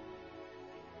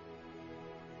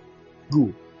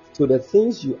 Good. So the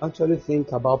things you actually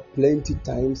think about plenty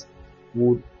times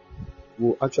will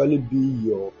actually be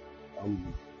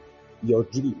your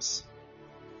dreams.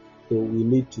 So we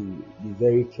need to be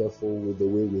very careful with the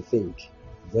way we think.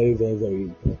 Very, very, very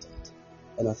important.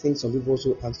 And I think some people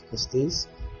also ask questions.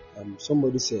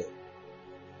 Somebody said,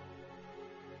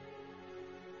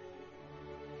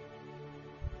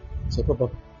 so Papa,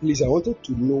 please, I wanted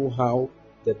to know how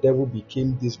the devil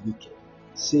became this wicked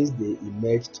since they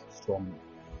emerged from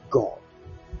God.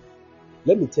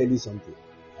 Let me tell you something.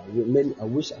 I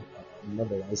wish I'm not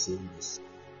the one saying this.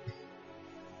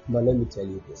 But let me tell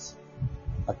you this.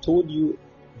 I told you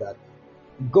that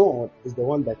God is the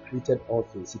one that created all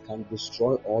things. He can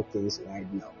destroy all things right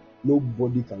now.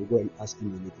 Nobody can go and ask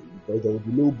him anything, because there will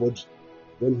be nobody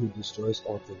when he destroys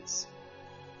all things.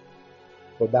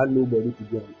 For that, nobody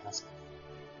could go and ask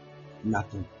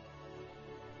nothing.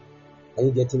 Are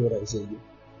you getting what I'm saying?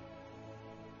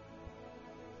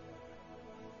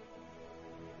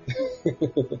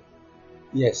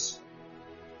 Yes,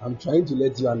 I'm trying to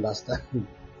let you understand.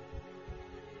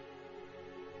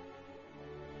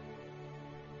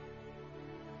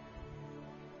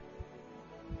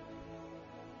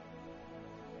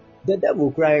 The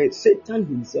devil cried, Satan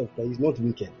himself, that is not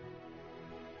wicked.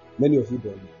 Many of you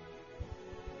don't know.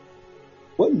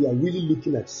 When you are really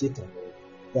looking at Satan,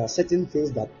 there are certain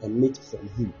things that emit from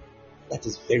him that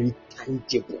is very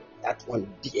tangible. That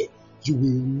one there, you will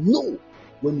know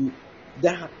when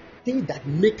there are things that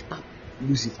make up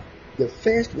Lucifer. The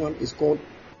first one is called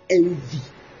envy.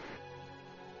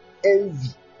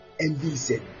 Envy is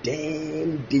a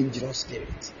damn dangerous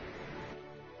spirit.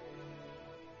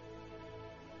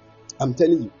 I'm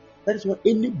telling you, that is why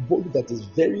anybody that is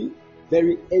very,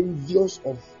 very envious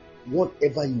of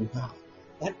whatever you have,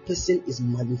 that person is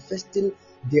manifesting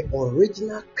the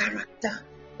original character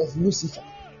of Lucifer.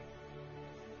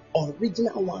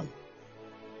 original one.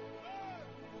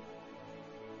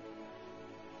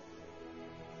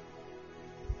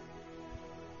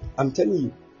 I'm telling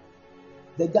you,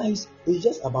 the guys, it's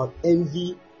just about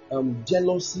envy,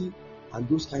 jealousy, and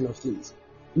those kind of things.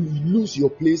 You lose your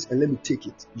place and let me take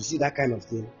it. You see that kind of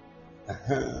thing?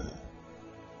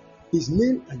 His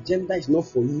main agenda is not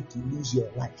for you to lose your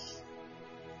life.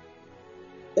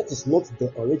 That is not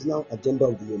the original agenda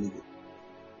of the enemy.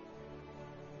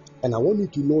 And I want you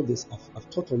to know this. I've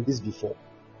taught on this before.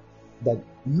 That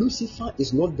Lucifer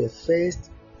is not the first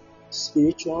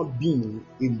spiritual being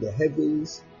in the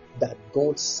heavens that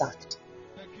God sacked.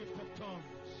 The gift of tongues.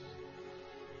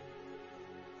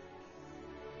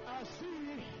 I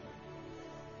see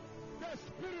the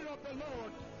Spirit of the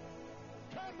Lord.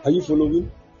 Are you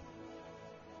following?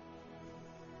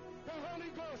 The Holy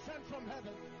Ghost sent from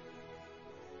heaven.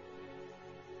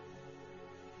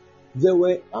 There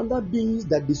were other beings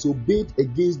that disobeyed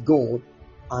against God,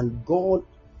 and God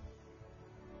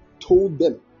told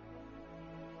them.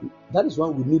 That is why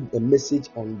we need a message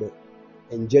on the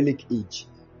angelic age.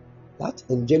 That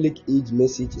angelic age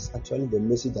message is actually the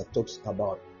message that talks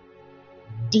about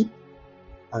deep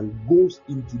and goes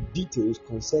into details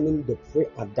concerning the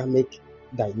pre-Adamic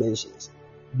dimensions.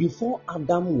 Before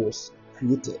Adam was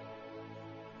created,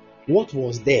 what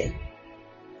was there?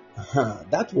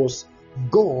 That was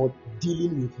God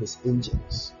dealing with his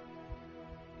angels.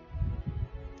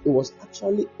 It was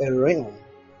actually a realm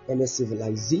and a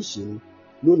civilization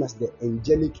known as the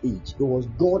angelic age. It was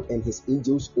God and his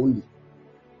angels only.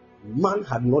 Man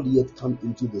had not yet come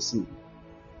into the scene.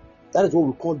 That is what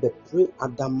we call the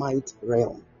pre-Adamite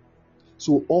realm.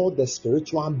 So all the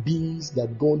spiritual beings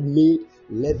that God made,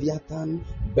 Leviathan,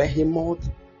 Behemoth,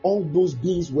 all those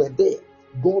beings were there.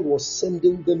 God was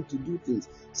sending them to do things.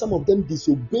 Some of them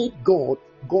disobeyed God.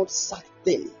 God sacked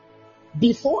them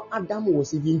before Adam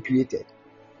was even created.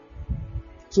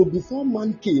 So before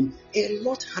man came, a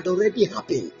lot had already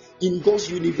happened in God's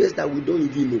universe that we don't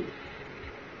even know.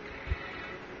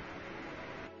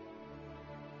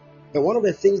 And one of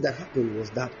the things that happened was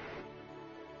that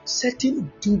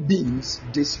certain two beings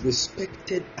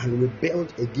disrespected and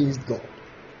rebelled against God.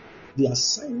 The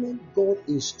assignment God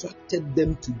instructed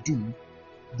them to do,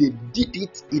 they did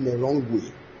it in a wrong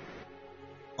way.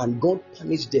 And God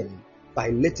punished them by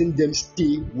letting them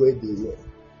stay where they were.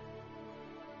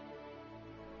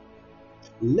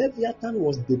 Leviathan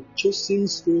was the chosen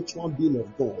spiritual being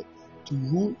of God to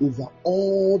rule over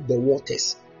all the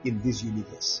waters in this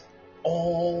universe.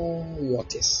 All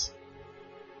waters.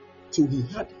 So he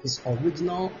had his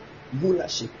original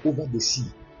rulership over the sea.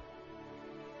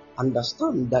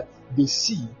 Understand that the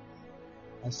sea,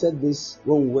 I said this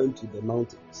when we went to the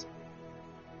mountains.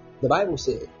 The Bible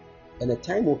said, and a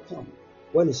time will come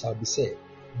when it shall be said,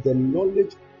 the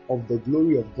knowledge of the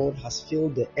glory of God has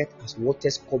filled the earth as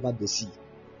waters cover the sea.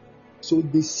 So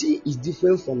the sea is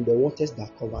different from the waters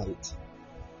that cover it.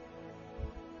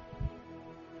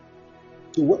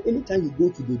 So anytime you go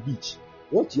to the beach,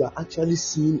 what you are actually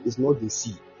seeing is not the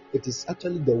sea. It is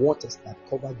actually the waters that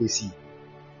cover the sea.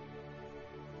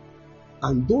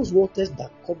 And those waters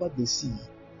that cover the sea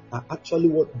are actually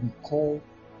what we call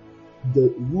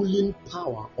the ruling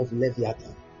power of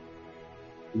Leviathan.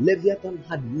 Leviathan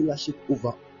had rulership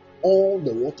over all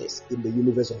the waters in the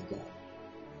universe of God.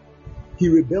 He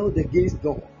rebelled against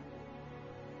God.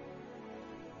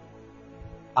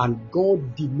 And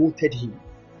God demoted him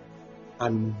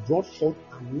and brought forth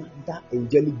another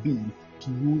angelic being to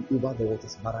rule over the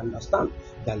waters. But understand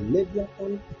that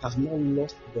Leviathan has not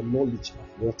lost the knowledge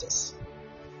of waters.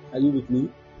 Are you with me?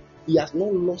 He has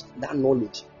not lost that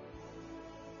knowledge.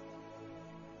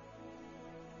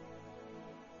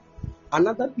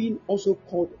 Another being also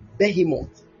called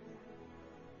Behemoth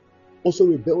also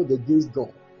rebelled against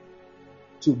God.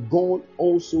 So God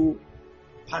also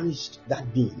punished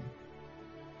that being.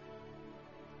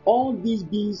 All these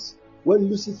beings, when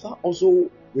Lucifer also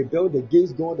rebelled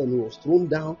against God and he was thrown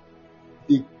down,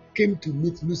 they came to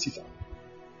meet Lucifer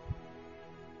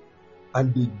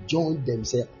and they joined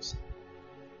themselves.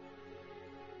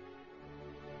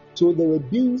 So there were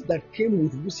beings that came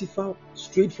with Lucifer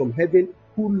straight from heaven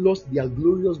who lost their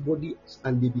glorious bodies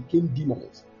and they became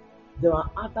demons. There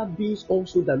are other beings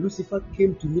also that Lucifer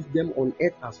came to meet them on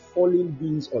earth as fallen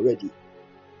beings already.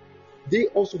 They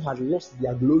also had lost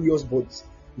their glorious bodies,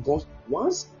 because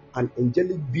once an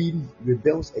angelic being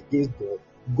rebels against God,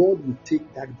 God will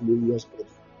take that glorious body.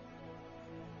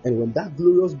 And when that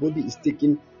glorious body is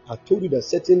taken, I told you that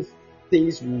certain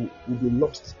things will be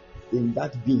lost in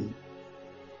that being.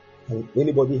 Can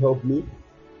anybody help me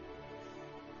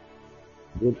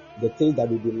with the things that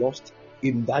will be lost?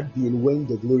 in that being when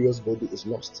the glorious body is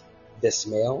lost? The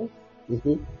smell,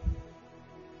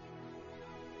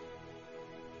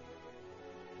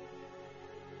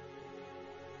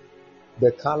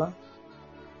 the color.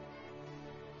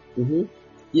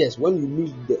 Yes, when you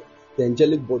lose the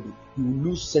angelic body, you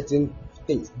lose certain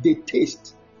things. They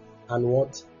taste and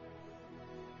what?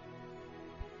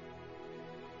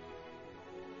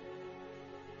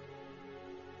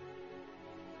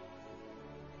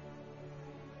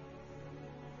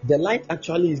 The light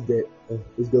actually is the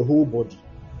whole body.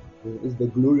 It's the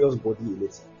glorious body in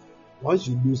itself. Once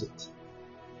you lose it,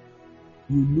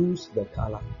 you lose the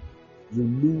color, you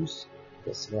lose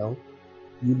the smell,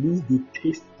 you lose the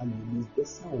taste, and you lose the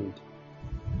sound.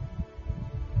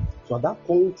 So at that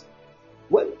point,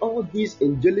 when all these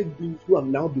angelic beings who have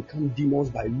now become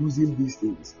demons by losing these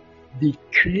things, they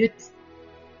create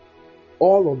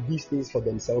all of these things for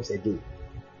themselves again.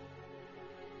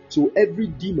 So every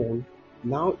demon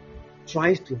now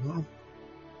tries to have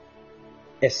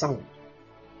a sound.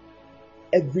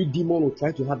 Every demon will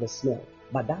try to have a smell,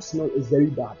 but that smell is very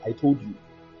bad. I told you.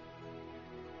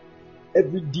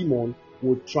 Every demon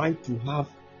will try to have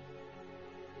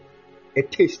a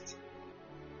taste,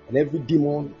 and every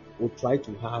demon will try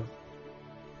to have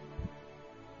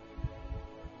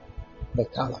the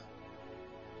color.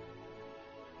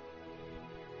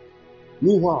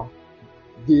 Meanwhile,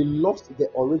 they lost the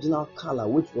original color,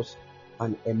 which was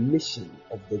an emission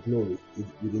of the glory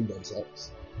within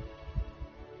themselves.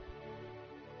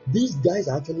 These guys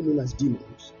are actually known as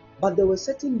demons, but there were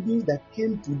certain beings that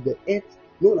came to the earth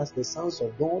known as the sons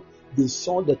of God. They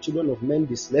saw the children of men,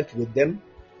 they slept with them,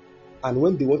 and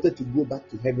when they wanted to go back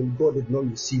to heaven, God did not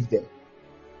receive them.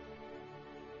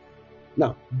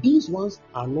 Now, these ones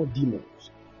are not demons.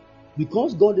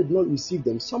 Because God did not receive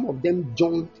them, some of them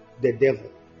joined the devil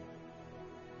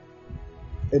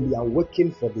and they are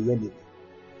working for the enemy.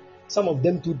 Some of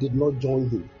them too did not join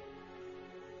him.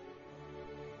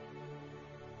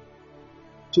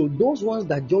 So those ones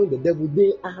that join the devil,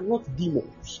 they are not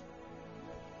demons.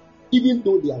 Even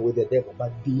though they are with the devil,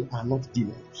 but they are not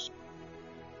demons.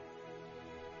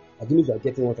 I don't know if you are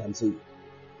getting what I'm saying.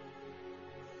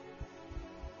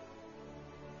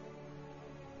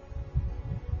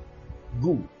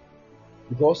 Good.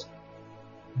 Because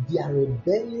their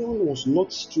rebellion was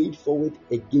not straightforward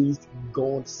against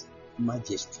God's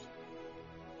majesty.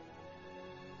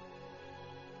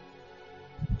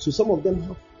 So some of them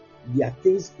have their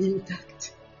things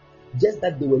intact, just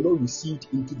that they were not received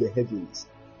into the heavens,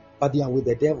 but they are with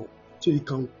the devil. So you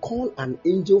can call an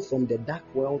angel from the dark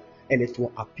world and it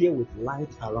will appear with light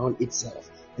around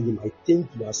itself, and you might think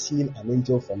you are seeing an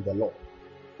angel from the Lord.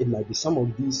 It might be some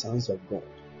of these sons of God.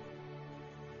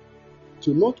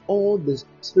 So not all the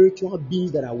spiritual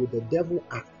beings that are with the devil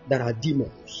are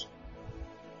demons.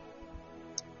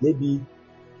 Maybe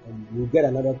we'll get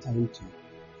another time to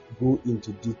go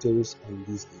into details on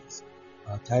these things.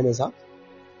 Our time is up.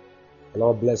 The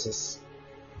Lord bless us.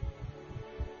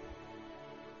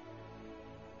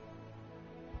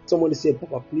 Somebody said,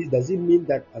 Papa, please, does it mean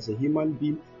that as a human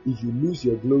being, if you lose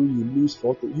your glory, you lose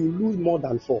 4 things? You lose more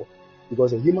than 4,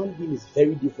 because a human being is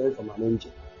very different from an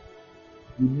angel.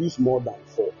 You lose more than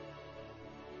 4.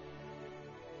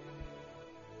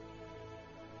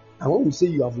 And when we say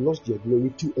you have lost your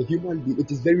glory to a human being,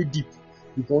 it is very deep,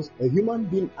 because a human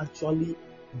being actually,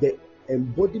 the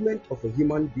embodiment of a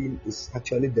human being is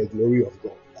actually the glory of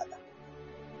God.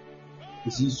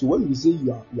 You see, so when we say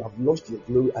you have lost your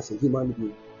glory as a human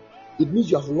being, it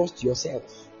means you have lost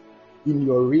yourself in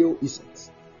your real essence,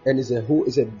 and it's a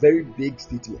very big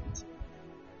statement.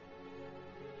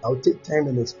 I'll take time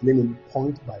and explain it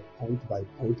point by point by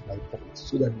point by point,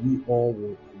 so that we all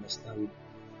will understand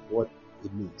what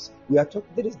it means. We are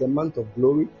talking. This is the month of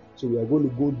glory, so we are going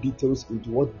to go details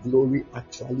into what glory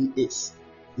actually is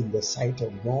in the sight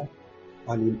of God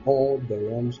and in all the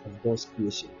realms of God's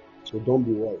creation. So don't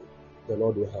be worried. The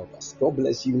Lord will help us. God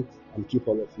bless you and keep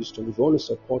all of you strong. If you want to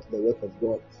support the work of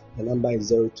God, the number is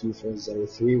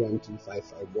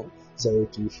 0240312551,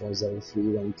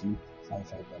 0240312551.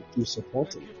 To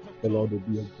support Him, the Lord will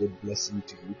be a great blessing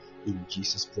to you in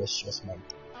Jesus' precious name.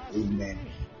 Amen.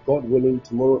 God willing,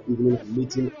 tomorrow evening I'm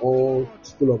meeting all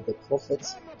School of the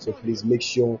Prophets. So please make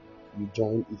sure you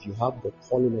join. If you have the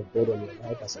calling of God on your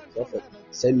life as a prophet,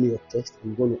 send me a text.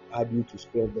 I'm going to add you to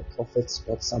School of the Prophets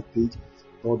WhatsApp page.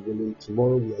 God willing,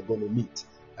 tomorrow we are going to meet,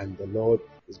 and the Lord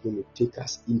is going to take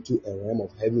us into a realm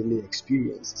of heavenly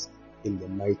experiences in the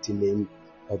mighty name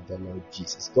of the Lord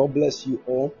Jesus. God bless you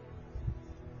all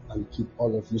and keep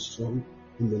all of you strong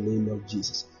in the name of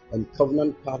Jesus. And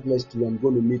covenant partners too, I'm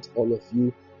going to meet all of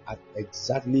you at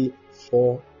exactly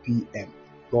 4 p.m.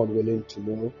 God willing,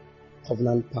 tomorrow,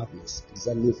 covenant partners,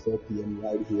 exactly 4 p.m.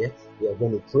 right here, we are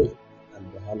going to pray,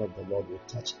 and the hand of the Lord will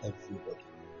touch everybody.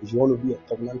 If you want to be a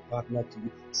covenant partner, to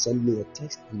send me a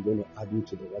text. I'm going to add you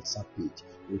to the WhatsApp page.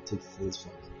 We'll take things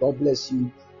from there. God bless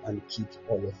you and keep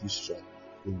all of you strong.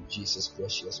 In Jesus'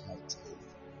 precious mighty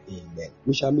name. Amen.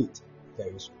 We shall meet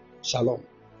very soon. Shalom.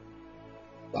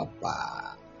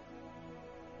 Bye-bye.